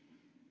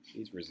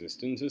 He's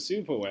resistant to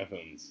super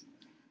weapons.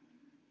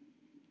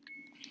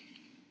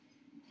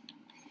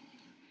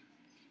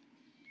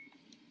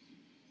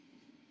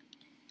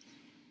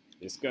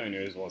 This guy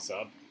knows what's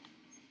up.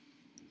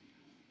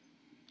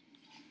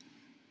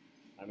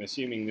 I'm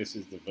assuming this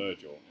is the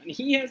Virgil. And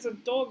he has a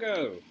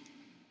doggo!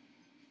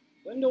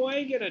 When do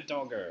I get a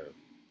doggo?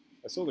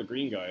 I saw the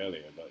green guy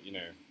earlier, but you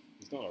know,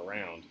 he's not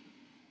around.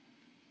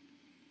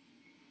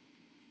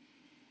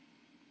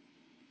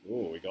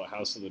 Oh, we got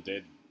House of the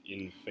Dead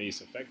in face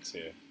effects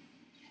here.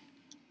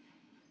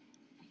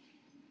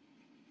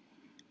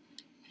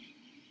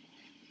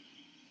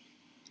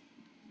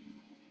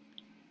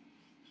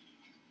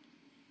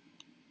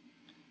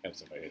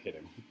 Helps if I hit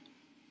him.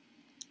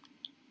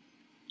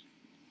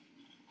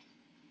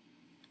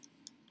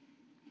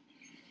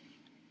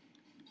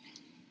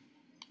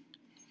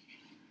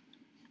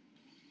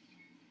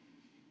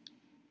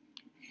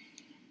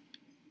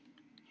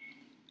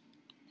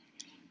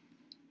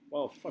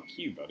 Well, fuck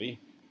you, buddy.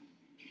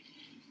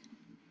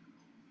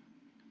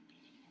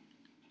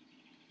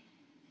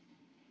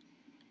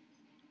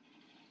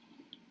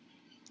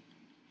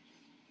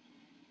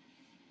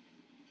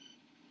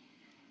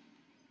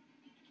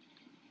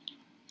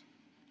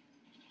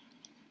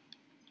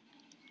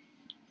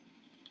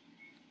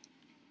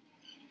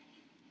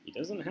 He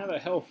doesn't have a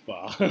health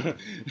bar.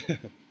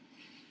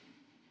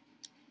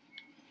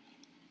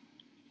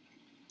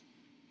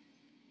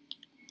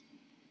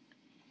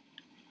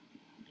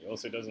 He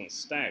also doesn't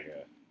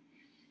stagger.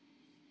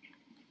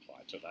 Oh,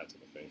 I took that to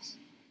the face.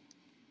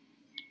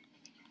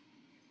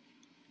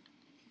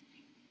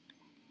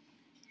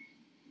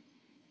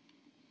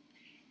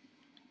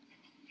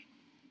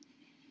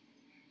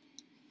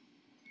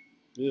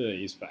 Ugh,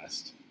 he's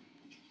fast.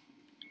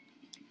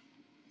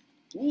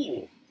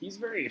 Ooh, he's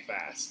very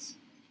fast.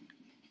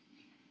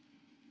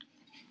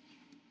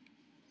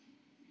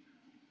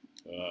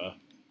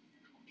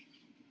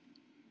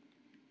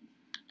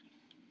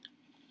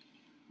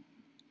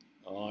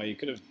 Oh, you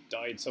could have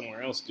died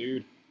somewhere else,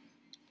 dude.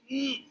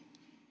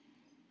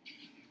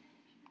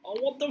 Oh,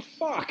 what the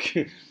fuck?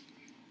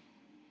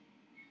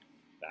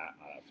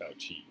 that felt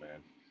cheap,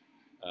 man.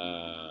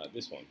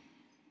 This one.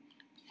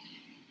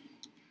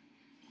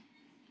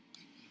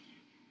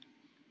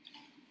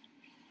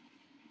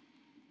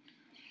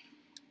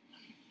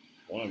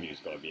 One of you's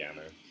got to be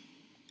ammo.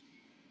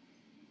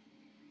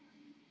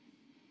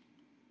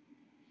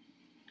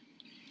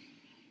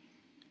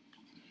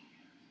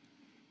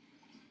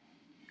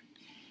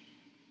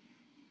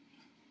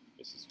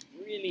 This is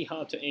really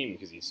hard to aim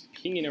because he's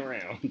pinging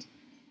around.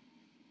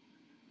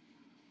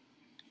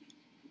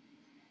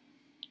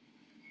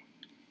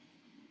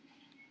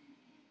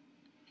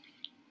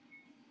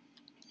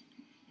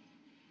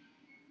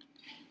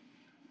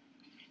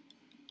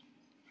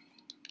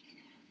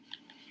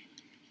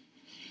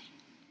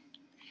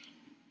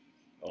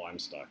 Oh, I'm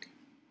stuck.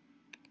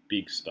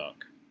 Big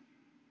stuck.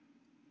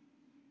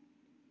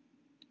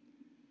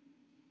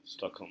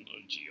 Stuck on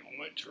the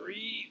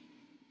geometry.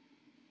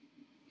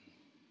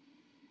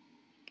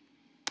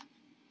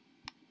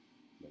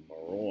 The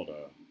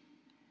Marauder.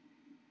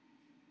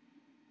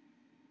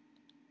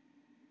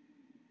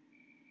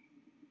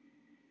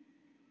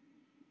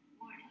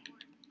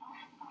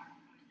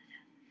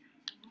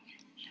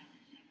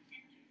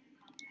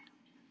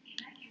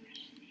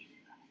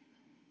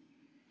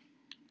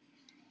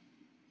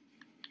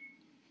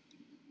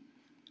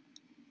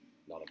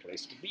 Not a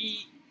place to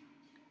be.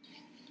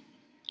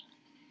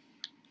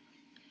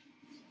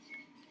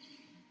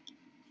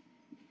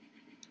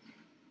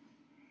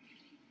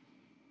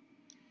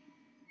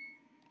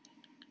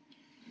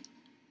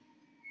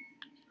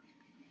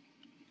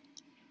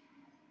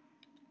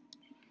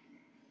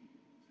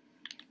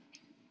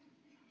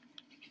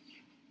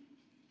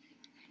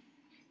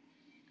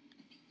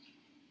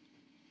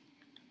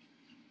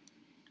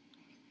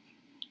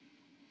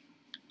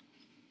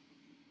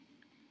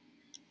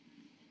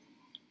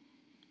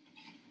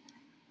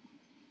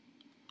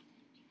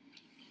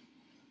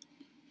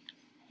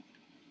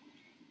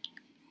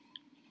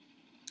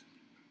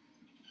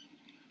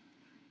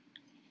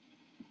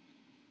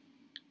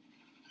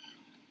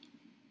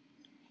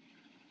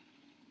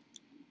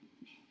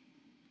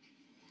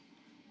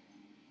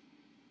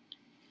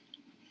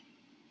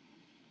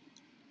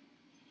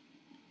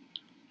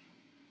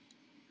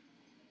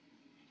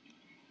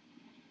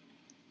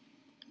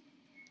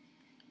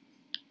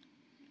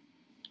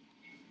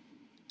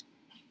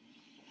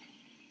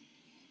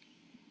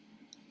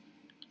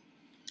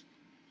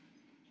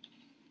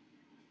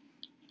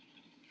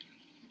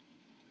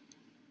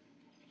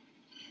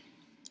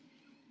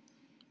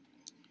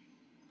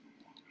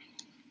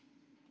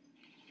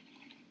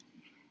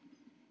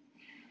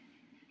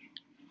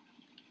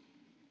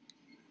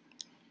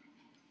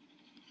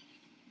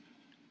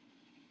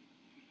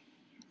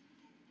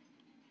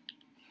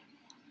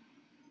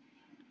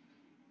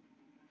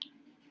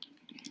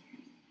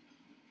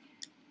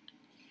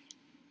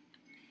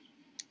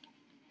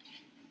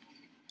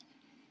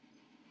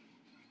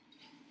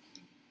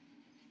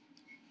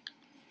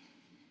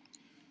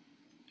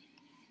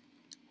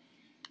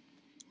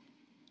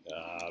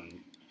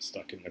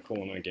 stuck in the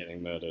corner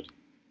getting murdered.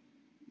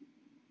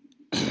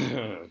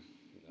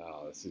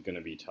 Oh, this is going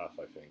to be tough,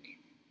 I think.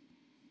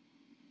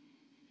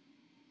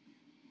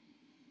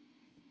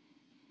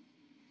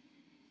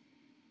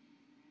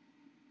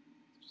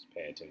 Just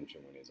pay attention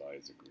when his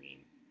eyes are green.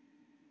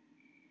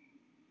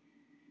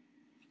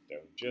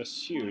 Don't just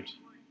shoot.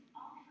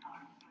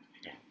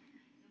 No.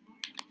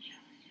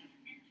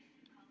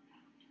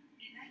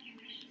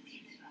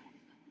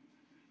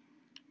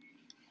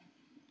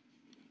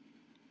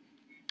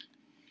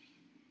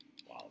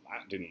 Well,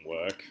 that didn't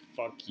work.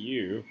 Fuck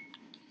you.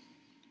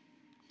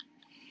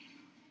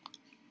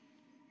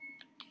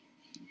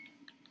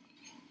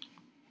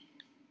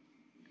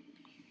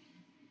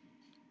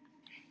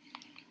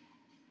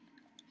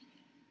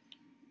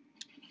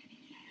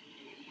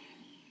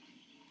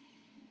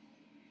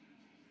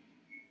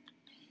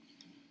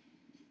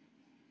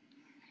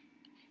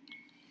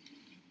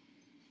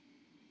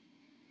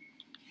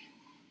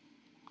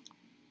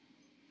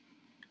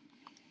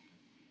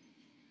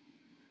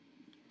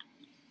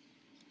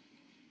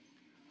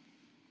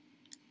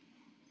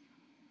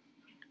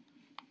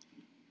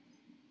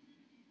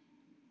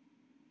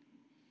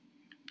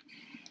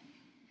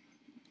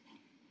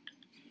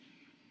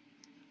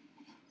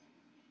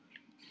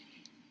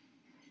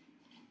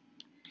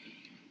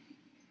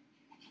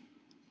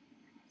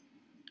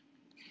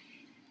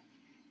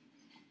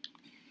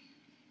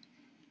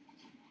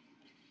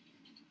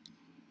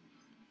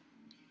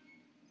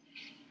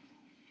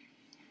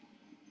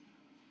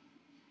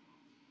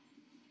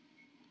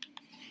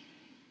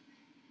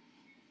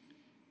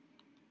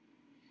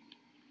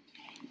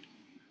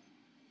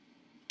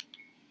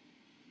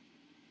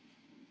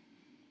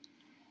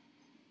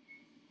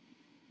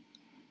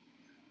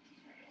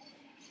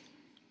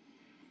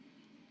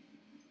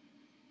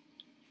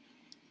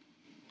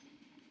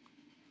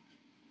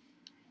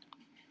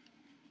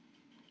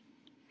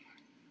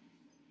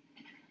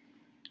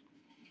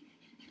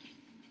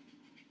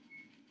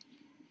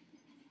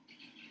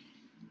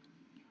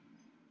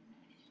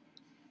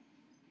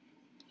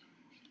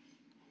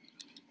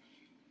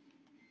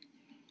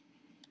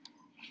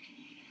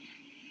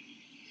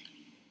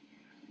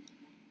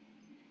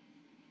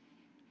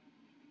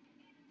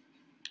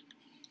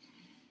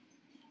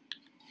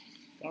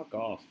 Fuck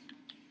off.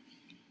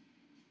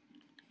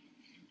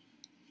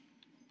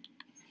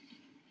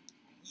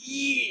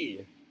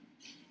 Yeah!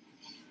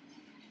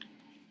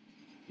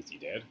 Is he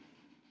dead?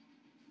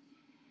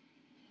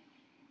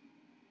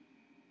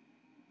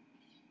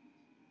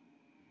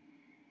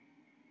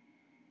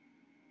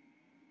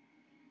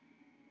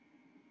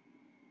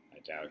 I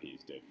doubt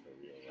he's dead for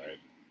real, right?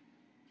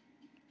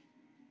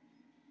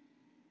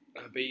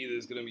 I bet you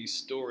there's gonna be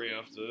story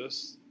after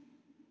this.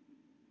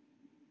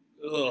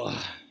 Ugh.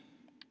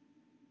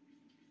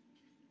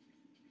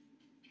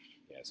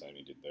 Yes, I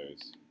only did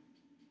those.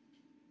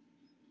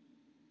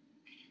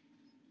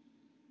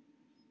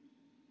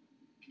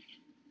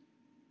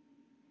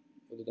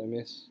 What did I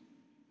miss?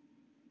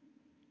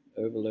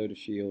 Overload a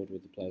shield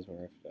with the plasma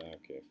rifle. Ah,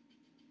 okay.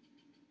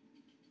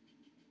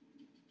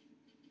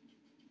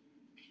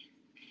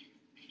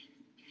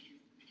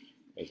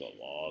 There's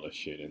a lot of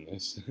shit in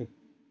this.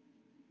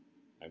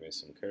 I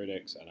missed some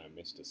codex and I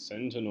missed a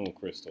sentinel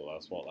crystal.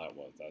 That's what that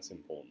was. That's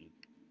important.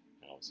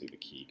 And obviously the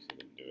key because I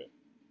didn't do it.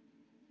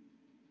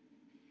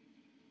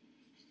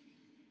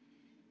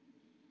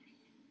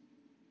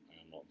 I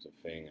unlocked a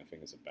thing. I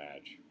think it's a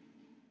badge.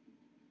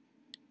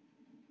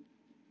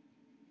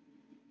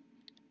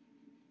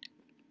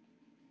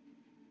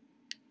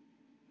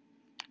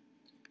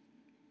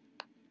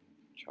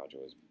 Charger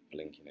was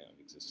blinking out of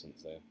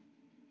existence there.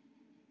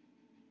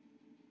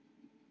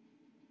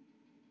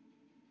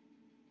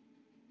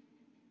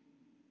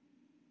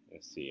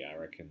 Let's see, I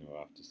reckon we'll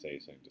have to say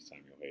something to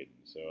Samuel Hayden,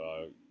 so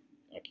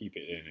I'll keep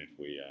it in if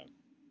we have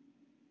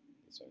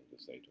something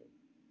to say to him.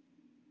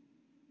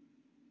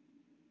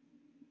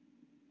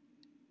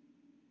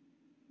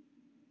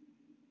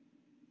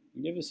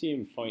 You never see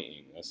him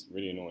fighting, that's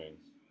really annoying.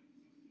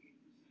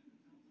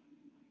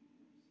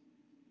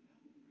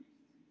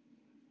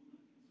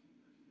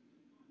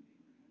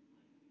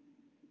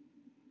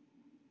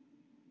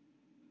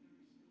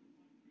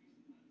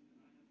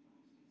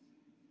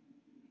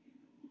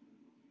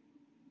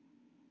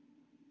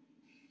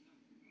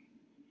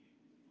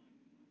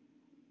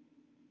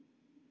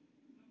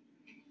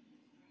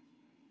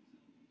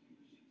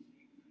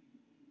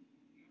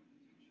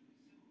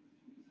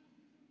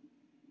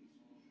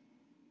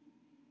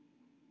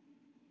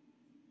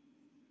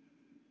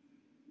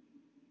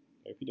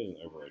 I hope he doesn't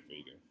override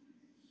Vega.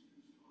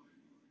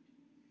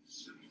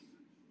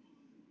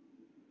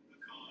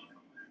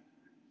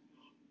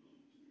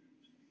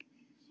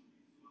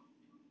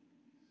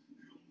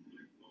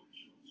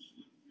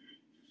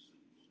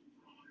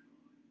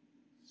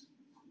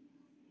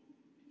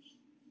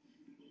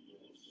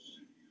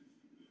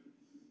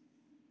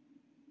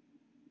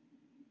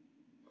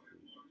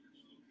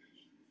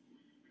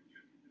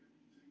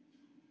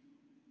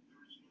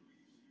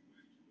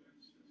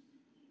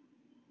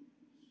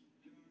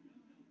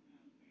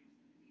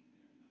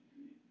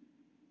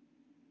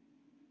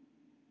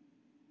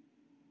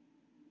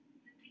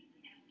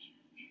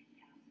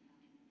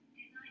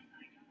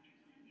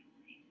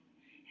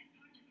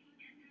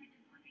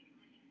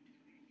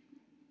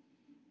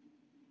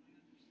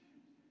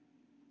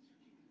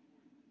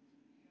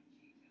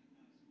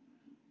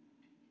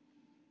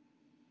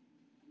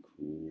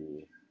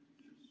 Cool.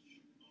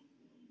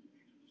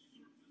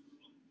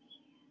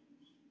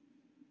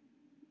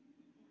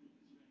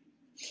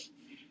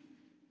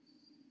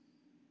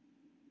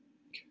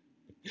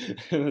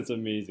 That's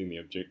amazing, the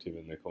objective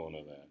in the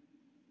corner there.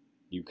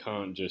 You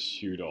can't just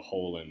shoot a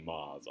hole in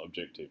Mars.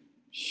 Objective.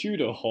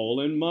 Shoot a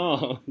hole in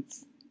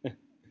Mars!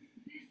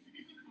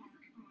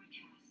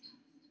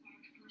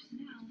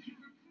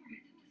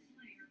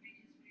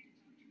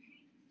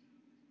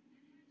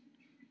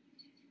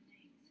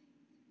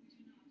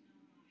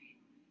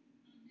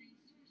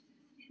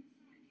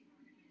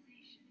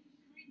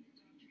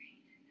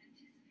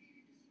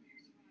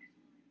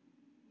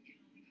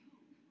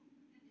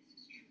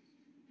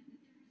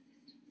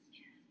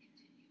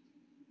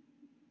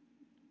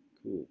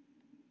 Cool.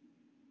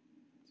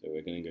 So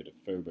we're going to go to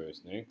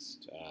Phobos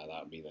next.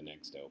 That'll be the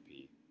next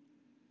LP.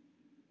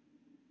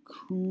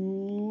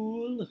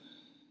 Cool.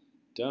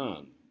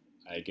 Done.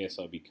 I guess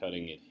I'll be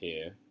cutting it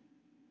here.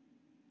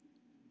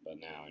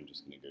 But now I'm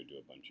just going to go do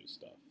a bunch of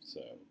stuff.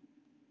 So,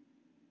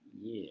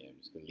 yeah, I'm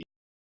just going to leave.